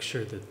to make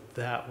sure that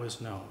that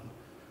was known.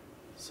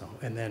 So,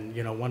 and then,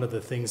 one of the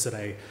things that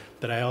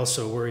I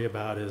also worry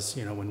about is,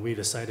 when we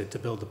decided to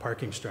build the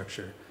parking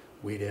structure,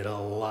 we did a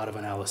lot of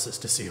analysis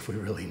to see if we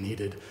really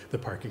needed the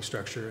parking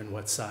structure and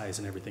what size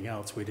and everything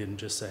else. We didn't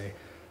just say,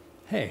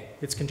 hey,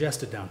 it's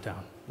congested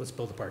downtown, let's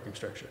build a parking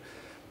structure.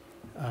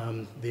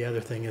 The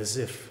other thing is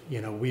if,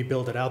 we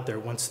build it out there,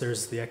 once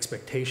there's the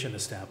expectation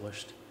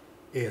established,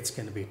 it's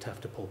going to be tough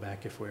to pull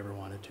back if we ever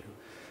wanted to.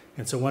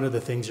 And so one of the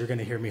things you're going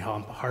to hear me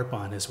harp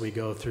on as we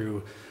go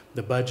through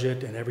the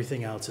budget and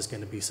everything else is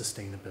going to be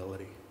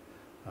sustainability.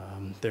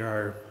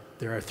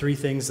 There are three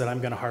things that I'm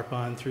going to harp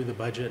on through the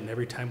budget and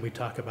every time we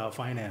talk about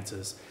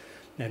finances.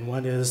 And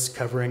one is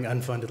covering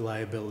unfunded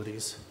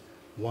liabilities.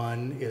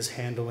 One is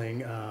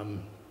handling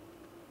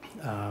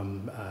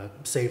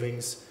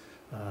savings.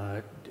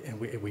 And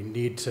we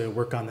need to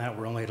work on that.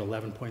 We're only at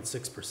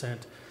 11.6%.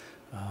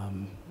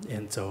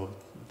 And so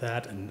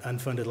that and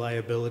unfunded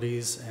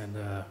liabilities and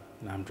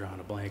I'm drawing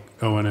a blank.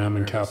 O&M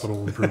and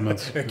capital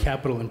improvements.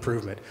 Capital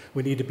improvement.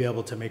 We need to be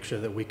able to make sure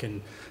that we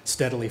can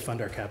steadily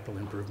fund our capital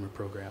improvement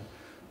program.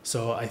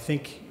 So I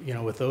think,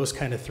 with those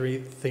kind of three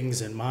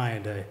things in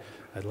mind,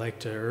 I'd like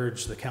to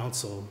urge the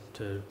council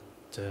to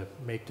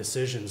make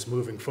decisions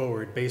moving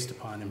forward based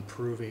upon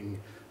improving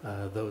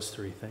those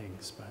three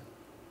things. But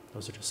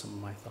those are just some of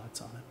my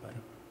thoughts on it. But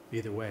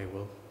either way,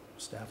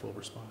 staff will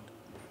respond.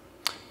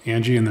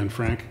 Angie and then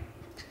Frank.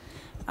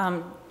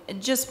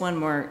 Just one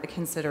more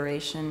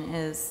consideration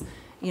is,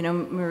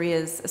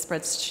 Maria's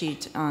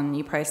spreadsheet on,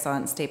 you probably saw it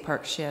in State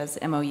Park, she has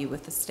MOU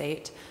with the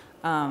state.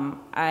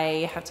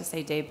 I have to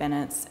say Dave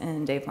Bennett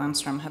and Dave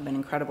Landstrom have been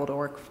incredible to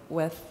work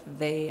with.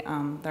 They're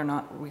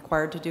not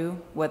required to do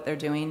what they're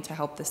doing to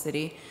help the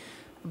city,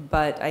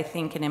 but I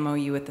think an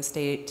MOU with the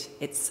state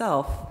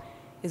itself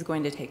is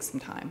going to take some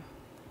time.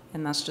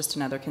 And that's just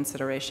another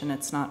consideration.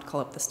 It's not call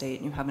up the state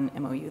and you have an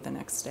MOU the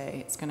next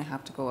day. It's going to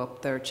have to go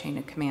up their chain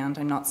of command.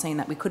 I'm not saying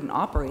that we couldn't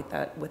operate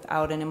that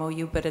without an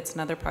MOU, but it's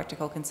another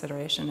practical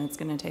consideration. It's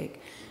going to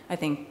take, I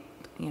think,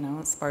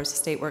 as far as the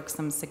state works,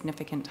 some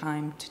significant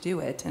time to do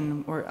it.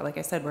 And like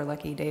I said, we're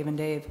lucky Dave and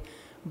Dave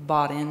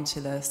bought into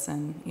this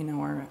and,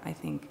 are, I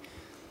think,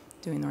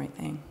 doing the right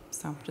thing.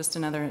 So just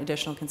another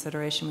additional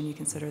consideration when you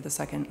consider the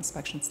second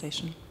inspection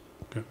station.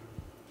 Okay.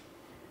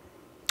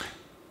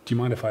 Do you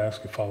mind if I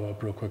ask a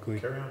follow-up real quickly?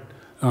 Carry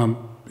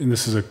on. And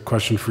this is a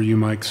question for you,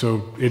 Mike.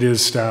 So it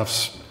is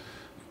staff's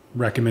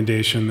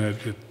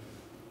recommendation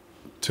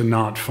to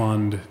not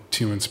fund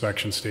 2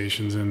 inspection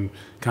stations, and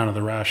kind of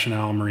the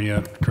rationale,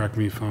 Maria, correct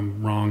me if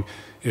I'm wrong,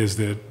 is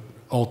that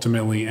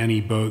ultimately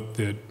any boat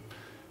that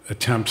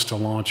attempts to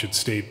launch at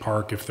State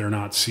Park, if they're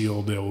not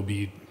sealed, it will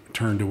be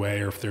turned away,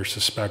 or if they're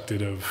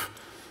suspected of,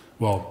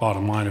 well,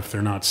 bottom line, if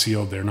they're not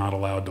sealed, they're not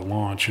allowed to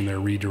launch and they're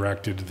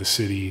redirected to the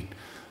city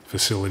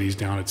facilities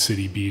down at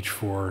City Beach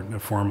for a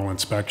formal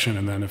inspection,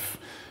 and then if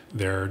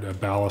they're a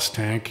ballast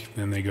tank,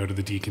 then they go to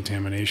the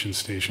decontamination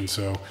station.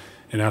 So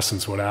in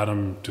essence, what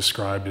Adam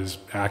described is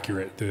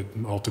accurate, that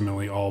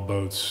ultimately all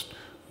boats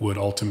would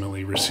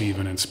ultimately receive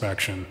an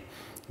inspection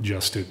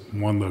just at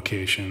one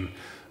location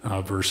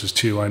versus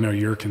two. I know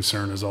your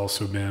concern has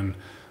also been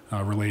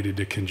related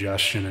to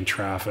congestion and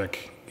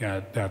traffic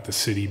at the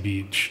City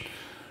Beach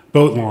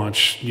boat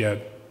launch,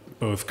 yet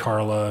both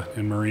Carla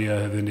and Maria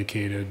have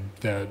indicated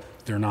that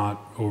they're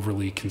not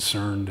overly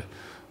concerned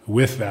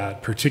with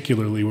that,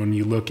 particularly when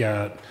you look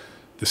at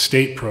the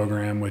state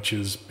program, which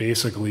is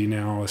basically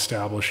now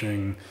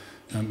establishing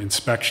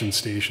inspection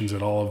stations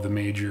at all of the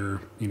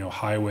major,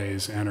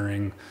 highways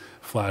entering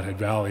Flathead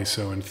Valley.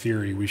 So in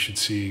theory, we should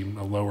see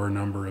a lower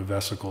number of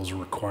vessels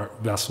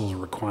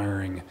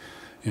requiring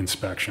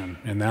inspection.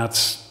 And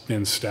that's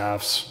been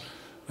staff's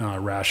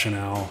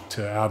rationale.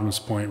 To Adam's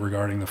point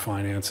regarding the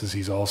finances,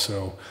 he's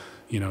also,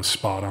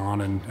 spot on.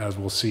 And as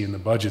we'll see in the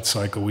budget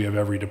cycle, we have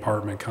every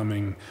department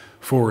coming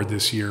forward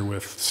this year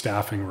with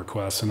staffing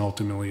requests. And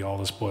ultimately, all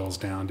this boils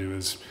down to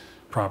is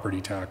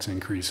property tax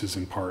increases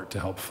in part to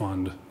help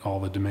fund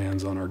all the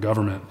demands on our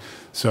government.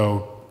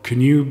 So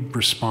can you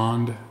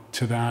respond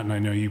to that? And I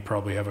know you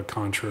probably have a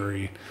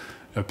contrary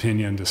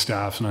opinion to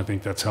staff's, and I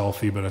think that's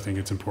healthy, but I think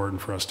it's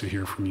important for us to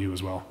hear from you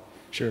as well.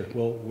 Sure.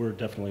 Well, we're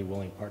definitely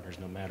willing partners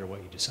no matter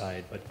what you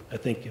decide. But I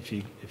think if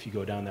you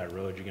go down that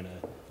road, you're going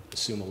to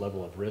assume a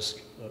level of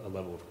risk, a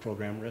level of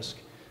program risk.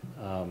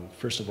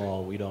 First of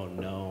all, we don't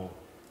know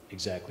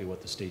exactly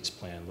what the state's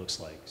plan looks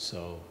like.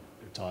 So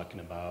they're talking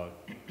about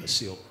a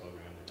SEAL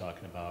program. They're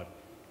talking about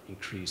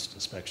increased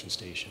inspection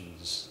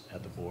stations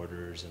at the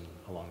borders and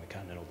along the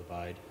Continental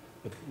Divide.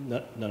 But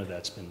none of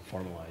that's been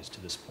formalized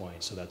to this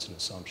point, so that's an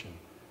assumption.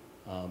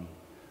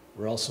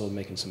 We're also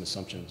making some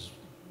assumptions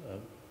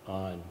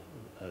on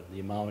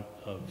the amount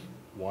of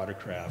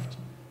watercraft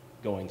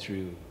going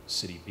through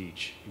City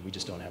Beach. We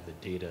just don't have the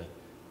data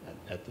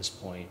at this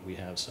point. We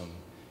have some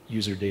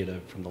user data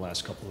from the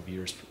last couple of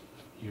years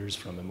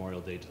from Memorial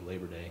Day to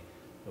Labor Day,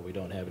 but we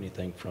don't have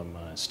anything from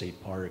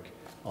State Park.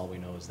 All we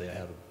know is they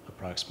have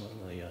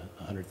approximately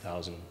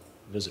 100,000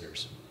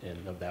 visitors,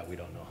 and of that we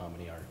don't know how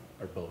many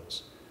are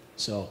boats.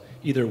 So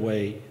either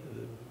way,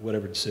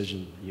 whatever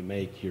decision you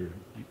make, you're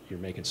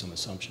making some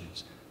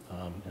assumptions,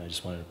 and I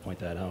just wanted to point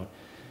that out.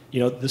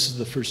 This is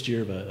the first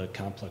year of a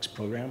complex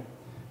program,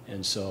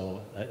 and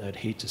so I'd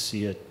hate to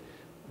see it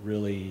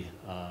really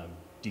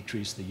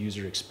decrease the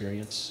user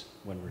experience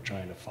when we're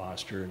trying to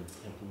foster and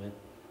implement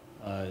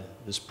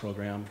this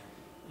program.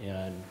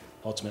 And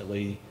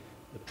ultimately,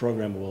 the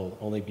program will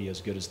only be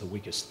as good as the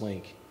weakest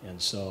link. And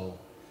so,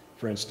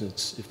 for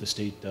instance, if the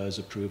state does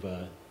approve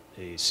a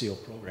SEAL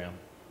program,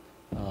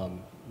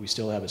 we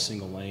still have a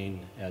single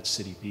lane at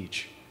City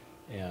Beach,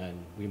 and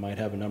we might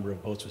have a number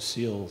of boats with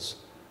seals,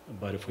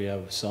 but if we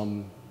have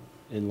some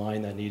in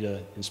line that need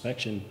an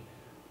inspection,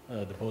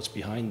 the boats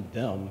behind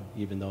them,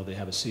 even though they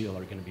have a seal,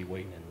 are going to be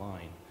waiting in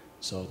line.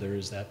 So there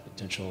is that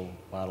potential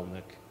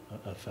bottleneck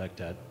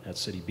effect at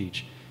City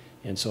Beach.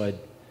 And so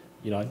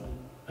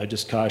I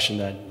just caution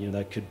that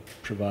that could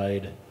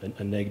provide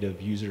a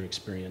negative user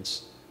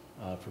experience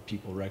for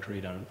people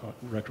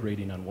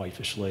recreating on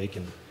Whitefish Lake,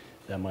 and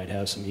that might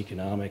have some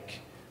economic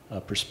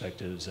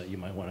perspectives that you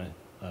might want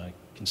to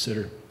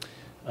consider.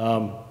 When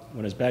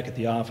I was back at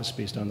the office,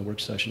 based on the work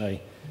session,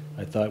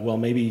 I thought, well,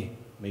 maybe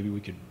we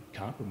could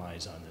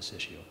compromise on this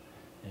issue.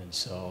 And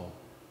so,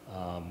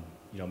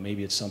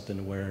 maybe it's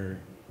something where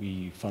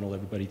we funnel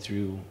everybody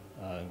through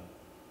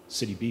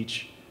City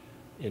Beach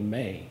in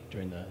May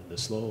during the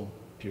slow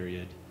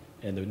period,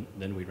 and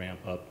then we ramp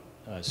up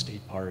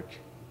State Park,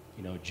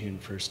 June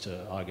 1st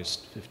to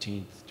August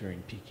 15th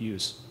during peak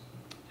use,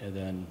 and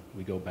then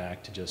we go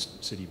back to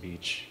just City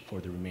Beach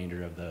for the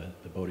remainder of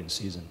the boating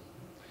season.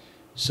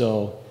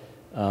 So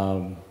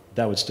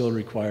that would still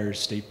require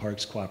State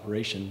Park's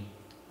cooperation,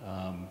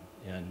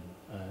 and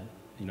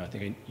I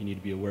think you need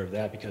to be aware of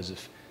that, because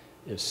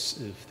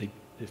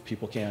if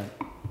people can't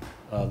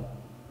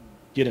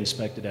get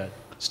inspected at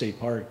State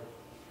Park,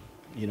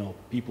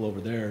 people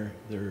over there,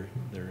 their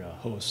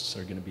hosts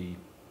are going to be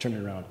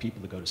turning around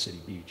people to go to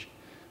City Beach.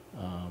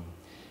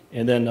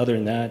 And then other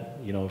than that,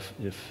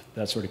 if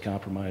that sort of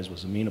compromise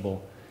was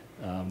amenable,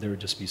 there would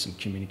just be some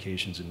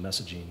communications and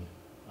messaging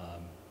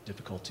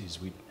difficulties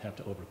we'd have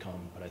to overcome,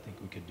 but I think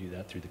we could do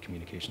that through the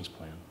communications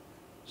plan.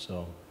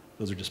 So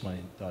those are just my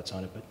thoughts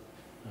on it, but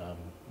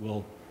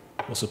we'll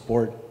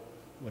support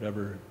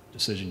whatever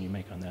decision you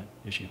make on that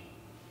issue.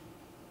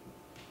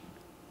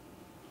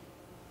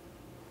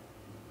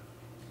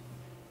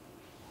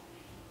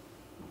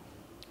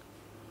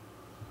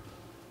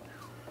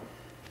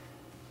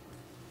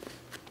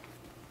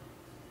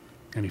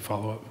 Any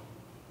follow-up?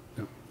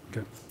 No.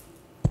 Okay.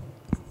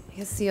 I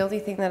guess the only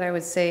thing that I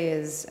would say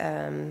is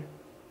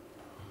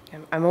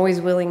I'm always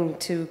willing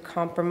to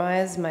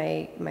compromise.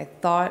 My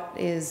thought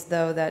is,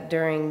 though, that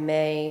during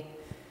May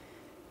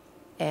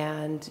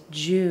and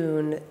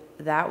June,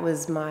 that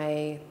was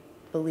my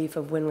belief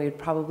of when we would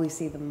probably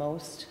see the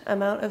most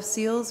amount of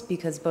seals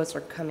because boats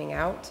are coming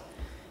out.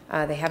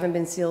 They haven't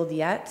been sealed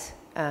yet.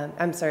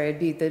 I'm sorry, it'd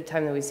be the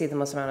time that we see the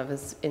most amount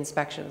of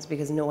inspections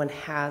because no one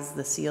has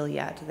the seal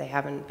yet. They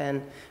haven't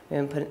been, we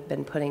haven't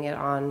been putting it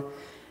on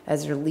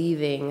as you're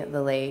leaving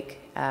the lake.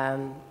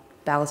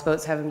 Ballast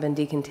boats haven't been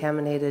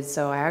decontaminated,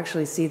 so I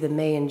actually see the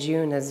May and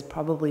June as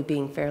probably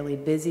being fairly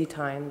busy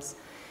times.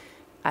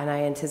 And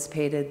I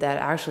anticipated that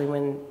actually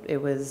when it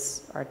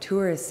was our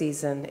tourist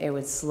season, it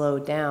would slow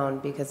down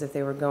because if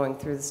they were going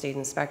through the state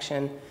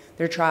inspection,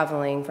 they're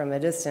traveling from a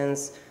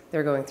distance,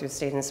 they're going through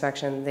state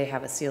inspection, they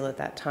have a seal at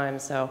that time.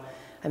 So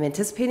I'm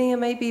anticipating it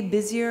might be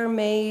busier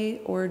May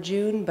or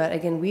June, but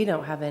again, we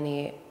don't have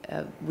any,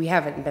 we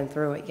haven't been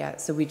through it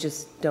yet, so we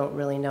just don't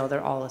really know.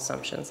 They're all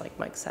assumptions, like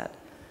Mike said.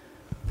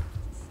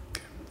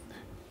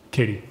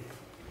 Katie.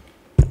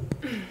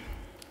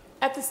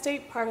 At the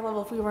state park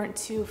level, if we weren't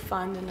to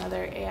fund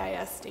another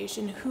AIS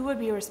station, who would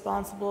be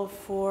responsible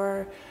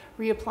for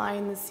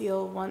reapplying the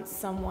seal once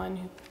someone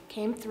who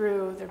came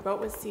through, their boat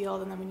was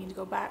sealed, and then we need to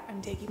go back?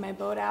 I'm taking my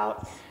boat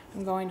out,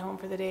 I'm going home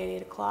for the day at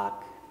 8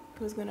 o'clock.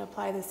 Who's going to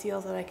apply the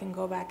seal so that I can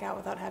go back out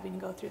without having to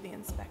go through the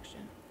inspection?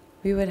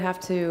 We would have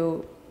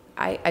to,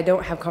 I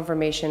don't have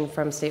confirmation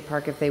from State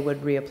Park if they would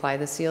reapply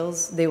the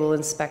seals. They will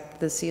inspect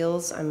the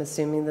seals. I'm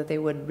assuming that they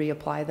would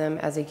reapply them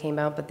as they came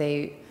out, but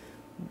they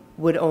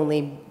would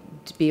only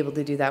be able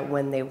to do that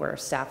when they were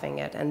staffing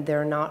it. And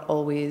they're not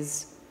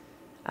always,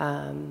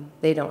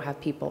 they don't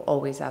have people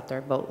always at their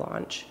boat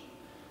launch.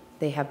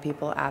 They have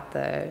people at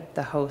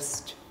the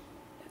host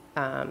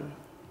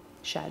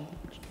shed,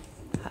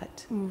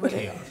 hut. Would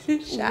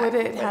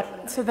it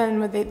have, so then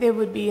would they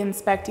would be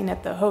inspecting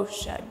at the host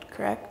shed,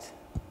 correct?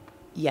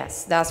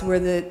 Yes, that's where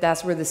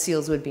the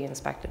seals would be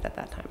inspected at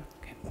that time.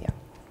 Okay. Yeah.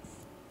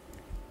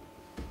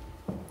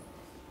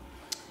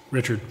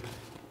 Richard.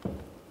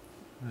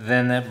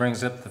 Then that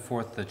brings up the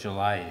 4th of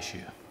July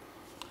issue.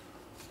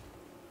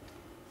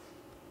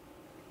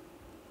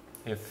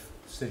 If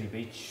City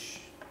Beach,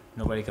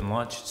 nobody can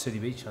launch at City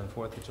Beach on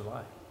 4th of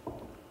July.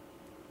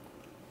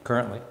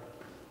 Currently.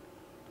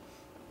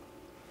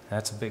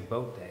 That's a big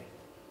boat day.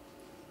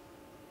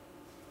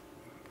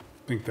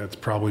 I think that's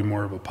probably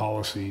more of a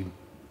policy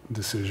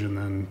decision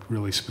than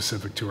really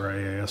specific to our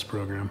AAS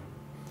program.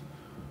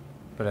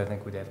 But I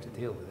think we'd have to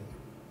deal with it.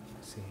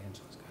 I see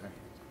Angela's got her hand.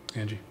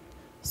 Angie?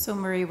 So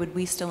Marie, would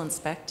we still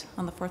inspect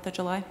on the 4th of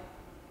July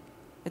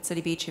at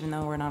City Beach, even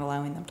though we're not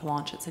allowing them to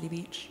launch at City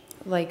Beach?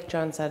 Like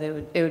John said,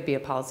 it would be a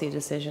policy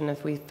decision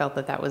if we felt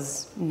that that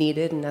was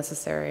needed and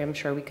necessary. I'm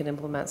sure we could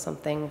implement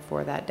something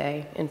for that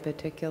day in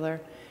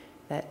particular.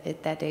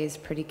 That day is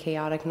pretty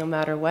chaotic no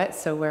matter what,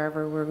 so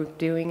wherever we're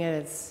doing it,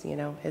 it's, you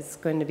know, it's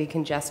going to be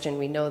congestion.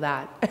 We know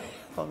that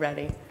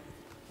already.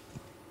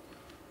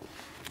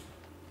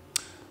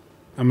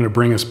 I'm going to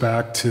bring us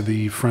back to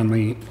the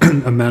friendly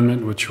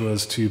amendment, which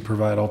was to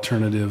provide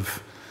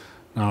alternative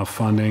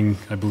funding,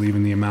 I believe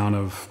in the amount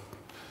of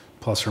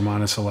plus or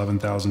minus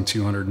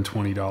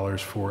 $11,220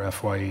 for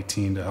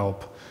FY18 to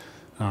help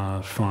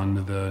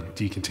fund the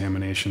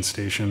decontamination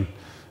station.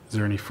 Is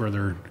there any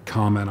further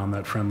comment on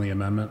that friendly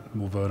amendment?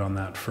 We'll vote on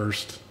that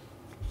first.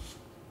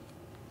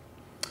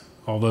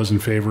 All those in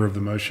favor of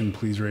the motion,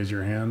 please raise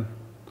your hand.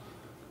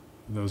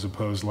 Those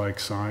opposed, like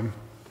sign.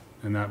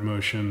 And that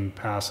motion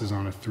passes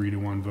on a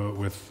 3-to-1 vote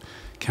with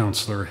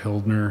Councilor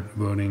Hildner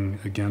voting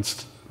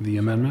against the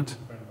amendment.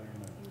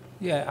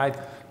 Yeah,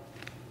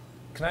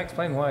 can I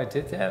explain why I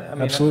did that? I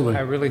mean, Absolutely.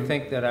 I really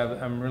think that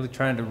I'm really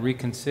trying to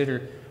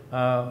reconsider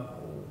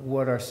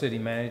what our city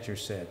manager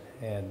said.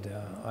 And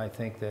I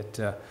think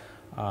that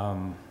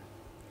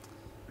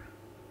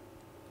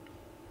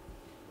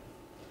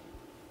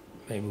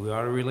maybe we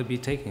ought to really be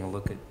taking a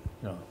look at,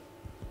 you know,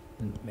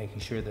 and making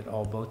sure that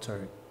all boats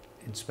are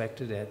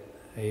inspected at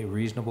a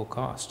reasonable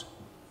cost.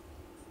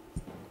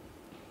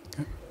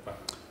 Okay.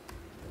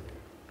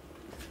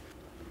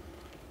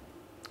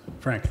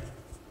 Frank.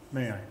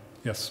 May I?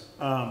 Yes.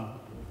 I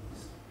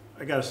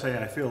got to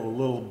say, I feel a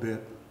little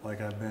bit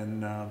like I've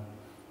been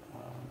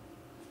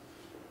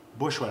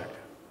bushwhacked.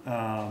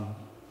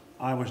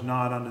 I was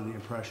not under the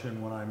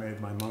impression when I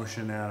made my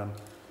motion, Adam,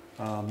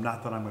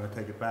 not that I'm going to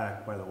take it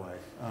back, by the way,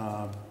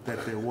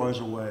 that there was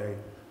a way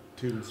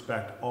to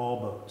inspect all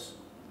boats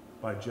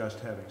by just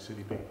having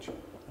City Beach.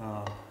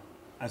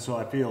 And so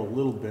I feel a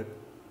little bit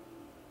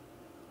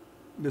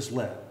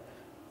misled.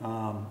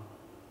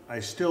 I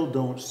still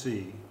don't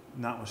see,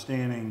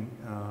 notwithstanding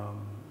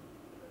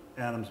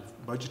Adam's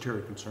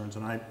budgetary concerns,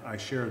 and I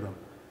share them,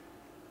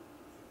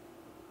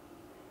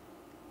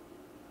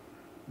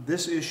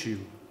 this issue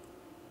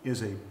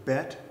is a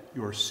bet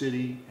your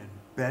city and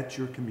bet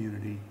your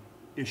community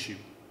issue.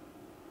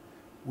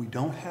 We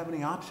don't have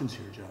any options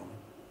here, gentlemen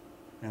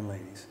and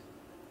ladies.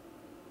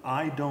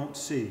 I don't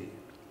see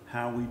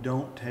how we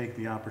don't take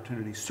the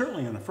opportunity,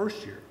 certainly in the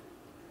first year,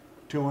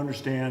 to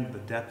understand the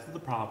depth of the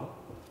problem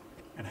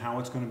and how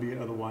it's going to be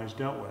otherwise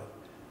dealt with.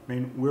 I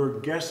mean, we're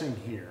guessing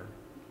here.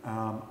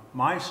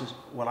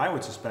 What I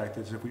would suspect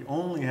is if we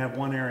only have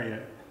one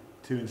area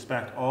to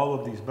inspect all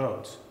of these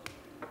boats,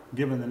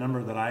 given the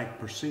number that I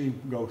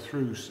perceive go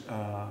through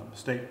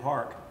State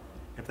Park,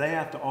 if they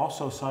have to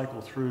also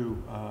cycle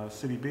through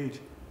City Beach,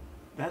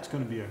 that's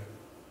going to be a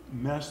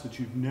mess that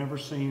you've never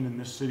seen, and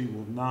this city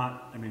will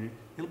not, I mean,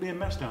 it'll be a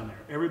mess down there.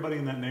 Everybody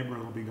in that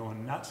neighborhood will be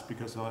going nuts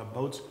because they'll have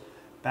boats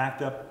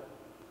backed up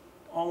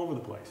all over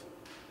the place.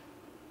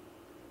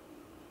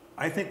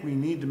 I think we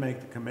need to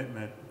make the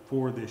commitment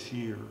for this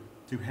year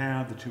to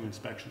have the 2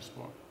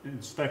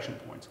 inspection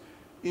points.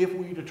 If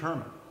we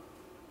determine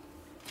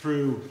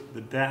through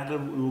the data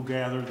we will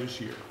gather this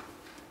year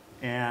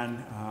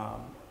and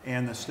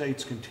the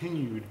state's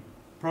continued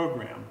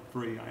program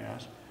for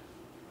EIS,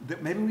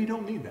 that maybe we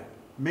don't need that.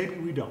 Maybe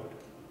we don't.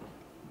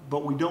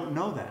 But we don't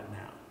know that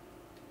now.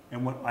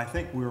 And what I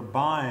think we're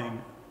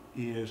buying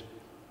is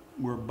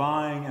we're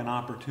buying an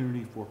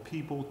opportunity for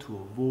people to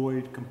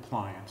avoid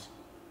compliance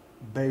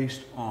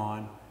based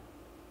on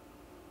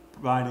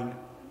providing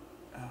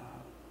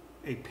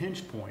a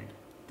pinch point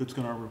that's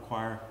going to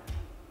require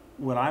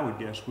what I would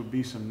guess would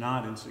be some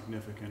not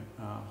insignificant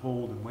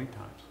hold and wait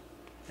times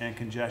and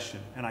congestion.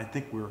 And I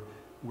think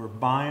we're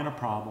buying a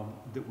problem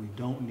that we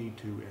don't need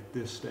to at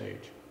this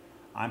stage.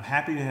 I'm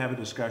happy to have a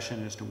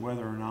discussion as to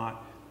whether or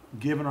not,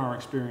 given our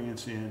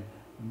experience in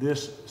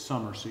this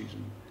summer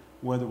season,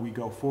 whether we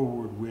go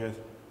forward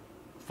with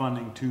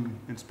funding 2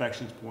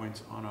 inspection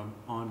points on an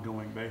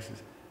ongoing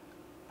basis.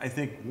 I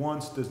think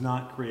once does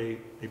not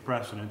create a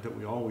precedent that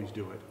we always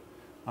do it.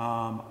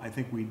 I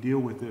think we deal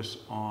with this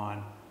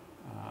on,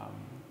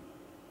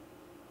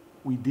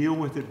 we deal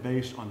with it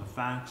based on the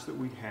facts that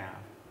we have,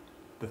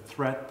 the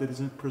threat that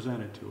isn't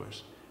presented to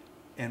us,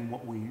 and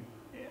what we,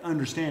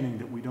 understanding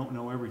that we don't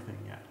know everything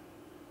yet.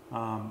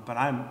 But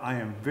I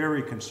am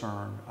very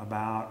concerned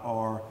about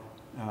our,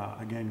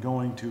 again,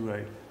 going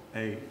to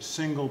a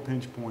single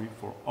pinch point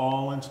for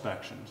all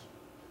inspections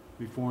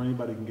before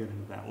anybody can get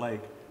into that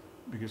lake.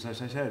 Because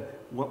as I said,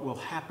 what will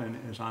happen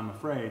is, I'm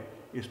afraid,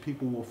 is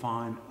people will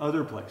find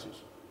other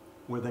places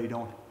where they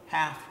don't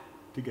have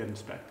to get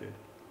inspected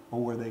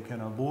or where they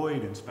can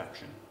avoid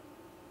inspection,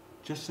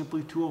 just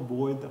simply to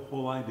avoid the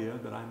whole idea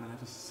that I'm going to have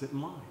to sit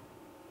in line.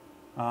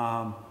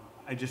 I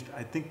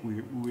think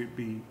we'd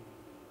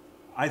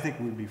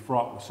be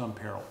fraught with some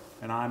peril,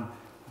 and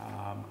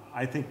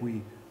I think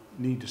we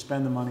need to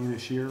spend the money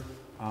this year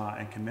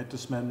and commit to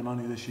spend the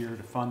money this year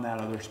to fund that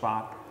other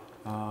spot,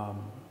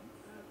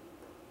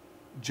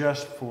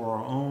 just for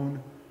our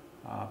own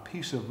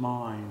peace of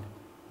mind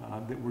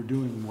that we're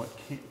doing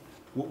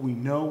what we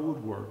know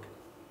would work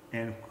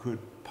and could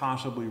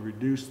possibly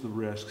reduce the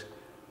risks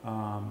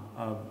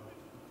of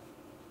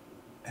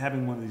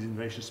having one of these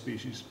invasive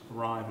species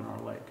arrive in our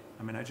lake.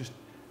 I mean,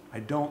 I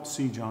don't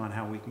see, John,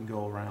 how we can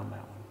go around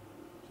that one.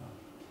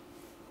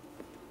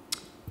 So.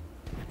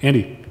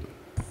 Andy.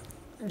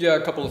 Yeah,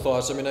 a couple of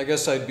thoughts. I mean, I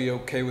guess I'd be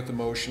okay with the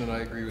motion, and I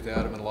agree with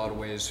Adam in a lot of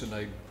ways, and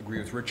I agree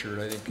with Richard.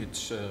 I think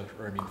it's,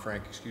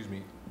 Frank, excuse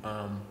me.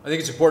 I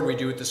think it's important we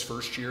do it this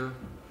first year.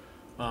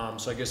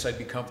 So I guess I'd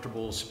be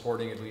comfortable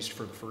supporting at least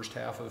for the first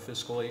half of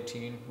fiscal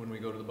 18 when we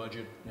go to the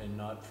budget, and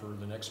not for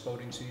the next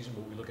boating season,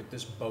 but we look at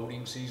this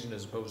boating season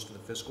as opposed to the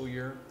fiscal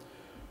year.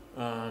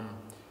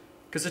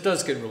 Because it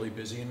does get really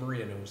busy, and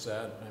Maria knows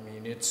that. I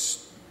mean,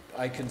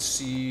 I can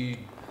see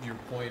your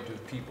point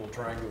of people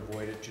trying to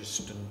avoid it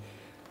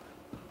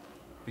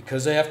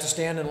because they have to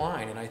stand in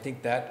line, and I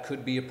think that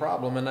could be a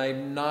problem. And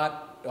I'm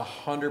not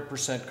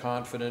 100%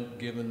 confident,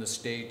 given the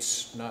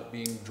states not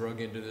being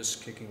drug into this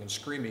kicking and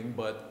screaming,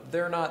 but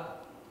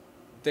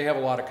they have a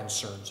lot of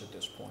concerns at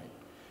this point.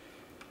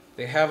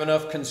 They have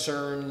enough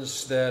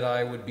concerns that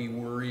I would be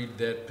worried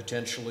that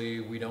potentially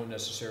we don't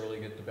necessarily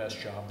get the best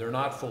job. They're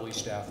not fully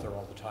staffed there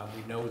all the time.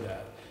 We know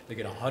that. They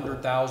get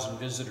 100,000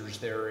 visitors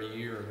there a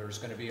year. There's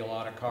going to be a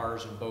lot of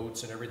cars and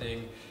boats and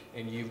everything,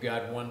 and you've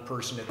got one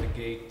person at the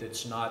gate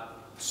that's not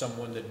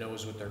someone that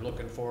knows what they're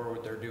looking for,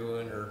 what they're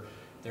doing, or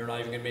they're not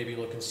even going to maybe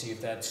look and see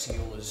if that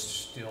seal is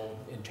still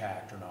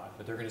intact or not,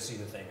 but they're going to see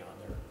the thing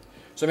on there.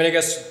 So, I mean,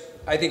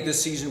 I think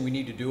this season we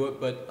need to do it,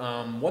 but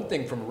one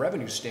thing from a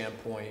revenue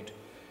standpoint,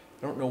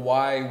 I don't know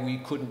why we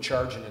couldn't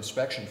charge an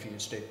inspection fee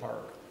at State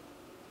Park.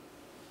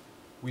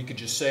 We could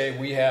just say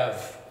we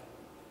have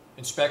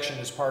inspection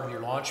as part of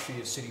your launch fee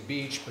at City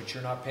Beach, but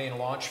you're not paying a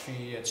launch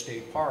fee at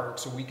State Park,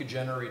 so we could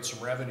generate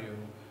some revenue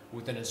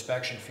with an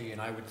inspection fee,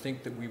 and I would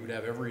think that we would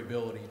have every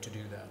ability to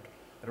do that.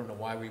 I don't know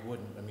why we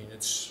wouldn't. I mean,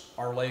 it's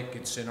our lake,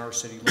 it's in our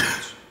city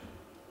limits.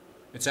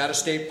 It's at a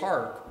state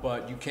park,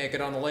 but you can't get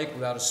on the lake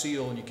without a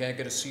seal, and you can't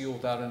get a seal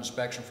without an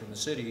inspection from the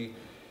city.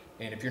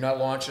 And if you're not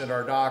launching at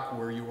our dock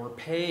where you are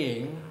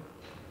paying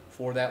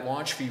for that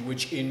launch fee,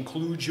 which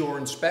includes your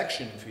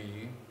inspection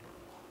fee,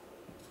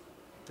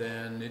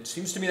 then it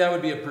seems to me that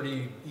would be a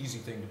pretty easy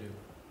thing to do.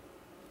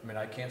 I mean,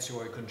 I can't see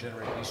why we couldn't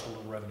generate at least a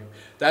little revenue.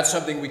 That's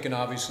something we can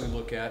obviously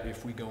look at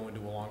if we go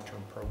into a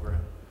long-term program.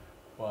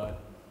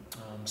 But,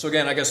 so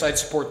again, I guess I'd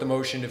support the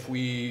motion if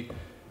we,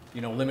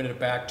 limit it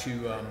back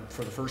to,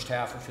 for the first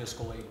half of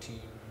fiscal 18.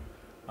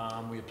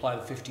 We apply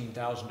the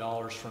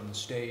 $15,000 from the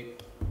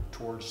state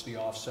towards the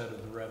offset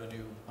of the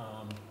revenue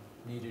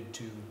needed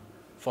to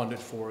fund it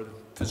for the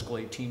fiscal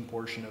 18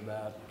 portion of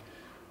that.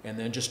 And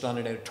then just on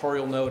an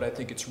editorial note, I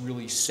think it's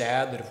really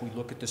sad that if we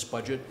look at this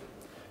budget,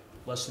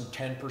 less than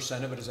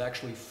 10% of it is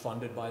actually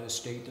funded by the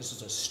state. This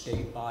is a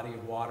state body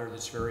of water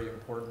that's very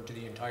important to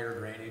the entire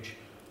drainage,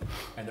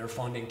 and they're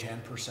funding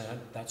 10%.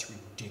 That's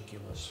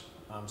ridiculous.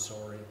 I'm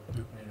sorry,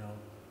 you know,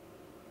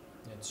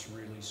 it's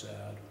really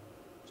sad.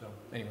 So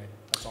anyway,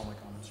 that's all my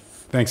comments.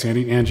 Thanks,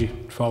 Andy. Angie,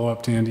 follow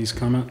up to Andy's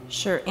comment?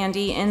 Sure,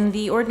 Andy, in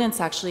the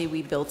ordinance, actually,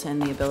 we built in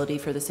the ability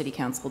for the city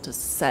council to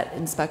set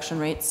inspection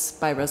rates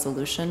by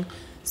resolution.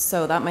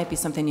 So that might be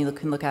something you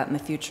can look at in the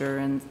future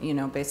and, you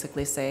know,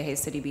 basically say, hey,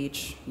 City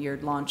Beach, your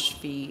launch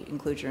fee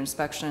includes your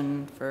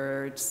inspection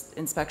for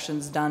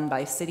inspections done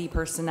by city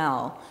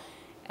personnel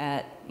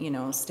at, you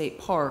know, State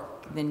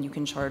Park, then you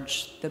can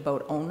charge the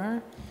boat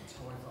owner. That's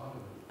how I thought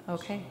of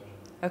it. Okay.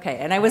 Okay,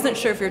 and I wasn't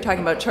sure if you were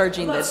talking about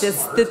charging the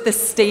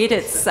state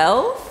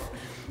itself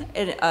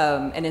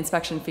an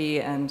inspection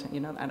fee, and, you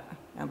know, I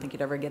don't think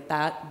you'd ever get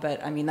that,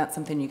 but I mean, that's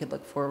something you could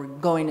look for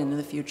going into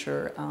the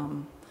future,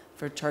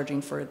 for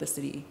charging for the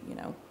city, you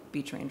know,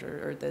 beach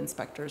ranger or the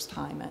inspector's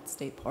time at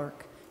State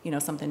Park, you know,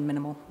 something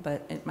minimal,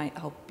 but it might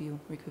help you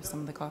recoup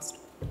some of the cost.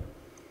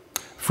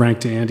 Frank,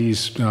 to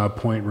Andy's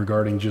point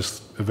regarding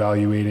just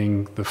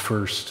evaluating the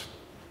first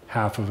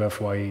half of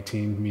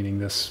FY18, meaning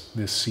this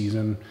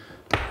season,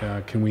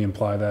 can we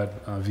imply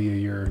that via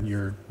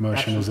your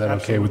motion? Is that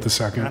okay with the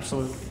second?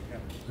 Absolutely.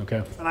 Yeah.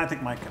 Okay. And I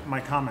think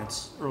my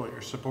comments earlier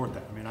support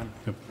that. I mean,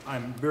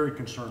 I'm very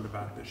concerned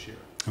about it this year.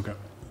 Okay.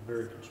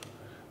 Very concerned.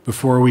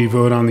 Before we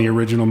vote on the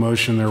original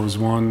motion, there was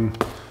one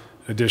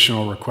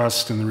additional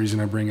request, and the reason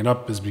I bring it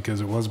up is because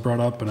it was brought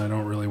up, and I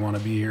don't really want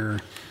to be here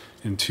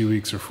in 2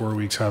 weeks or 4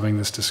 weeks having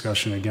this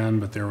discussion again,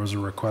 but there was a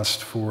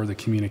request for the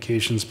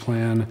communications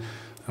plan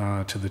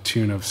to the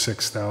tune of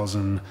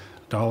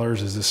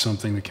 $6,000. Is this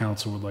something the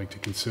council would like to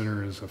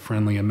consider as a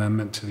friendly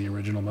amendment to the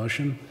original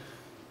motion?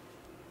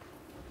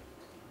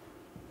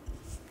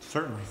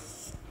 Certainly.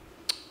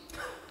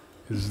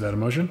 Is that a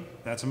motion?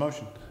 That's a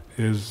motion.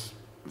 Is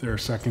there a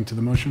second to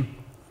the motion?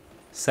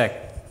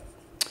 Second.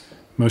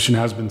 Motion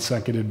has been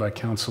seconded by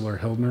Councilor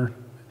Hildner.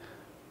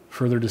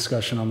 Further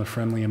discussion on the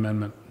friendly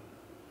amendment?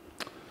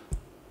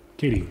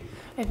 Katie?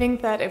 I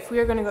think that if we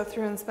are going to go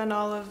through and spend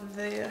all of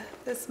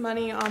this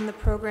money on the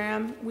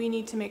program, we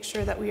need to make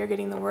sure that we are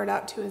getting the word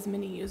out to as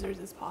many users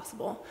as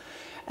possible.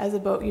 As a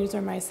boat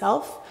user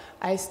myself,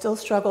 I still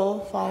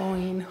struggle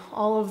following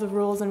all of the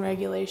rules and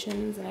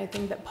regulations, and I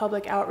think that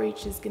public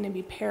outreach is going to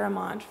be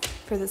paramount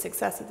for the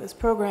success of this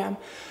program.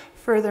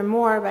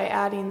 Furthermore, by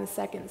adding the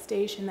second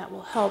station, that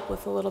will help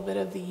with a little bit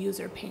of the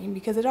user pain,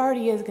 because it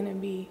already is going to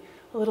be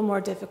a little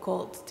more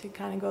difficult to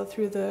kind of go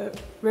through the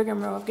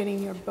rigmarole of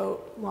getting your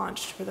boat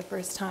launched for the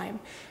first time.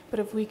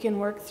 But if we can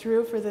work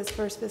through for this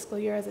first fiscal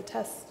year as a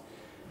test,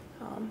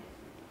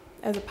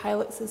 as a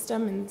pilot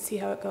system, and see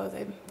how it goes,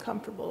 I'm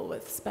comfortable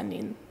with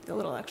spending the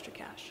little extra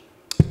cash.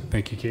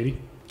 Thank you,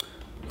 Katie.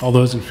 All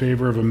those in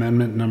favor of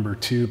amendment number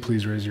 2,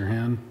 please raise your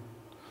hand.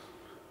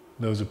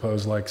 Those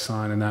opposed, like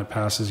sign, and that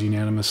passes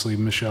unanimously.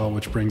 Michelle,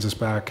 which brings us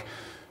back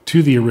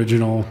to the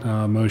original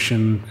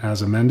motion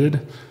as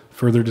amended.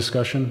 Further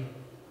discussion?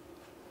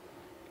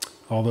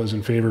 All those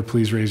in favor,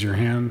 please raise your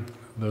hand.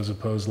 Those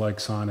opposed, like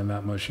sign, and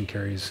that motion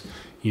carries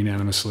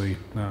unanimously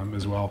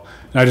as well.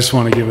 And I just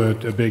want to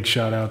give a big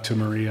shout out to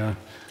Maria,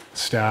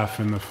 staff,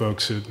 and the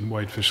folks at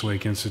Whitefish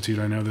Lake Institute.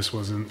 I know this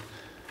wasn't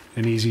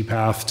an easy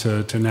path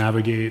to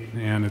navigate,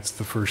 and it's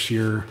the first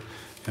year,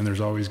 and there's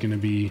always going to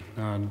be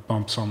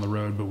bumps on the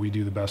road, but we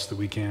do the best that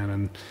we can.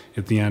 And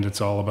at the end,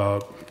 it's all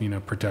about, you know,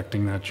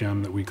 protecting that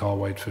gem that we call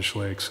Whitefish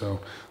Lake. So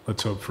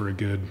let's hope for a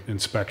good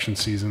inspection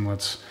season.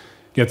 Let's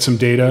get some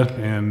data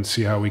and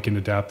see how we can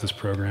adapt this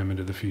program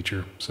into the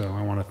future. So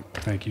I want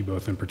to thank you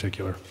both in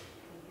particular.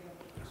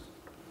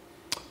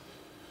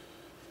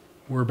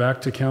 We're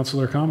back to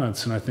councilor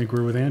comments, and I think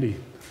we're with Andy.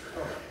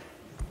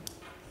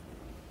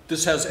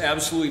 This has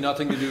absolutely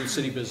nothing to do with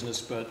city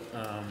business, but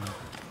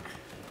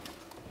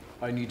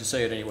I need to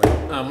say it anyway.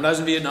 When I was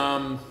in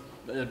Vietnam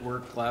at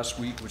work last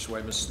week, which is why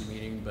I missed the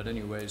meeting, but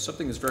anyway,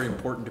 something that's very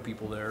important to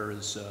people there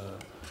is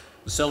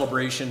the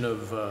celebration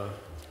of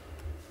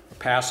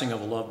passing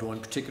of a loved one,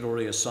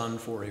 particularly a son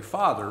for a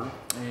father.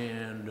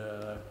 And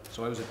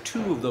so I was at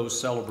 2 of those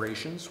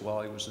celebrations while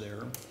I was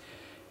there.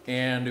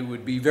 And it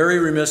would be very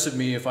remiss of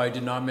me if I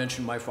did not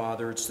mention my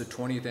father. It's the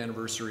 20th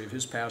anniversary of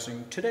his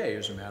passing today,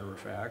 as a matter of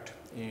fact.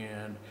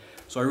 And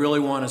so I really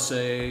want to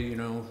say, you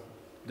know,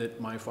 that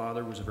my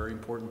father was a very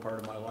important part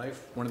of my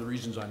life. One of the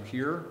reasons I'm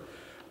here,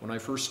 when I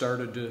first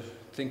started to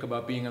think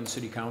about being on the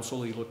city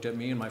council, he looked at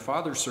me, and my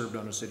father served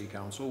on a city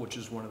council, which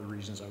is one of the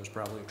reasons I was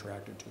probably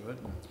attracted to it.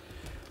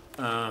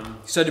 He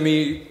said to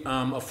me,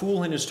 a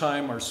fool in his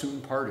time are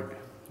soon parted,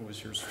 was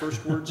his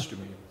first words to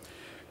me.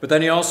 But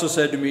then he also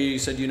said to me, he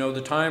said, you know, the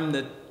time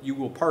that you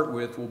will part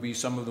with will be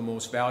some of the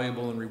most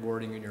valuable and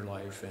rewarding in your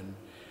life. And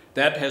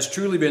that has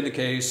truly been the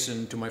case.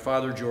 And to my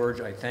father,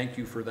 George, I thank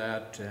you for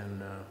that.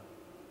 And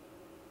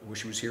I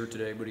wish he was here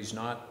today, but he's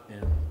not.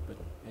 But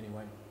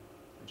anyway,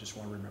 I just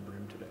want to remember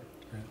him today.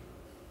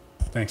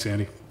 Thanks,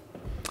 Andy.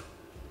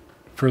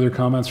 Further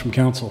comments from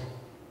council?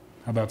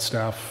 How about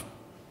staff?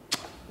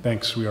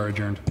 Thanks, we are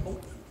adjourned.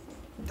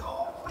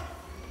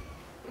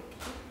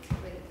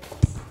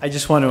 I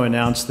just want to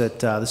announce that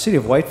the city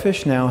of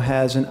Whitefish now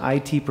has an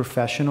IT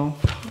professional.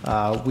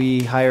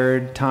 We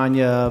hired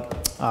Tanya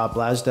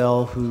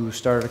Blasdell, who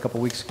started a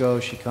couple weeks ago.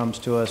 She comes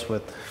to us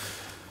with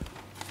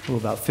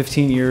about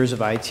 15 years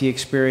of IT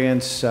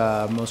experience,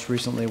 most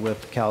recently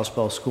with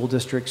Kalispell School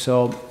District.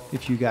 So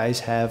if you guys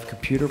have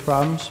computer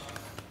problems,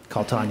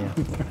 call Tanya.